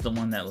beginning. He's the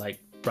one that like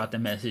brought the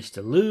message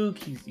to Luke.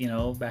 He's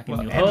back in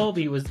New Hope.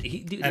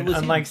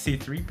 Unlike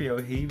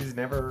C-3PO, he was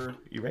never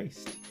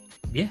erased.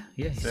 Yeah.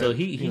 So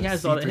he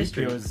has all the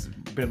history. C-3PO has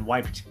been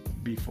wiped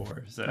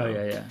before. So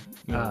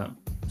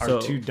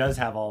R2 does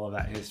have all of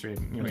that history.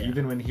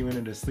 Even when he went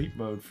into sleep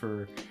mode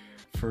for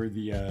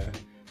the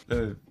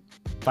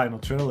final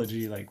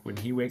trilogy, like when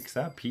he wakes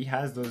up, he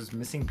has those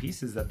missing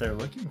pieces that they're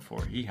looking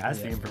for. He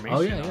has the information.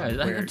 Oh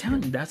yeah. I'm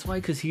telling you, that's why,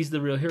 because he's the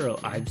real hero.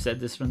 I've said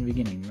this from the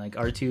beginning. Like,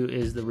 R2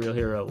 is the real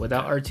hero.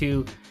 Without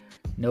R2,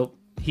 nope.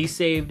 He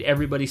saved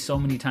everybody so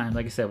many times.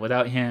 Like I said,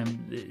 without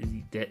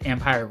him, the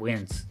Empire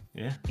wins.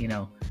 Yeah.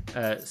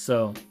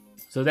 So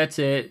that's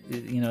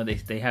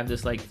it. They have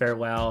this like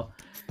farewell.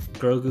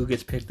 Grogu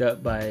gets picked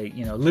up by,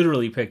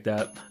 literally picked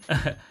up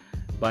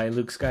by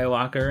Luke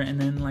Skywalker, and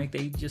then like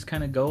they just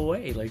kind of go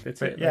away. Like,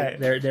 that's it. Yeah,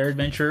 like, their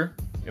adventure.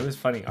 It was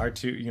funny,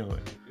 R2,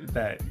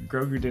 that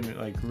Grogu didn't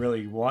like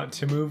really want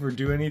to move or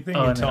do anything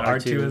until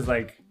R2 is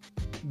like,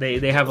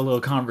 they have a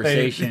little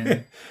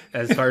conversation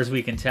as far as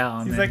we can tell.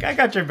 And he's like, I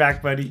got your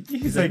back, buddy.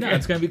 He's like, no,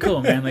 it's going to be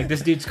cool, man. Like,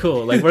 this dude's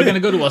cool. Like, we're going to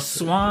go to a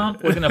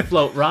swamp. We're going to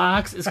float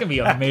rocks. It's going to be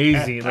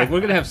amazing. Like, we're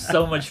going to have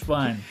so much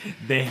fun.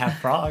 They have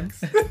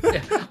frogs.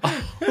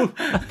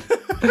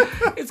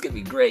 it's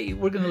gonna be great.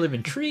 We're gonna live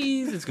in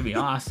trees. It's gonna be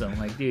awesome.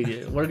 Like,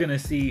 dude, we're gonna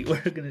go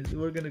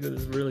to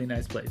this really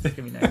nice place. It's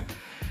gonna be nice.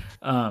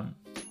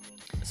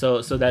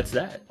 So that's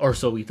that, or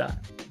so we thought.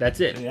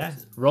 That's it. Yeah.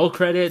 Roll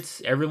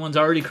credits. Everyone's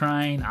already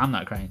crying. I'm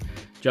not crying.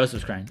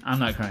 Joseph's crying. I'm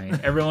not crying.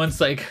 Everyone's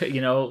like,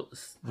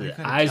 the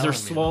eyes are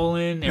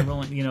swollen.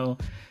 Everyone,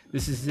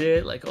 this is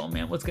it. Like, oh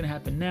man, what's gonna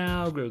happen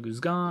now?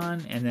 Grogu's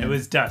gone, and then it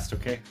was dust.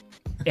 Okay.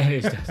 Yeah,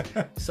 it is dust.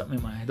 Something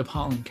in the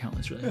pollen count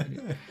is really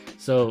high.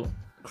 So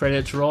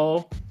credits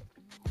roll,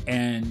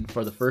 and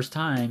for the first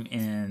time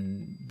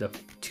in the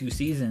 2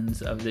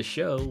 seasons of this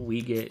show,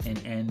 we get an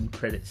end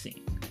credit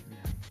scene.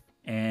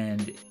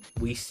 And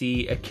we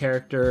see a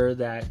character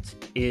that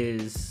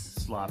is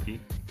sloppy.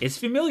 It's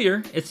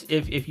familiar. It's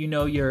if you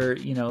know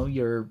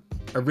your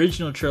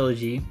original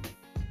trilogy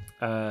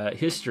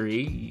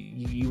history,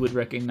 you would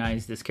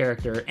recognize this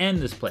character and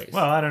this place.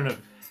 Well, I don't know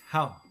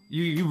how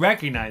you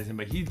recognize him,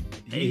 but he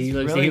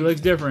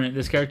looks different.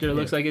 This character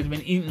looks like it's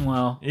been eaten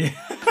well.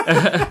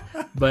 Yeah.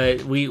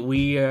 But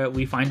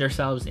we find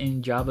ourselves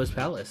in Jabba's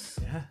palace.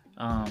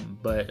 Yeah.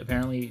 But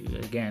apparently,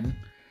 again,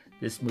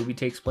 this movie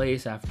takes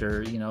place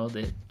after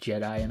the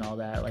Jedi and all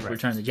that, like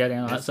Return of the Jedi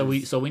and all that.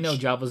 So we know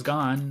Jabba's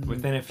gone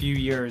within a few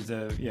years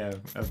of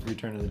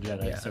Return of the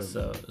Jedi. Yeah,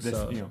 so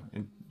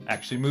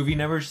actually movie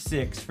number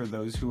 6 for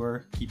those who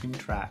are keeping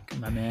track.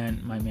 My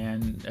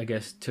man, I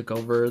guess took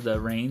over the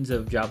reins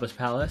of Jabba's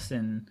palace,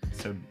 and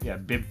so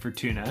Bib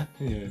Fortuna.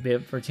 Yeah.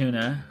 Bib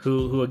Fortuna,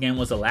 who again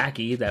was a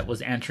lackey that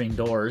was answering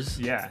doors.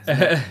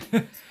 Yeah.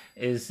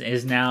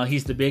 Is now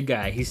he's the big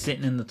guy. He's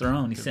sitting in the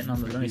throne. He's sitting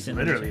on the throne. He's sitting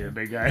literally a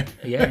big guy.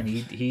 Yeah, and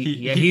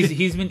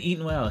he's been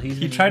eating well.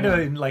 He tried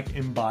to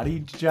embody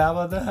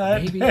Jabba the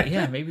Hutt. Maybe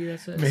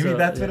that's it. Maybe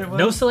that's what it was.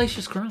 No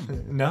Salacious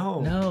Crumb.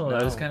 No.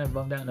 I was kind of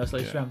bummed out. No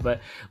Salacious Crumb,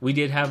 but we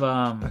did have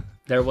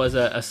there was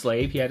a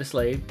slave. He had a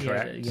slave.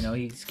 Correct.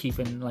 He's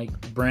keeping the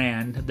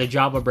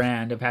Jabba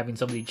brand of having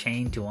somebody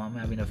chained to him,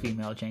 having a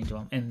female chained to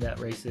him, and that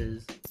race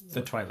is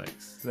the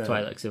Twi'leks.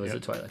 Twi'leks. It was the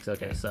Twi'leks.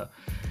 Okay, so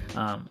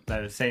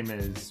that is same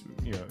as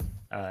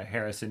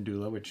Harrison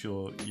Dula, which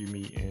you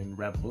meet in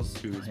Rebels,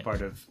 who is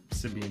part of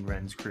Sabine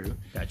Wren's crew.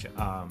 Gotcha.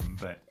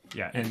 But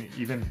yeah, and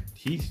even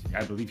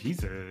I believe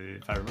he's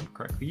if I remember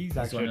correctly, he's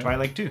actually a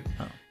Twi'lek too.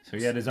 Oh. So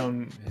he had his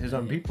own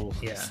people.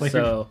 Yeah.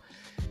 So,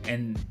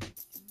 and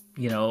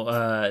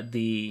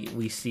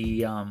we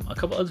see a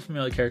couple other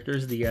familiar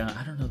characters.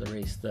 I don't know the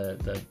race,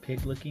 the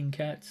pig-looking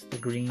cats, the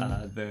green.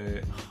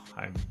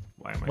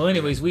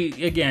 Anyways, we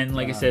again,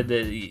 like I said,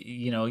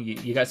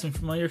 you got some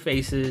familiar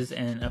faces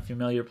and a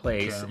familiar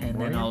place, and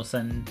then all of a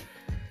sudden,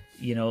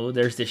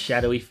 there's this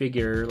shadowy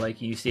figure.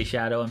 Like you see a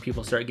shadow, and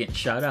people start getting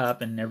shot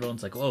up, and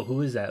everyone's like, "Whoa,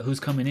 who is that? Who's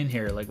coming in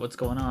here? Like, what's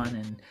going on?"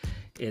 And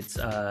it's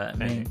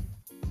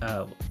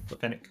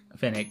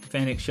Fennec.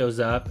 Fennec shows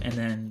up, and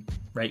then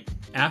right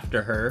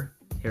after her,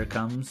 here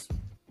comes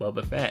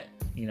Boba Fett.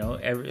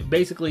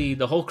 Basically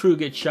the whole crew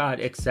gets shot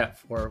except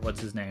for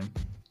what's his name,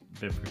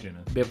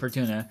 Bib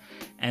Fortuna,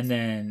 and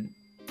then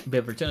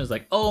Bib Fortuna's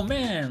like, "Oh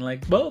man,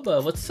 like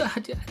Boba, what's up?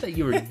 Dude, I thought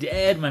you were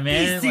dead, my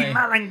man. Like,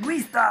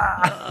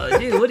 oh,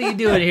 dude, what are you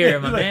doing here,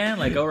 my man?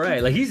 Like, all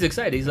right, like he's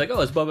excited. He's like,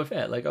 oh, it's Boba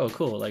Fett. Like, oh,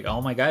 cool. Like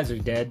all my guys are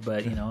dead,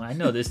 but I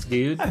know this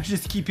dude. I'm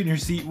just keeping your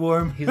seat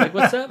warm. He's like,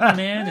 what's up, my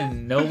man?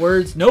 And no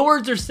words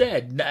are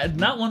said.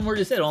 Not one word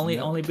is said.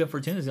 Only Bib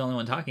Fortuna's the only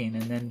one talking,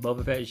 and then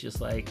Boba Fett is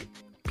just like,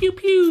 pew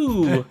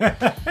pew,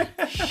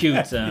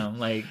 shoots him.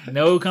 Like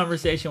no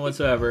conversation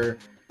whatsoever.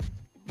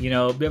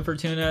 Bib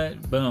Fortuna,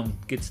 boom,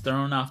 gets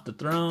thrown off the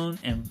throne,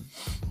 and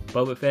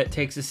Boba Fett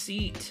takes a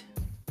seat.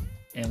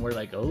 And we're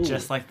like, oh.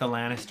 Just like the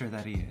Lannister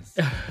that he is.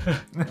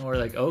 And we're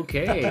like,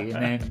 okay. And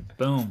then,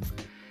 boom.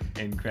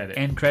 End credits.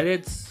 End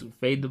credits,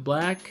 fade to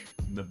black.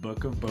 The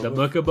Book of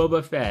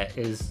Boba Fett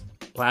is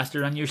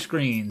plastered on your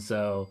screen,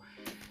 so...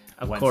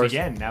 Of course.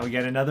 Again, now we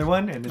get another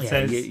one, and it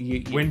says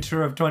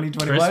winter of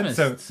 2021. Christmas,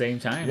 so same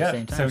time.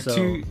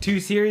 So two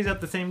series at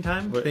the same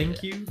time.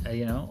 Thank you,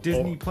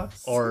 Disney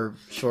Plus, or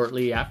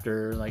shortly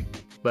after,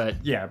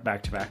 but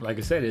back to back. Like I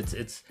said,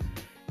 it's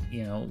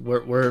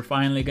we're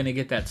finally gonna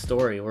get that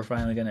story. We're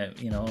finally gonna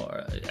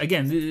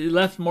again, it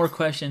left more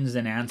questions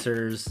than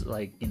answers.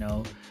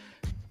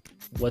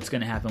 What's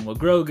gonna happen with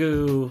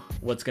Grogu?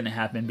 What's gonna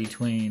happen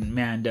between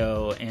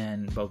Mando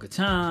and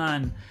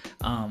Bo-Katan?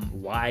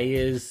 Why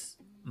is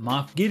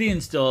Moff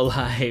Gideon still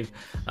alive?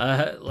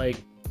 And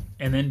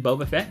then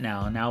Boba Fett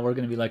now. Now we're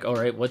gonna be like, all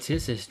right, what's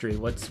his history?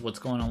 What's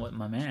going on with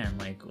my man?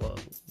 Like, well,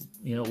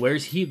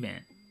 where's he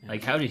been?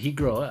 Like, how did he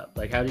grow up?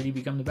 Like, how did he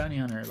become the bounty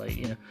hunter?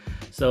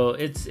 So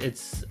it's.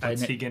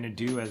 What's he gonna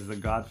do as the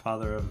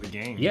godfather of the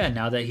game? Yeah,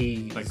 now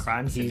that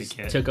crime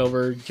syndicate took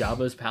over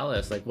Jabba's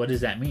palace. Like, what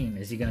does that mean?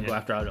 Is he gonna go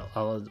after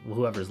all of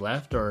whoever's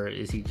left, or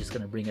is he just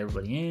gonna bring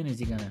everybody in? Is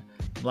he gonna?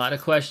 A lot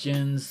of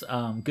questions.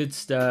 Good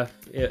stuff.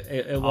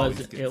 It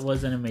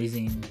was an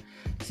amazing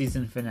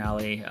season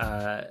finale.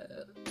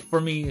 for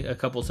me, a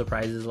couple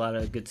surprises, a lot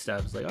of good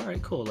stuff. It's like, all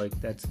right, cool. Like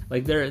that's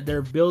like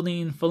they're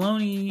building,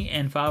 Filoni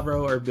and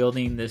Favreau are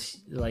building this,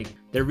 like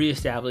they're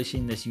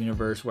reestablishing this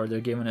universe where they're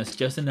giving us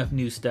just enough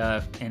new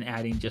stuff and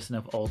adding just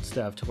enough old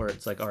stuff to where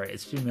it's like, all right,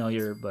 it's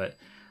familiar, but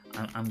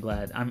I'm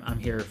glad I'm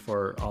here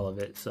for all of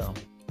it. So,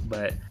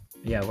 but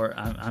yeah,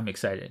 I'm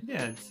excited.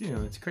 Yeah,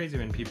 it's crazy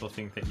when people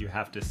think that you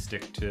have to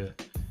stick to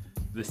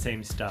the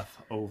same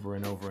stuff over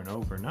and over and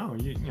over. No,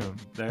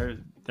 they're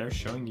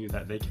showing you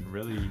that they can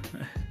really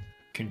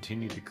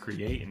continue to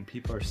create, and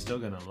people are still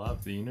gonna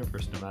love the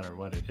universe no matter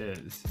what it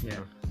is. Yeah.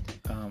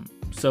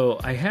 So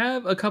I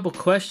have a couple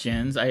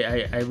questions.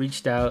 I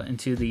reached out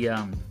into the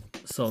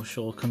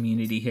social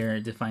community here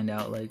to find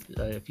out like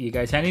if you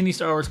guys had any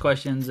Star Wars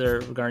questions or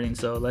regarding.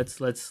 So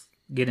let's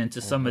get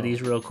into some of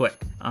these real quick.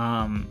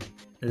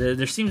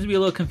 There seems to be a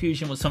little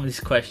confusion with some of these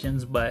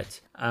questions, but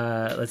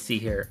let's see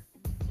here.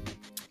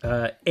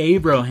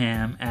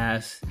 Abraham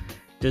asks,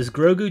 does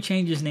Grogu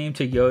change his name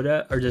to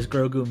Yoda, or does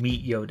Grogu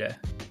meet Yoda?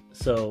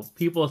 So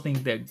people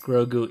think that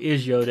Grogu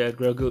is Yoda.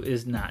 Grogu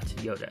is not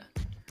Yoda.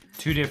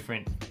 Two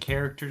different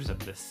characters of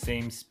the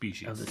same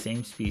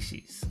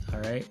species.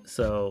 All right.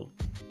 So,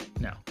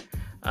 no.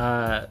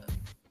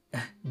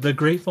 The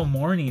Grateful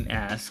Morning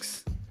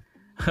asks,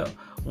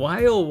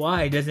 why oh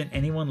why doesn't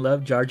anyone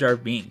love Jar Jar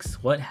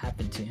Binks? What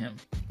happened to him?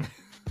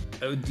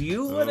 Do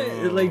you want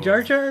to like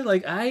Jar Jar?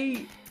 Like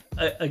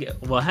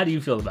well, how do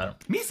you feel about him?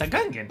 Misa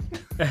Gungan.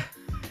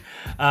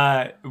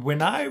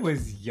 When I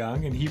was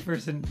young and he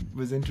first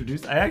was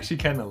introduced, I actually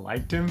kind of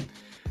liked him.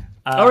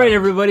 All right,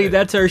 everybody,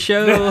 that's our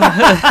show.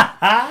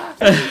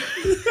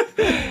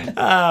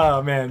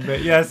 Oh man,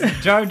 but yes,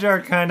 Jar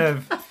Jar kind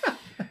of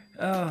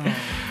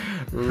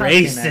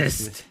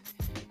racist.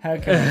 How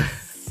can I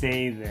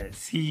say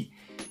this? He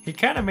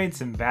kind of made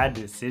some bad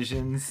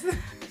decisions.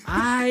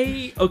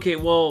 He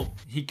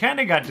kind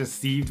of got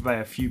deceived by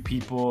a few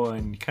people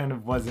and kind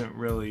of wasn't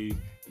really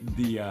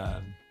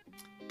the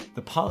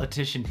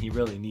politician he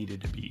really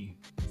needed to be.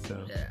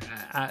 So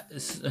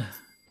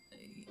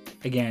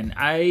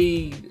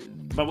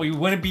but we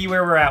wouldn't be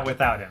where we're at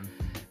without him.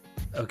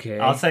 Okay,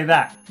 I'll say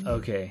that.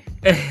 Okay.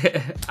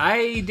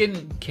 I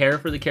didn't care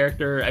for the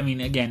character. I mean,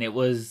 again, it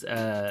was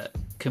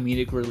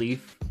comedic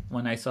relief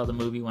when I saw the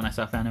movie, when I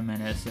saw Phantom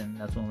Menace, and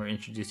that's when we were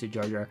introduced to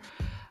Jar Jar.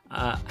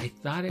 I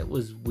thought it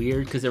was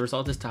weird because there was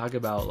all this talk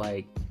about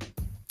like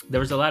there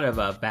was a lot of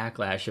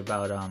backlash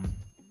about oh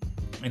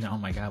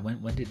my god,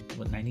 when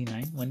did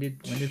 99? When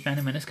did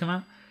Phantom Menace come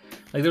out?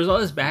 Like there was all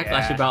this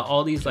backlash about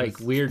all these like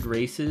weird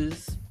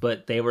races,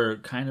 but they were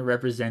kind of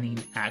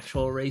representing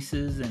actual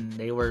races, and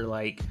they were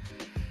like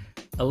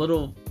a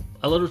little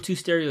too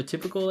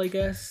stereotypical, I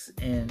guess.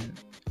 And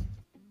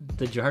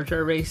the Jar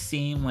Jar race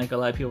seemed like a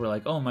lot of people were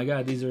like, oh my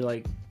god, these are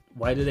like,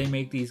 why do they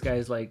make these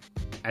guys like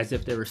as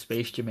if they were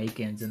space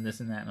Jamaicans and this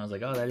and that? And I was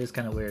like, oh, that is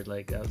kind of weird.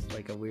 Like that was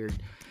like a weird,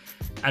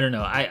 I don't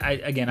know.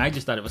 I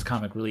just thought it was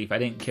comic relief. I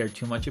didn't care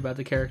too much about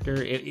the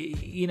character.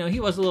 He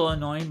was a little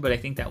annoying, but I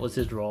think that was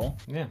his role.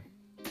 Yeah.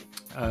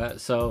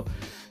 So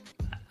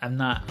I'm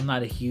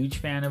not a huge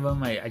fan of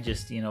him. I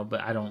just,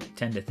 but I don't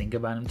tend to think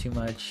about him too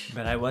much.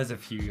 But I was a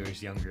few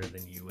years younger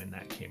than you when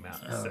that came out.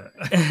 So.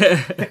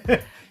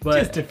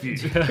 But, just a few.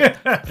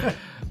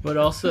 But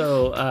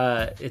also,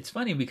 it's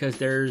funny because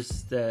there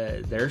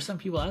are some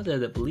people out there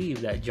that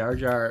believe that Jar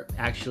Jar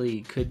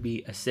actually could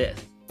be a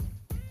Sith.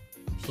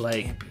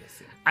 Like,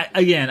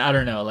 I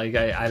don't know. Like,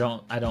 I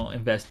don't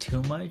invest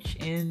too much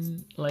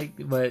in like,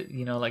 but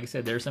like I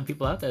said, there are some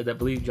people out there that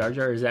believe Jar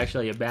Jar is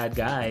actually a bad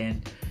guy,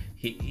 and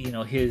he,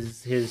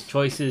 his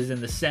choices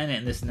in the Senate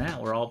and this and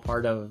that were all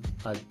part of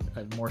a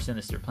more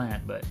sinister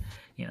plan. But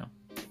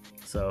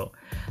so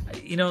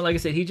like I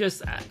said, he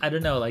just I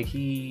don't know. Like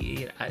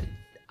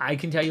I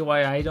can tell you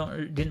why I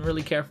didn't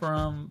really care for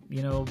him.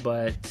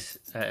 But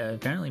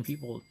apparently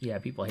people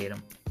hate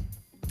him.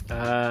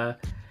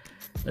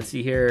 Let's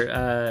see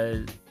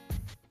here.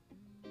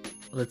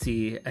 Let's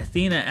see.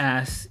 Athena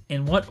asks,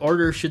 in what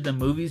order should the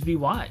movies be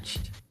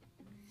watched?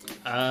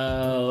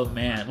 Oh,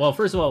 man. Well,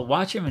 first of all,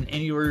 watch them in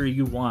any order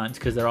you want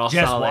because they're all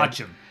just solid. Just watch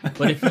them.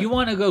 But if you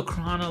want to go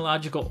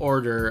chronological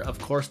order, of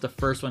course, the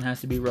first one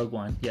has to be Rogue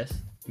One. Yes?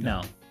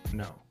 No.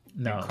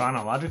 In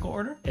chronological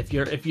order? If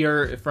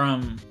you're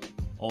from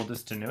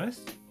oldest to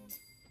newest?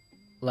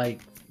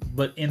 Like,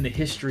 but in the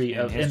history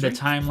in the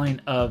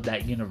timeline of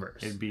that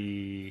universe. It'd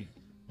be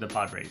the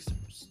pod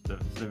racers.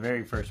 The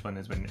very first one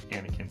is when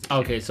Anakin's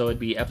okay, so it'd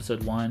be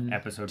episode 1,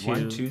 episode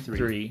 1, 2,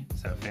 3.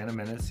 So Phantom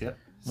Menace, yep.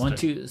 1,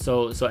 2.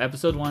 So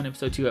episode 1,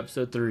 episode 2,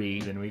 episode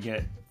 3. Then we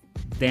get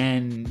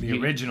the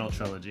original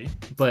trilogy.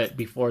 But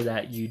before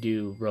that, you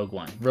do Rogue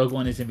One. Rogue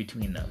One is in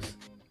between those.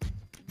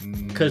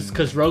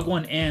 Because Rogue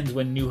One ends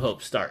when New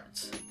Hope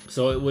starts.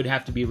 So it would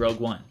have to be Rogue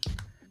One.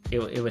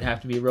 It would have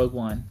to be Rogue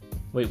One.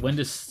 Wait, when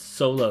does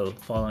Solo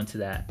fall into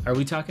that? Are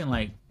we talking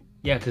like,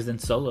 yeah, because then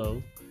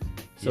Solo.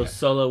 So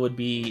Solo would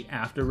be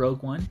after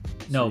Rogue One?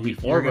 No,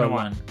 before Rogue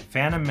One.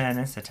 Phantom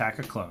Menace, Attack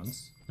of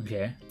Clones.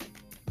 Okay.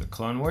 The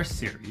Clone Wars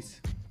series.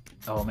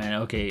 Oh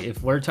man, okay.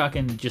 If we're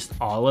talking just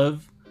all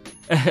of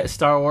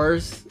Star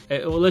Wars.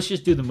 Well, let's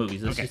just do the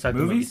movies. Let's just talk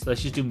movies.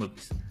 Let's just do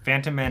movies.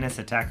 Phantom Menace,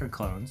 Attack of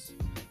Clones,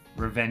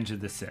 Revenge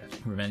of the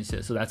Sith. Revenge of the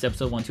Sith. So that's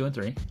episode 1, 2, and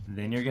 3.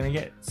 Then you're gonna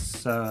get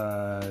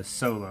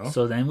Solo.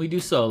 So then we do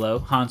Solo,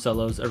 Han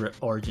Solo's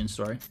origin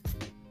story.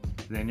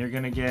 Then you're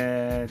gonna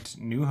get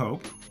New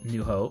Hope.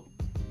 New Hope.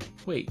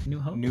 Wait, New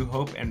Hope. New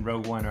Hope and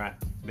Rogue One are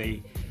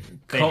they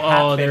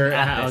they're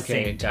at the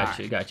okay. same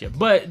time. Gotcha.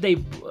 But they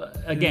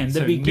again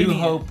the beginning. New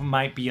Hope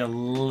might be a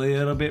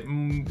little bit.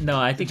 No,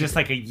 I think just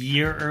like a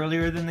year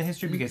earlier than the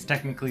history, because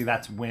technically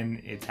that's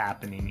when it's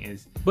happening.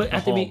 Is but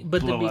at the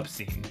blow up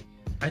scene.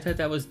 I thought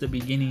that was the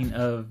beginning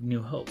of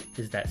New Hope.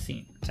 Is that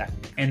scene?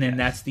 Technically, and then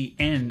that's the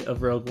end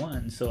of Rogue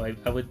One. So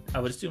I would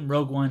assume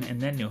Rogue One and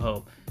then New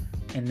Hope,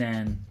 and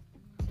then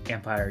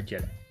Empire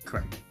Jedi.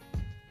 Correct.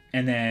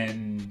 And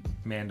then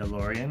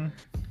Mandalorian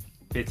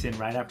fits in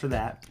right after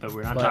that, but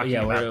we're not talking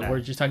about that. We're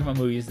just talking about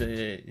movies.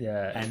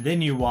 And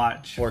then you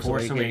watch Force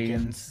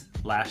Awakens,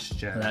 Last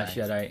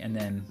Jedi, and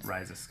then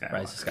Rise of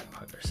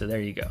Skywalker. So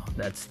there you go.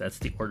 That's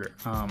the order.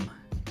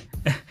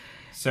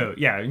 So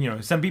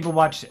yeah, some people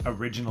watch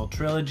original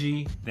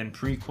trilogy, then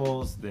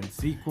prequels, then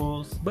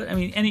sequels. But I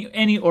mean,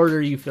 any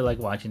order you feel like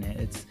watching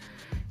it,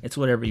 it's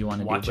whatever you want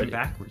to do. Watch it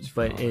backwards.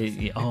 But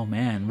oh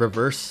man,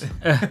 reverse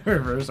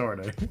reverse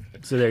order.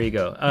 So there you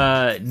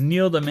go.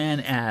 Neil the Man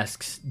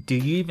asks, "Do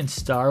you even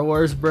Star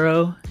Wars,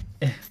 bro?"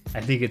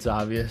 I think it's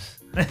obvious.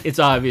 It's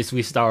obvious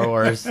we Star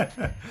Wars. And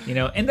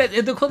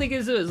the cool thing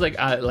is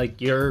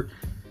like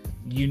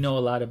you know a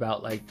lot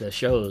about like the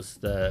shows,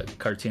 the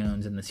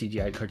cartoons and the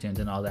CGI cartoons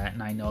and all that,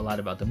 and I know a lot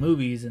about the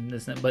movies and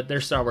this, but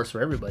there's Star Wars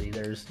for everybody.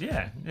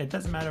 It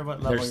doesn't matter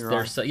what level you're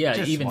on.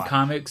 Even watch.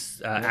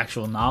 Comics,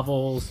 actual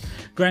novels.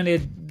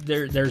 Granted,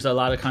 there's a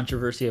lot of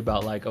controversy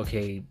about like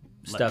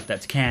stuff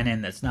that's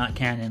canon, that's not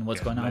canon,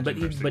 what's going on. But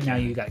now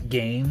you got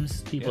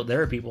games.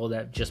 There are people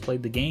that just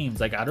played the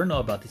games. Like I don't know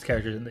about these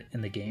characters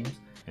in the games.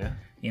 Yeah.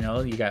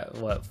 You got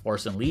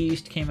Force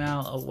Unleashed came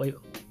out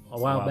a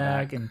while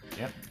back, and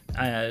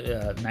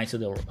Knights of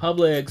the Old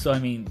Republic. So I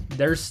mean,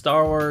 there's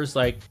Star Wars.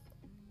 Like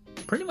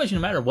pretty much no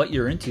matter what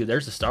you're into,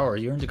 there's a Star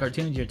Wars. You're into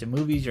cartoons, you're into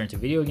movies, you're into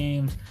video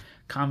games,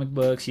 comic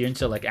books, you're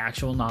into like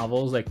actual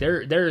novels. Like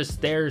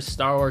there's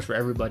Star Wars for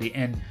everybody.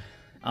 And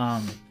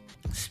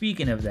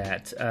speaking of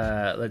that,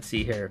 let's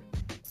see here.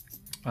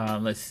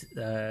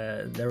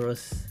 There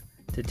was,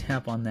 to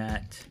tap on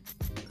that,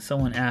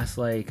 someone asked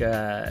like,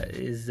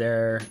 is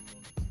there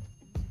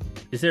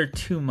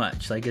too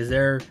much? Like, is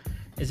there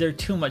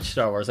too much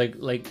Star Wars?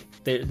 Like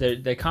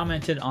they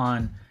commented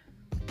on,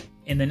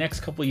 in the next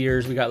couple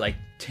years we got like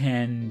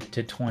 10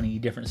 to 20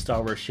 different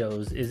Star Wars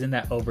shows. Isn't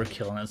that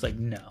overkill? And it's like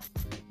no.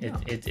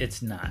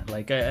 It's not.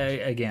 Like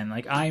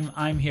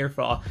I'm here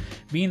for all,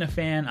 being a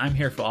fan. I'm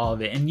here for all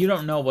of it, and you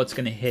don't know what's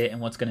gonna hit and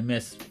what's gonna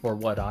miss for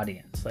what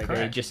audience. Like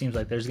Correct. It just seems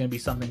like there's gonna be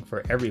something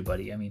for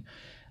everybody. I mean,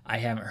 I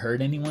haven't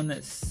heard anyone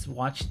that's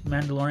watched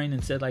Mandalorian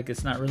and said like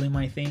it's not really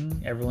my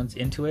thing. Everyone's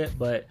into it,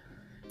 but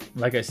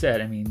like I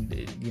said, I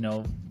mean,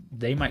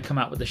 they might come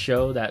out with a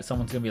show that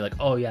someone's gonna be like,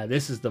 oh yeah,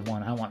 this is the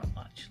one I want to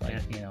watch.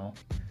 Like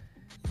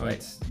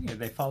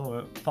they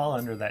fall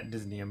under that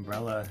Disney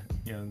umbrella.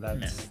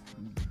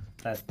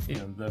 That's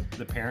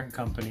the parent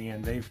company,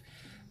 and they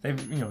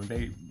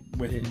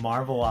with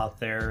Marvel out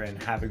there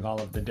and having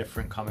all of the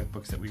different comic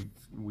books that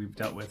we've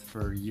dealt with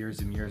for years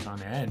and years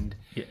on end.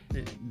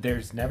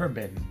 There's never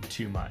been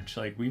too much.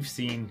 Like we've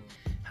seen,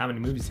 how many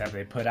movies have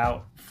they put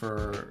out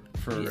for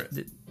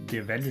the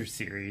Avengers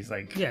series?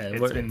 Like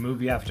it's been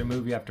movie after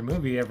movie after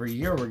movie. Every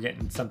year we're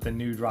getting something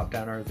new dropped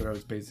down our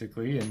throats,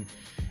 basically,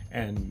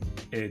 and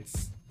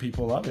it's,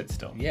 people love it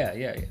still. Yeah.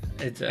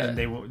 It's and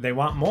they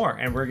want more,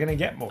 and we're gonna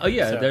get more. Oh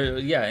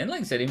yeah, and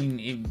like I said, I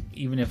mean,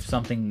 even if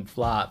something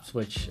flops,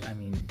 which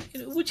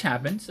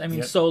happens. I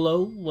mean,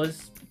 Solo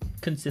was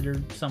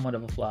considered somewhat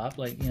of a flop.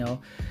 Like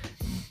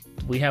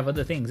we have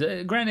other things.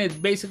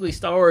 Granted, basically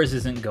Star Wars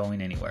isn't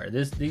going anywhere.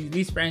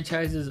 These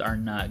franchises are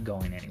not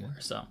going anywhere.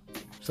 So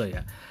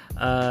yeah.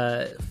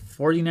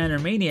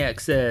 49er Maniac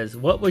says,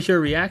 "What was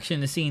your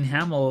reaction to seeing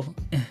Hamill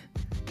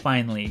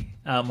finally,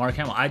 Mark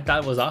Hamill?" I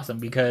thought it was awesome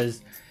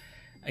because,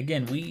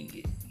 again,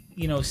 we,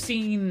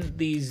 seeing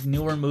these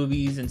newer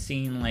movies and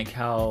seeing like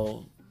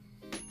how,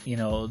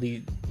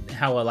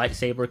 how a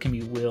lightsaber can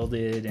be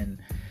wielded, and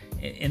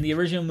in the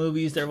original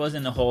movies there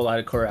wasn't a whole lot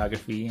of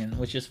choreography, and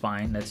which is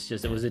fine. That's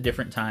just, it was a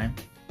different time.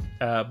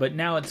 But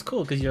now it's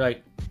cool because you're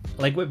like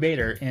with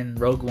Vader in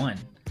Rogue One.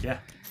 Yeah.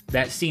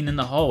 That scene in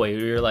the hallway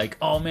where you're like,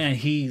 oh man,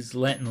 he's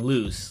letting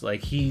loose.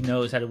 Like he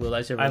knows how to wield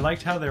lightsaber. I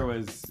liked how there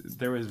was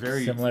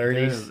very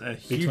similarities. A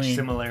huge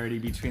similarity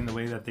between the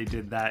way that they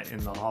did that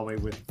in the hallway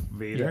with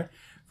Vader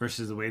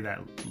versus the way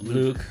that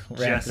Luke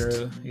ran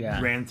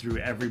through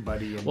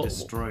everybody and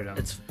destroyed them.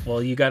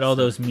 You got all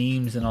those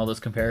memes and all those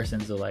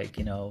comparisons of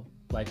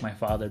like my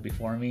father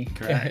before me.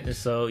 Correct.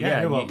 So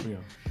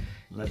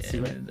let's see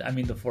what... I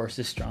mean, the Force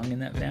is strong in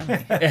that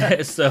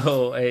family.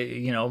 So,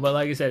 but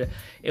like I said,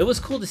 it was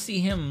cool to see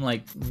him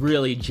like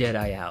really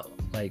Jedi out,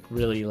 like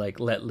really like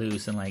let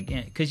loose, and like,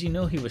 because he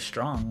was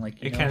strong. Like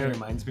it kind of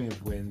reminds me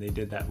of when they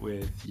did that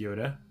with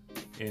Yoda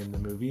in the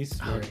movies.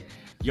 Oh, Where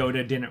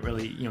Yoda didn't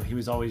really, he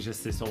was always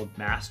just this old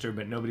master,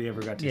 but nobody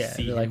ever got to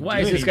see him. Like, why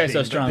is this guy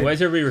so strong? Why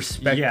does everybody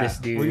respect this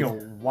dude? Well,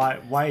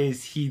 why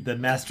is he the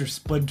master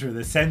splinter,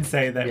 the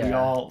sensei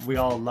that we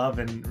all love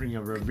and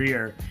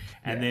revere?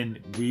 And then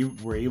we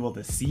were able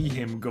to see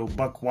him go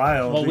buck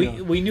wild.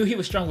 Well, we knew he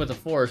was strong with the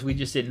Force. We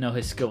just didn't know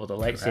his skill with the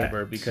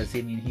lightsaber because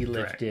he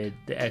lifted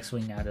the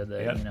X-wing out of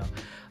the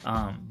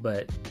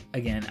But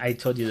again, I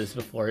told you this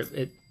before.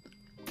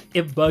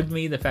 It bugged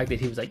me the fact that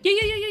he was like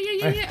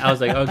yeah. I was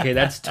like, okay,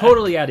 that's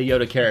totally out of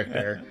Yoda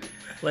character.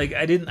 Like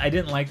I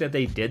didn't like that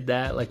they did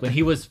that. Like when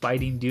he was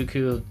fighting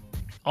Dooku,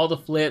 all the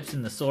flips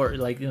and the sword,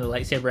 like the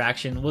lightsaber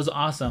action was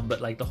awesome,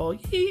 but like the whole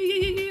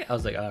I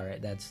was like, all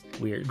right, that's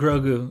weird.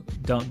 Grogu,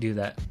 don't do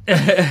that.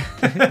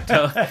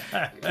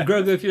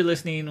 Grogu, if you're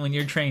listening, when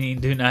you're training,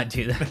 do not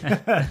do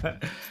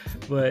that.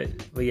 but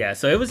yeah,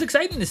 so it was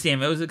exciting to see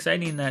him. It was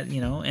exciting that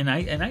and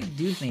I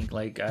do think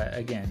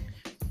again,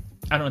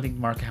 I don't think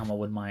Mark Hamill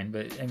would mind,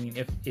 but I mean,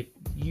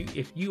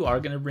 if you are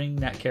gonna bring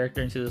that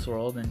character into this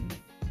world, and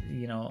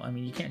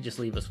you can't just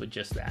leave us with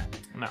just that.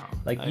 No.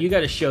 You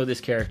got to show this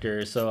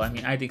character. So, I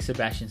mean, I think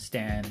Sebastian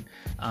Stan,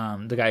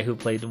 the guy who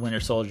played the Winter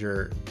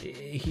Soldier,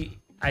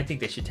 I think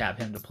they should tap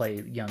him to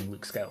play young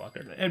Luke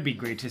Skywalker. It'd be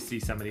great to see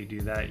somebody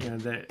do that.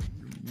 That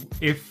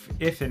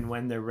if and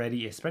when they're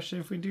ready, especially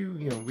if we do,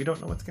 we don't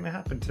know what's going to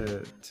happen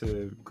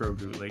to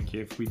Grogu. Like,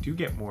 if we do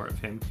get more of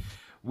him,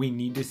 we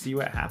need to see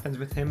what happens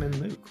with him and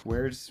Luke.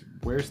 Where's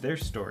their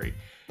story?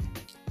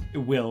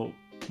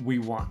 We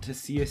want to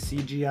see a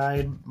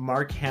CGI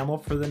Mark Hamill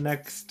for the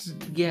next,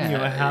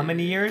 how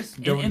many years?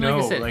 Don't know.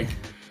 Like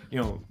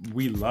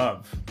we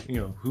love,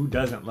 who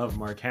doesn't love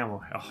Mark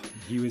Hamill? Oh,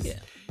 he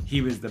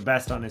was the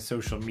best on his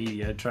social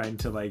media, trying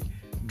to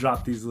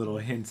drop these little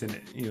hints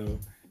and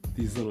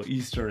these little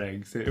Easter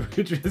eggs,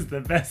 which was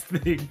the best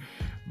thing.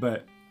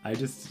 But I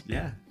just,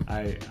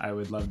 I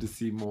would love to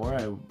see more.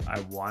 I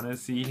want to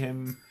see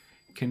him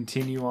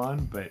continue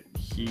on, but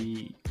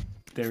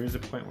there is a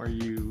point where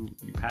you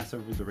pass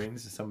over the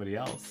reins to somebody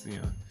else,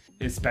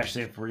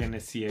 especially if we're going to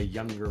see a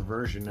younger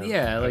version of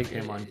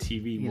him on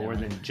TV more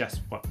than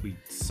just what we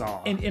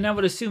saw. And I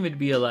would assume it'd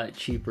be a lot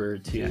cheaper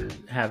to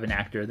have an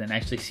actor than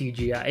actually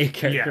CGI a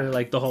character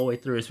the whole way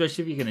through,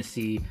 especially if you're going to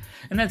see,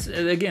 and that's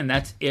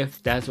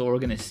if that's what we're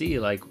going to see.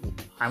 Like,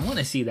 I want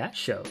to see that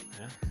show.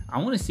 Yeah. I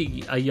want to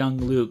see a young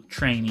Luke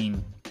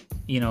training,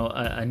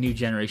 a new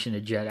generation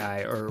of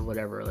Jedi or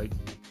whatever, like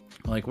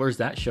where's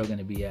that show going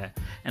to be at?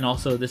 And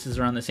also, this is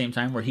around the same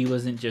time where he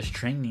wasn't just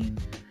training.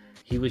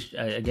 He was,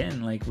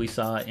 again, like we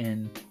saw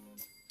in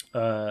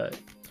The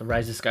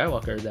Rise of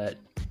Skywalker, that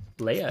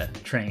Leia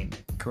trained.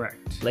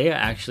 Correct. Leia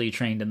actually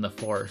trained in the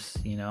Force,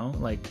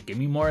 give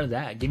me more of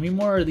that. Give me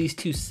more of these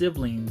two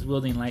siblings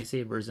wielding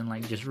lightsabers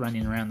and just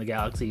running around the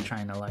galaxy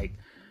trying to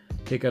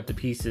pick up the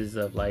pieces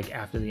of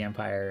After the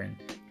Empire. And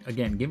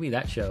again, give me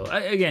that show.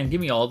 Give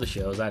me all the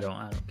shows. I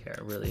don't care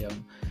really.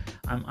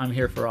 I'm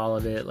here for all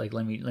of it.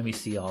 Let me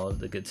see all of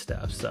the good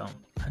stuff. So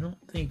I don't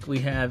think we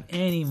have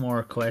any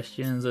more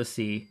questions. Let's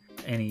see,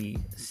 any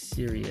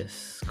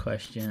serious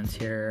questions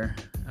here.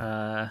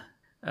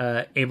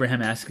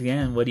 Abraham asks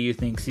again, what do you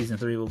think season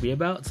 3 will be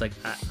about? It's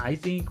I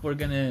think we're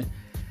gonna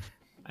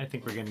get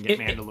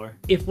Mandalore.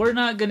 If we're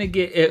not gonna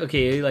get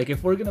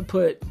if we're gonna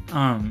put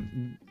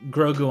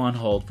Grogu on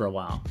hold for a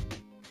while,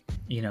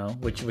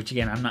 which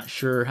again, I'm not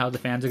sure how the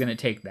fans are gonna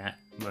take that.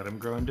 Let him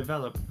grow and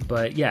develop.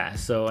 But yeah,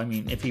 so I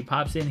mean, if he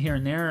pops in here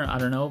and there, I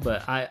don't know,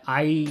 but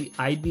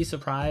I'd be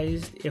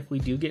surprised if we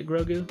do get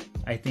Grogu.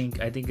 I think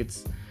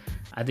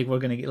we're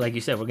gonna get, like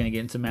you said, we're gonna get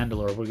into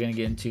Mandalore. We're gonna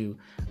get into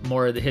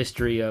more of the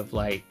history of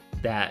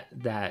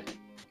that.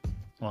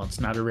 Well,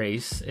 it's not a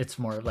race; it's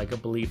more of a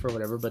belief or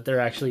whatever. But they're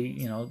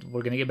actually,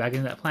 we're gonna get back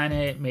into that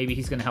planet. Maybe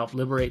he's gonna help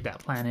liberate that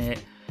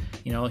planet.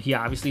 He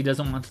obviously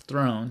doesn't want the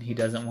throne. He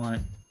doesn't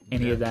want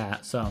any of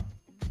that. So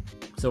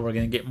we're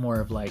going to get more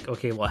of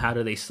okay, well, how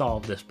do they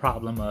solve this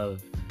problem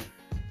of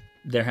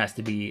there has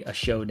to be a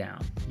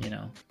showdown,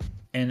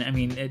 And I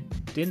mean,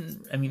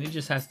 he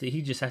just has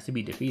to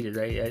be defeated,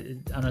 right?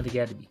 I don't think he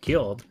had to be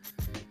killed.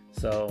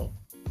 So,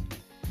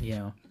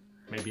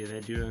 maybe they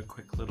do a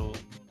quick little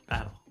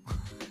battle.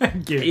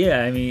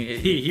 I mean,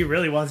 he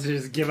really wants to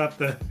just give up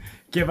the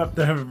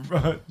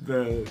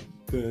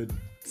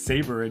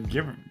saber and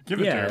give it to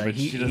her, but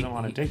she doesn't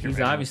want to take it.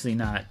 He's obviously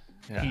not.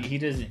 Yeah. He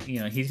doesn't,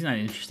 he's not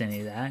interested in any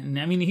of that. And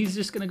I mean, he's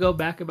just going to go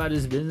back about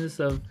his business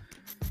of,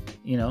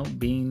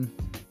 being,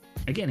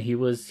 again, he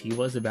was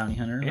a bounty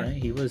hunter, right?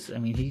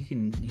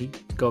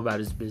 He'd go about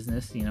his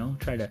business,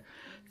 try to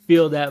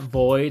fill that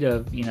void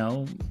of,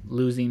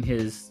 losing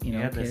his, he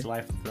had this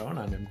life thrown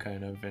on him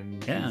kind of,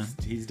 and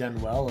he's done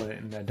well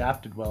and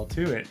adapted well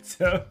to it.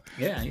 So,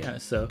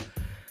 So,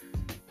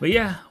 but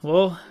yeah,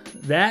 well,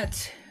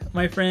 that,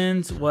 my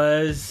friends,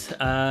 was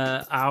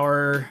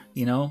our,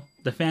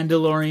 the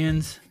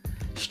Fandalorians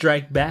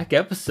Strike Back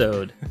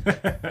episode.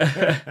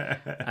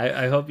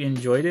 I hope you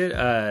enjoyed it.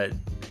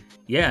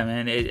 yeah,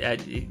 man,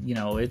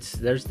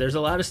 there's a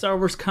lot of Star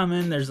Wars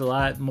coming. There's a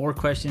lot more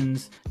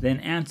questions than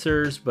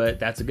answers, but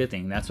that's a good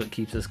thing. That's what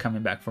keeps us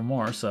coming back for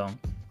more. So,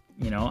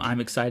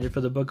 I'm excited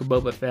for the Book of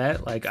Boba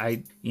Fett. Like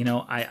I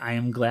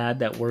am glad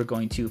that we're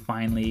going to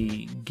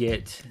finally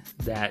get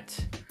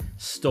that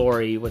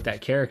story with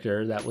that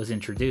character that was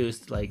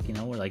introduced. Like,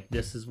 we're like,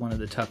 this is one of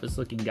the toughest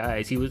looking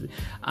guys. He was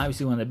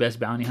obviously one of the best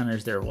bounty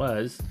hunters there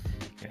was.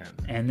 Yeah.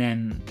 And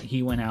then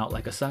he went out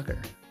like a sucker.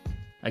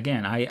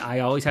 Again, I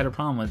always had a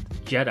problem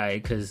with Jedi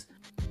because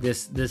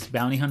this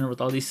bounty hunter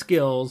with all these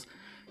skills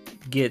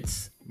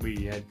gets...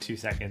 We had 2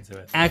 seconds of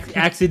it.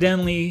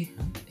 Accidentally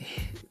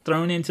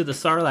thrown into the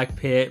Sarlacc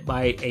pit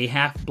by a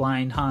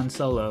half-blind Han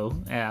Solo.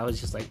 And I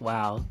was just like,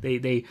 wow.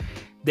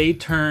 They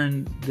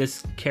turned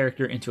this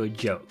character into a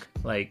joke.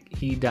 Like,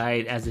 he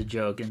died as a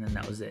joke, and then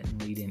that was it.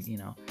 And we didn't,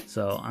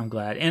 So I'm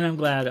glad. And I'm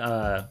glad...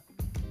 I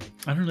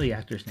don't know the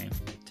actor's name.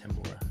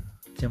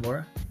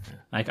 Timbora?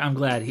 Like, I'm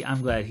glad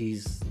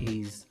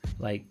he's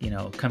like,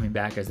 coming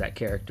back as that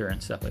character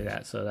and stuff like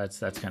that. So that's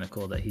kind of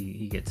cool that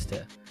he gets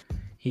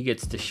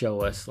to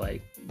show us,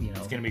 like,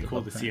 It's gonna be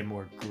cool to see a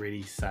more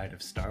gritty side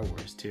of Star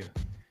Wars too.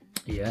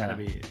 Yeah. That'd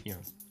be,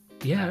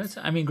 Yeah, nice.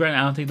 Granted,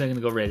 I don't think they're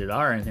gonna go rated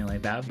R or anything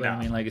like that.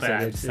 But no, like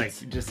I said,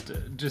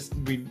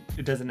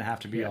 it doesn't have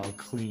to be all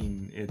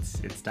clean.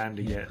 It's time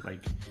to get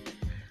like,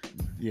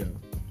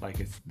 like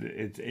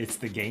it's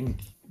the gang.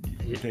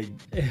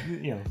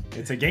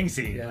 It's a gang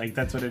scene. Yeah. Like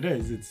that's what it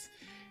is.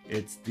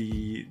 It's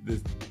the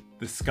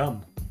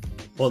scum.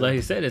 Well, like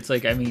I said, it's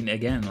like,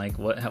 again, like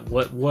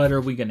what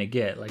are we gonna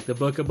get? Like the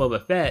Book of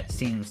Boba Fett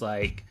seems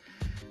like,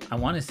 I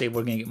want to say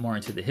we're gonna get more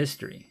into the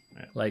history.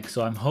 Yeah. Like,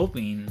 so I'm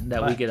hoping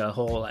that we get a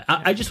whole.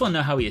 I just want to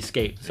know how he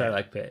escaped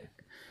Sarlacc pit.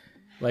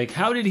 Like,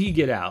 how did he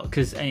get out?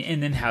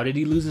 And then how did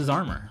he lose his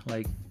armor?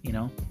 Like,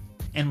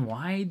 and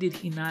why did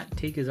he not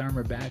take his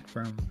armor back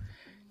from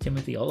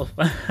Timothy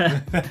Oliphant?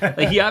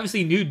 Like, he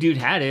obviously knew dude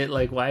had it.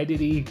 Like, why did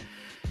he?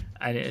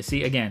 I didn't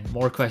see. Again,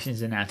 more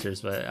questions than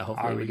answers, but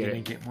hopefully we gonna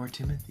get more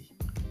Timothy.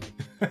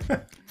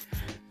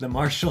 The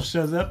Marshal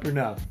shows up or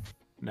no?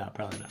 No,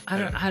 probably not.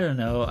 I don't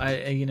know.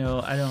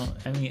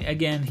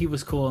 Again, he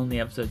was cool in the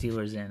episodes he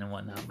was in and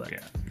whatnot, but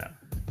yeah, no.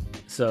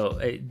 So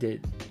let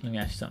me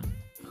ask you something.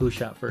 Who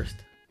shot first?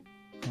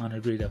 Han or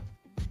Greedo?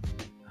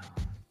 Oh,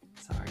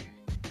 sorry.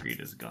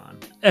 Greedo's gone.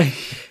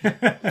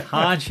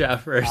 Han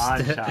shot first.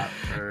 Han shot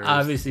first.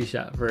 Obviously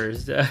shot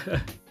first.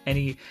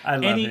 Any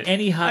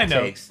hot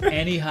takes?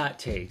 Any hot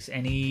takes?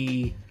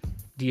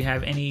 Do you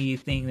have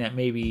anything that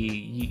maybe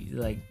you,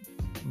 like,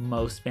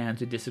 most fans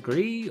would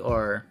disagree,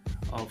 or?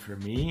 Oh, for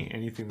me,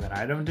 anything that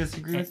I don't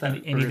disagree with,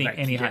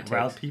 any hot takes?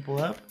 Rile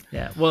people up.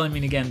 Yeah. Well,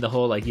 again, the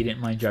whole, like, you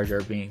didn't mind Jar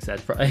Jar being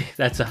said.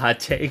 That's a hot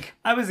take.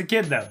 I was a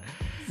kid though,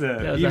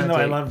 so even though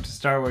I loved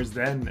Star Wars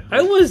then,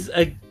 I was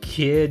a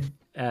kid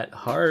at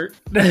heart.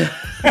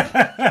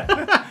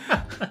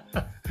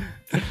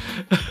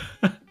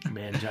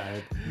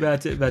 Man-child.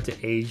 About to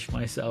age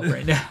myself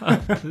right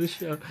now. The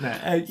show.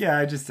 I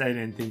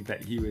didn't think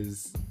that he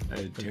was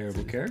a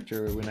terrible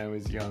character when I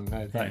was young.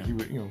 I thought he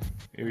would,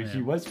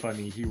 he was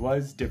funny. He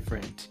was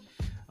different.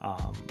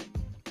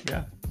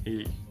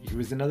 He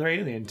was another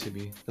alien to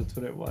me. That's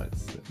what it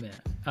was.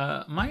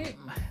 Yeah.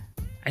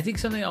 I think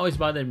something that always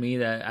bothered me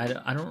that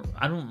I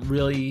don't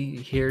really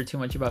hear too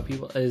much about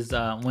people is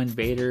when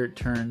Vader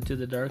turned to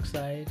the dark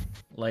side.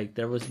 Like,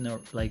 there was no,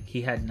 like,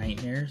 he had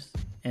nightmares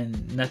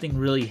and nothing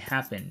really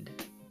happened.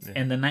 Yeah.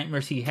 And the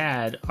nightmares he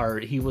had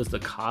he was the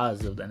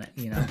cause of the,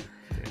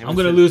 I'm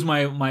gonna lose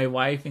my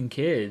wife and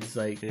kids.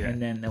 Like,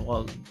 and then,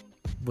 well,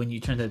 when you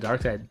turn to the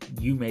dark side,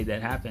 you made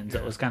that happen. So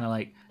it was kind of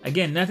like,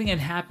 again, nothing had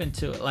happened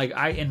to, like,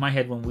 in my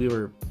head when we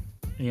were,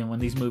 when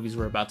these movies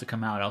were about to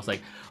come out, I was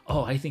like,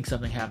 oh, I think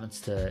something happens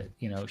to,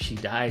 she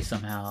dies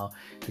somehow,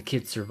 the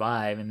kids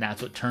survive, and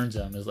that's what turns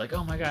them. It's like,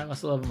 oh my God, I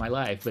lost the love of my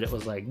life. But it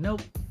was like,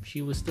 nope,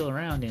 she was still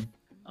around, and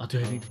I'll do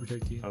anything to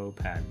protect you. Oh,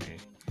 Padme.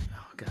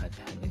 Oh God,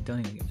 Padme, don't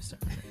even get me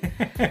started.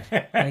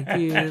 Like,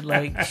 dude,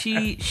 like,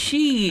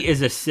 she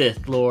is a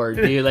Sith Lord,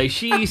 dude. Like,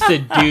 she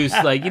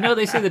seduced, like,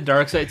 they say the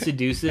dark side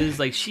seduces.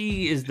 Like,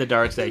 she is the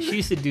dark side.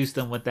 She seduced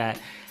them with that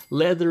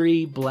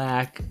leathery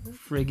black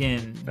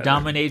friggin'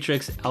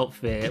 dominatrix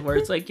outfit where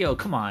it's like, yo,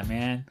 come on,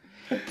 man.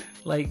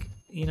 Like,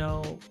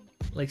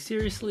 like,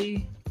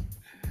 seriously?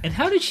 And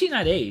how did she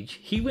not age?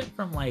 He went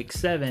from like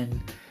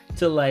 7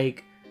 to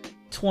like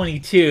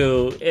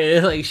 22,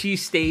 and like she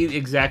stayed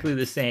exactly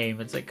the same.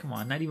 It's like, come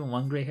on, not even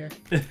one gray hair.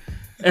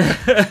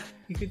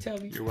 You can tell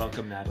me. You're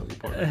welcome, Natalie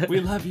Portman. We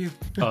love you.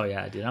 Oh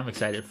yeah, dude, I'm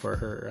excited for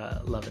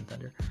her Love and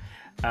Thunder.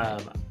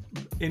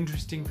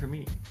 Interesting for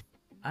me,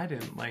 I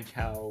didn't like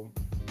how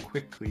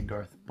quickly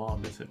Darth Maul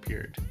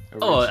disappeared.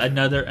 Oh,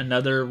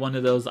 another one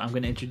of those, I'm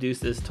going to introduce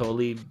this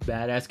totally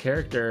badass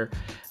character.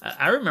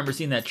 I remember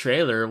seeing that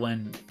trailer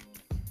when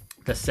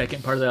the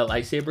second part of that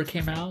lightsaber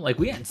came out. Like,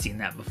 we hadn't seen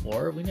that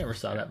before. We never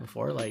saw that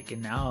before. Like,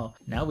 and now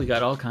we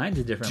got all kinds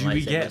of different lightsabers. Do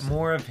we get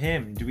more of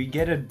him? Do we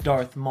get a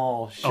Darth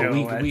Maul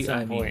show at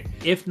some point?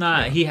 If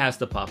not, he has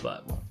to pop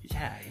up.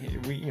 Yeah,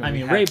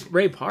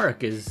 Ray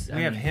Park is.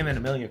 We have him and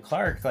Amelia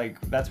Clark.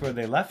 Like that's where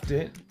they left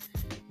it.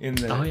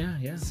 Oh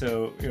yeah.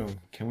 So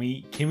can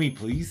we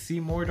please see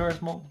more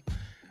Darth Maul?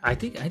 I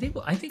think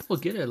we'll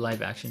get a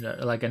live action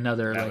like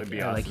another that would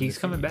be awesome he's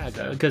coming back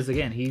because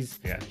again he's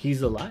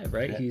alive,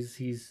 right? Yeah.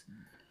 He's.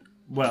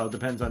 Well, it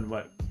depends on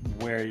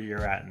where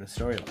you're at in the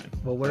storyline.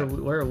 Well,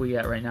 where are we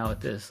at right now with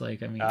this?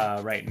 Like, I mean,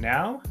 right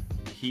now,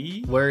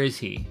 where is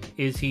he?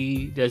 Does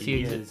he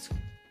exist?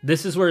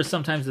 This is where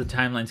sometimes the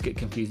timelines get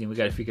confusing. We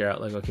got to figure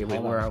out, like, okay,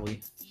 wait, where are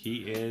we?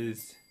 He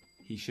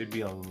should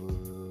be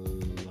alive.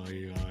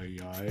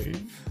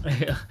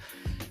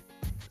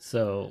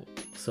 So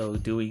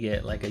do we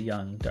get like a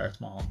young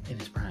Darth Maul in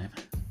his prime?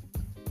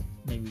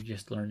 Maybe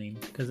just learning,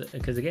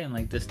 because again,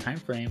 like this time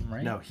frame,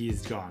 right? No, he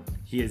is gone.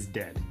 He is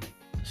dead.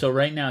 So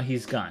right now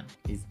he's gone.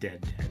 He's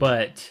dead.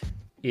 But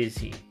is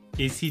he?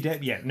 Is he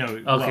dead? Yeah. No.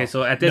 Okay. Well,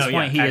 so at this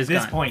point, he is gone.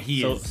 At this point,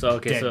 he is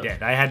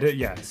dead. I had to.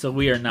 Yeah. So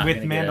we are not with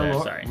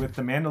Mandalorian. With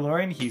the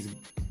Mandalorian,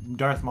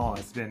 Darth Maul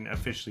has been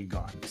officially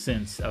gone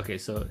since. Okay.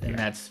 So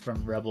that's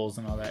from Rebels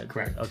and all that.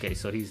 Correct. Okay.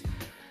 So he's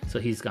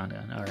gone.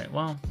 All right.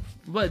 Well,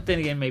 but then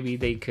again, maybe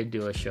they could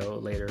do a show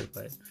later.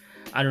 But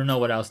I don't know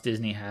what else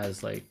Disney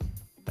has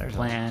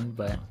planned.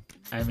 But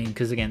I mean,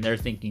 because again, they're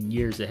thinking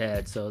years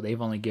ahead, so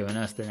they've only given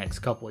us the next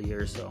couple of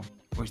years. So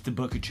where's the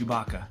book of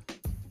Chewbacca?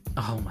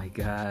 Oh my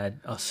God!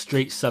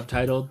 Straight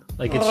subtitled,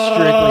 like it's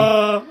strictly,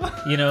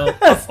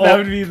 that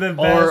would be the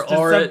best.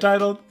 Or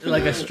subtitled,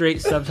 like a straight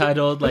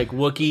subtitled, like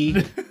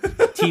Wookiee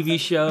TV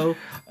show.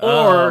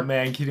 Oh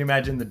man, can you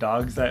imagine the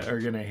dogs that are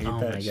gonna hate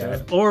that show?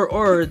 God.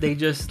 Or they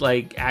just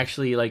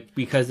actually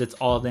because it's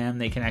all them,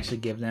 they can actually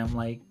give them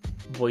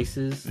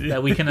voices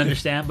that we can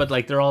understand, but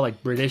they're all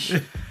British.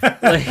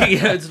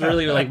 It's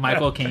really like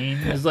Michael Caine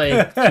is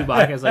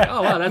Chewbacca's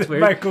oh wow, that's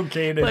weird. Michael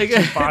Caine is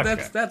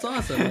Chewbacca. that's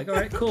awesome. All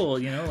right, cool.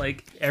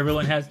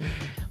 Everyone has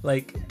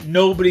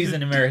nobody's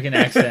an American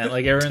accent.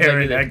 Everyone's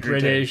either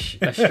British,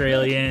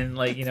 Australian.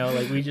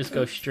 We just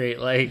go straight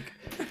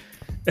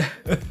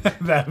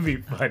That would be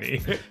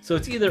funny. So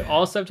it's either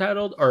all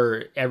subtitled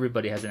or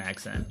everybody has an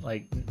accent.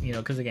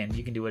 Because again,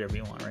 you can do whatever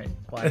you want, right?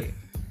 Why?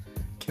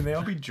 Can they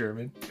all be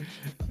German?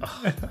 Oh,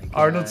 my God.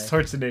 Arnold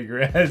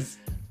Schwarzenegger as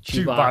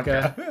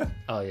Chewbacca.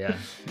 Oh yeah,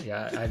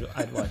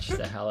 I'd watch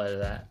the hell out of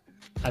that.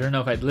 I don't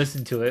know if I'd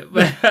listen to it,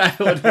 but I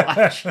would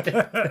watch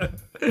it.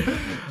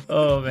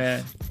 Oh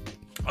man.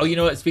 Oh, you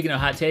know what? Speaking of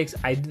hot takes,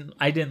 I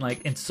didn't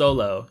like in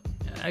Solo.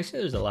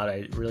 Actually, there's a lot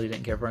I really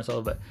didn't care for in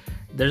Solo, but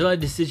there's a lot of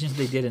decisions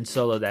they did in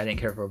Solo that I didn't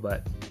care for.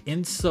 But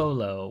in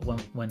Solo,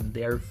 when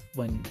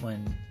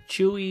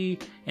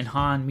Chewie and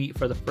Han meet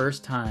for the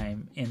first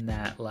time in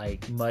that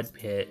mud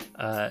pit,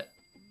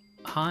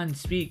 Han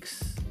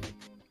speaks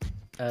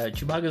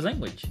Chewbacca's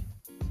language.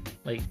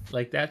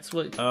 That's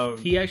what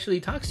he actually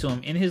talks to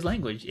him in his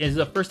language. It's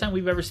the first time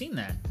we've ever seen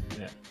that.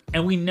 Yeah.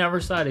 And we never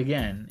saw it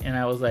again. And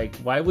I was like,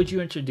 why would you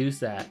introduce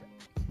that?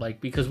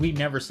 Because we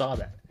never saw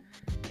that.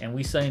 And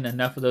we seen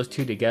enough of those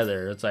two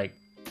together. It's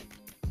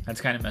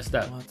that's kind of messed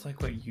up. Well, it's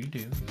like what you do.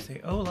 You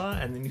say hola,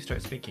 and then you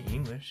start speaking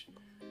English.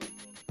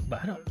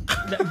 But I don't.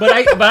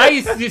 But I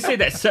used to say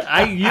that. So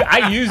I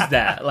use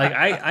that.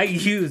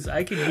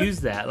 I can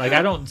use that.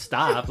 I don't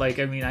stop.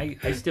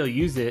 I still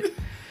use it.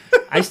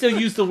 I still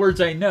use the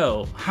words I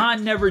know.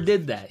 Han never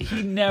did that.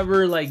 He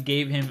never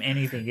gave him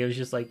anything. It was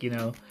just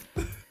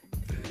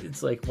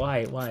it's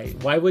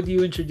why would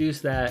you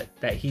introduce that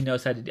he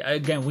knows how to do?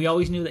 Again, we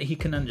always knew that he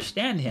can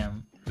understand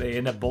him. They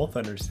end up both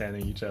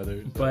understanding each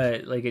other.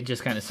 But it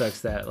just kind of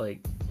sucks that I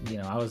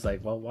was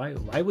like, well,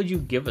 why would you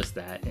give us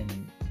that?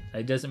 And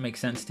it doesn't make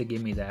sense to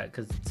give me that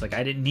because it's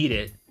I didn't need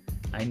it.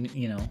 I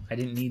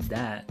didn't need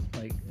that.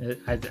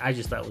 I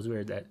just thought it was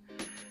weird that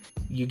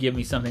you give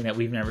me something that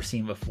we've never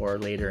seen before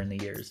later in the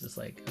years. It's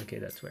okay,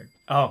 that's weird.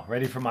 Oh,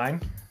 ready for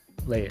mine?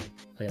 Lay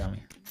it on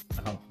me.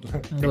 Oh,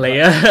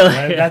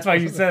 Leia. That's why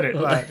you said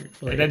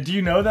it. Do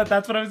you know that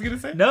that's what I was gonna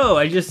say? No,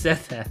 I just said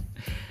that.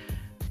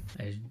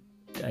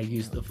 I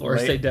used the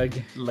Force. I dug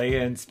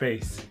Leia in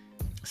space.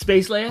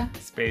 Space Leia.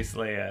 Space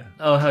Leia.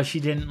 Oh, how she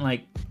didn't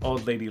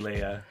old lady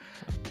Leia.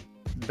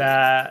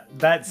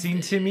 That scene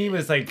to me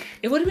was it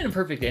would have been a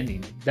perfect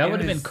ending. That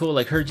would have been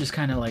cool. Her just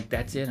kind of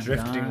that's it. I'm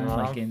drifting gone.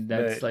 Off, and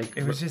that's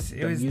it was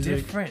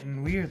different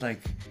and weird.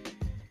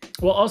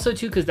 Well, also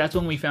too, because that's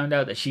when we found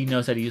out that she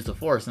knows how to use the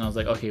Force, and I was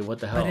like, okay, what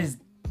the hell? But is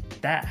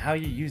that how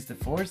you use the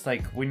Force?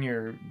 When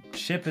your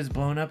ship is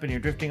blown up and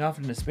you're drifting off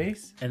into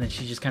space? And then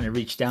she just kind of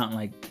reached out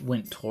and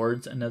went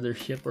towards another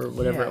ship or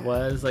whatever it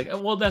was.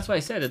 Well, that's why I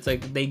said it's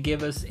they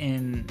give us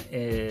in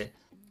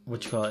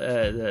what you call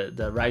it,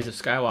 the Rise of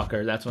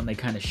Skywalker. That's when they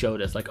kind of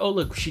showed us oh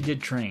look, she did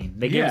train.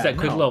 They gave us that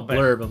quick little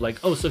blurb of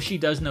oh, so she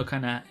does know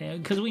kind of,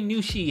 because we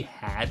knew she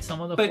had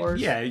some of the Force.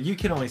 Yeah, you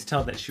can always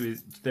tell that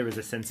there was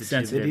a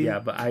sensitivity. Yeah,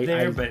 but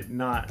but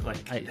not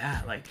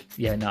that.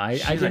 Yeah, no, I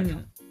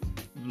didn't.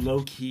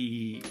 Low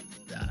key,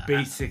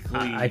 basically.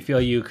 I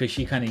feel you, because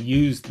she kind of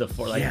used the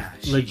Force,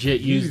 legit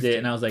used it,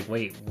 and I was like,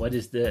 wait, what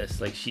is this?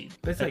 But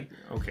it's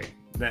okay.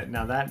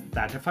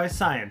 That defies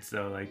science,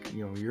 though.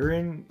 You're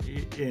in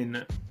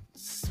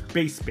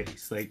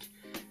space. Like,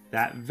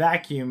 that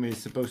vacuum is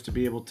supposed to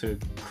be able to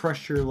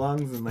crush your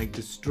lungs and like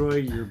destroy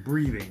your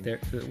breathing.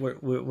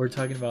 We're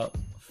talking about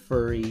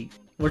furry.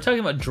 We're talking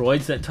about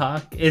droids that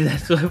talk. And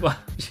that's what.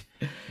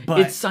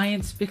 It's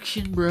science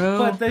fiction, bro.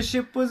 But the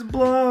ship was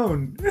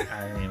blown.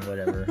 I mean,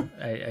 whatever.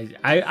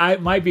 I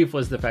my beef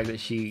was the fact that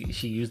she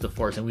used the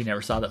Force and we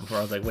never saw that before.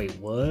 I was like, wait,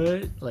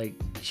 what? Like,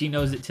 she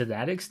knows it to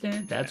that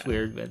extent? That's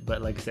weird.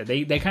 But like I said,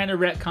 they kind of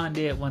retconned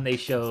it when they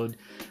showed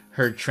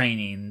her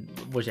training,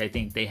 which I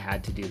think they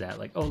had to do that.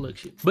 Like, oh look,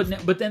 but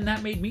then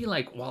that made me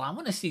like, well, I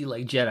want to see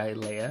like Jedi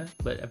Leia.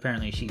 But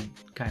apparently she's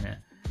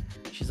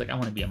like, I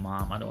want to be a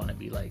mom. I don't want to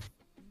be like,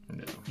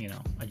 you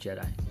know, a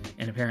Jedi.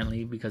 And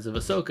apparently because of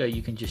Ahsoka,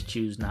 you can just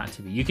choose not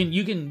to be. You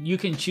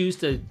can choose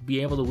to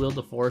be able to wield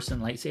the Force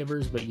and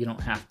lightsabers, but you don't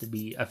have to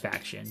be a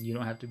faction. You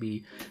don't have to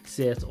be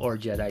Sith or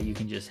Jedi. You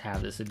can just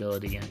have this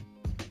ability and,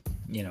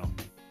 you know,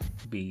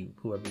 be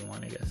whoever you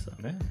want, I guess. So.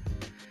 Yeah.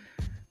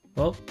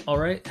 Well, all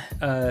right.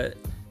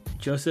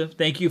 Joseph,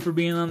 thank you for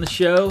being on the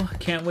show.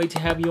 Can't wait to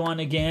have you on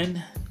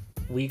again.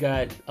 We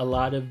got a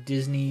lot of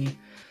Disney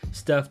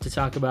stuff to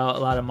talk about, a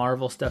lot of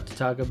Marvel stuff to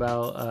talk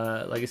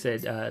about. Like I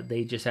said,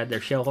 they just had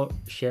their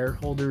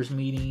shareholders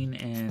meeting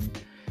and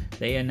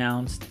they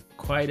announced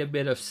quite a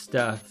bit of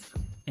stuff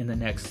in the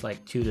next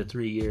like 2 to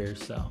 3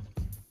 years.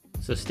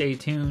 So stay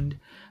tuned.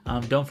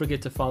 Don't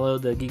forget to follow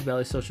the Geek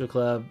Valley Social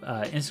Club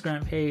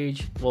Instagram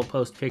page. We'll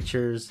post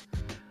pictures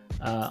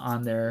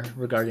on there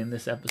regarding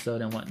this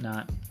episode and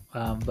whatnot.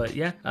 But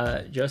yeah,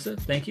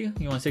 Joseph, thank you.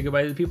 You want to say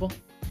goodbye to the people?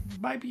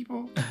 Bye,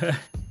 people.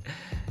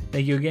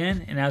 Thank you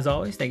again, and as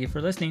always, thank you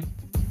for listening.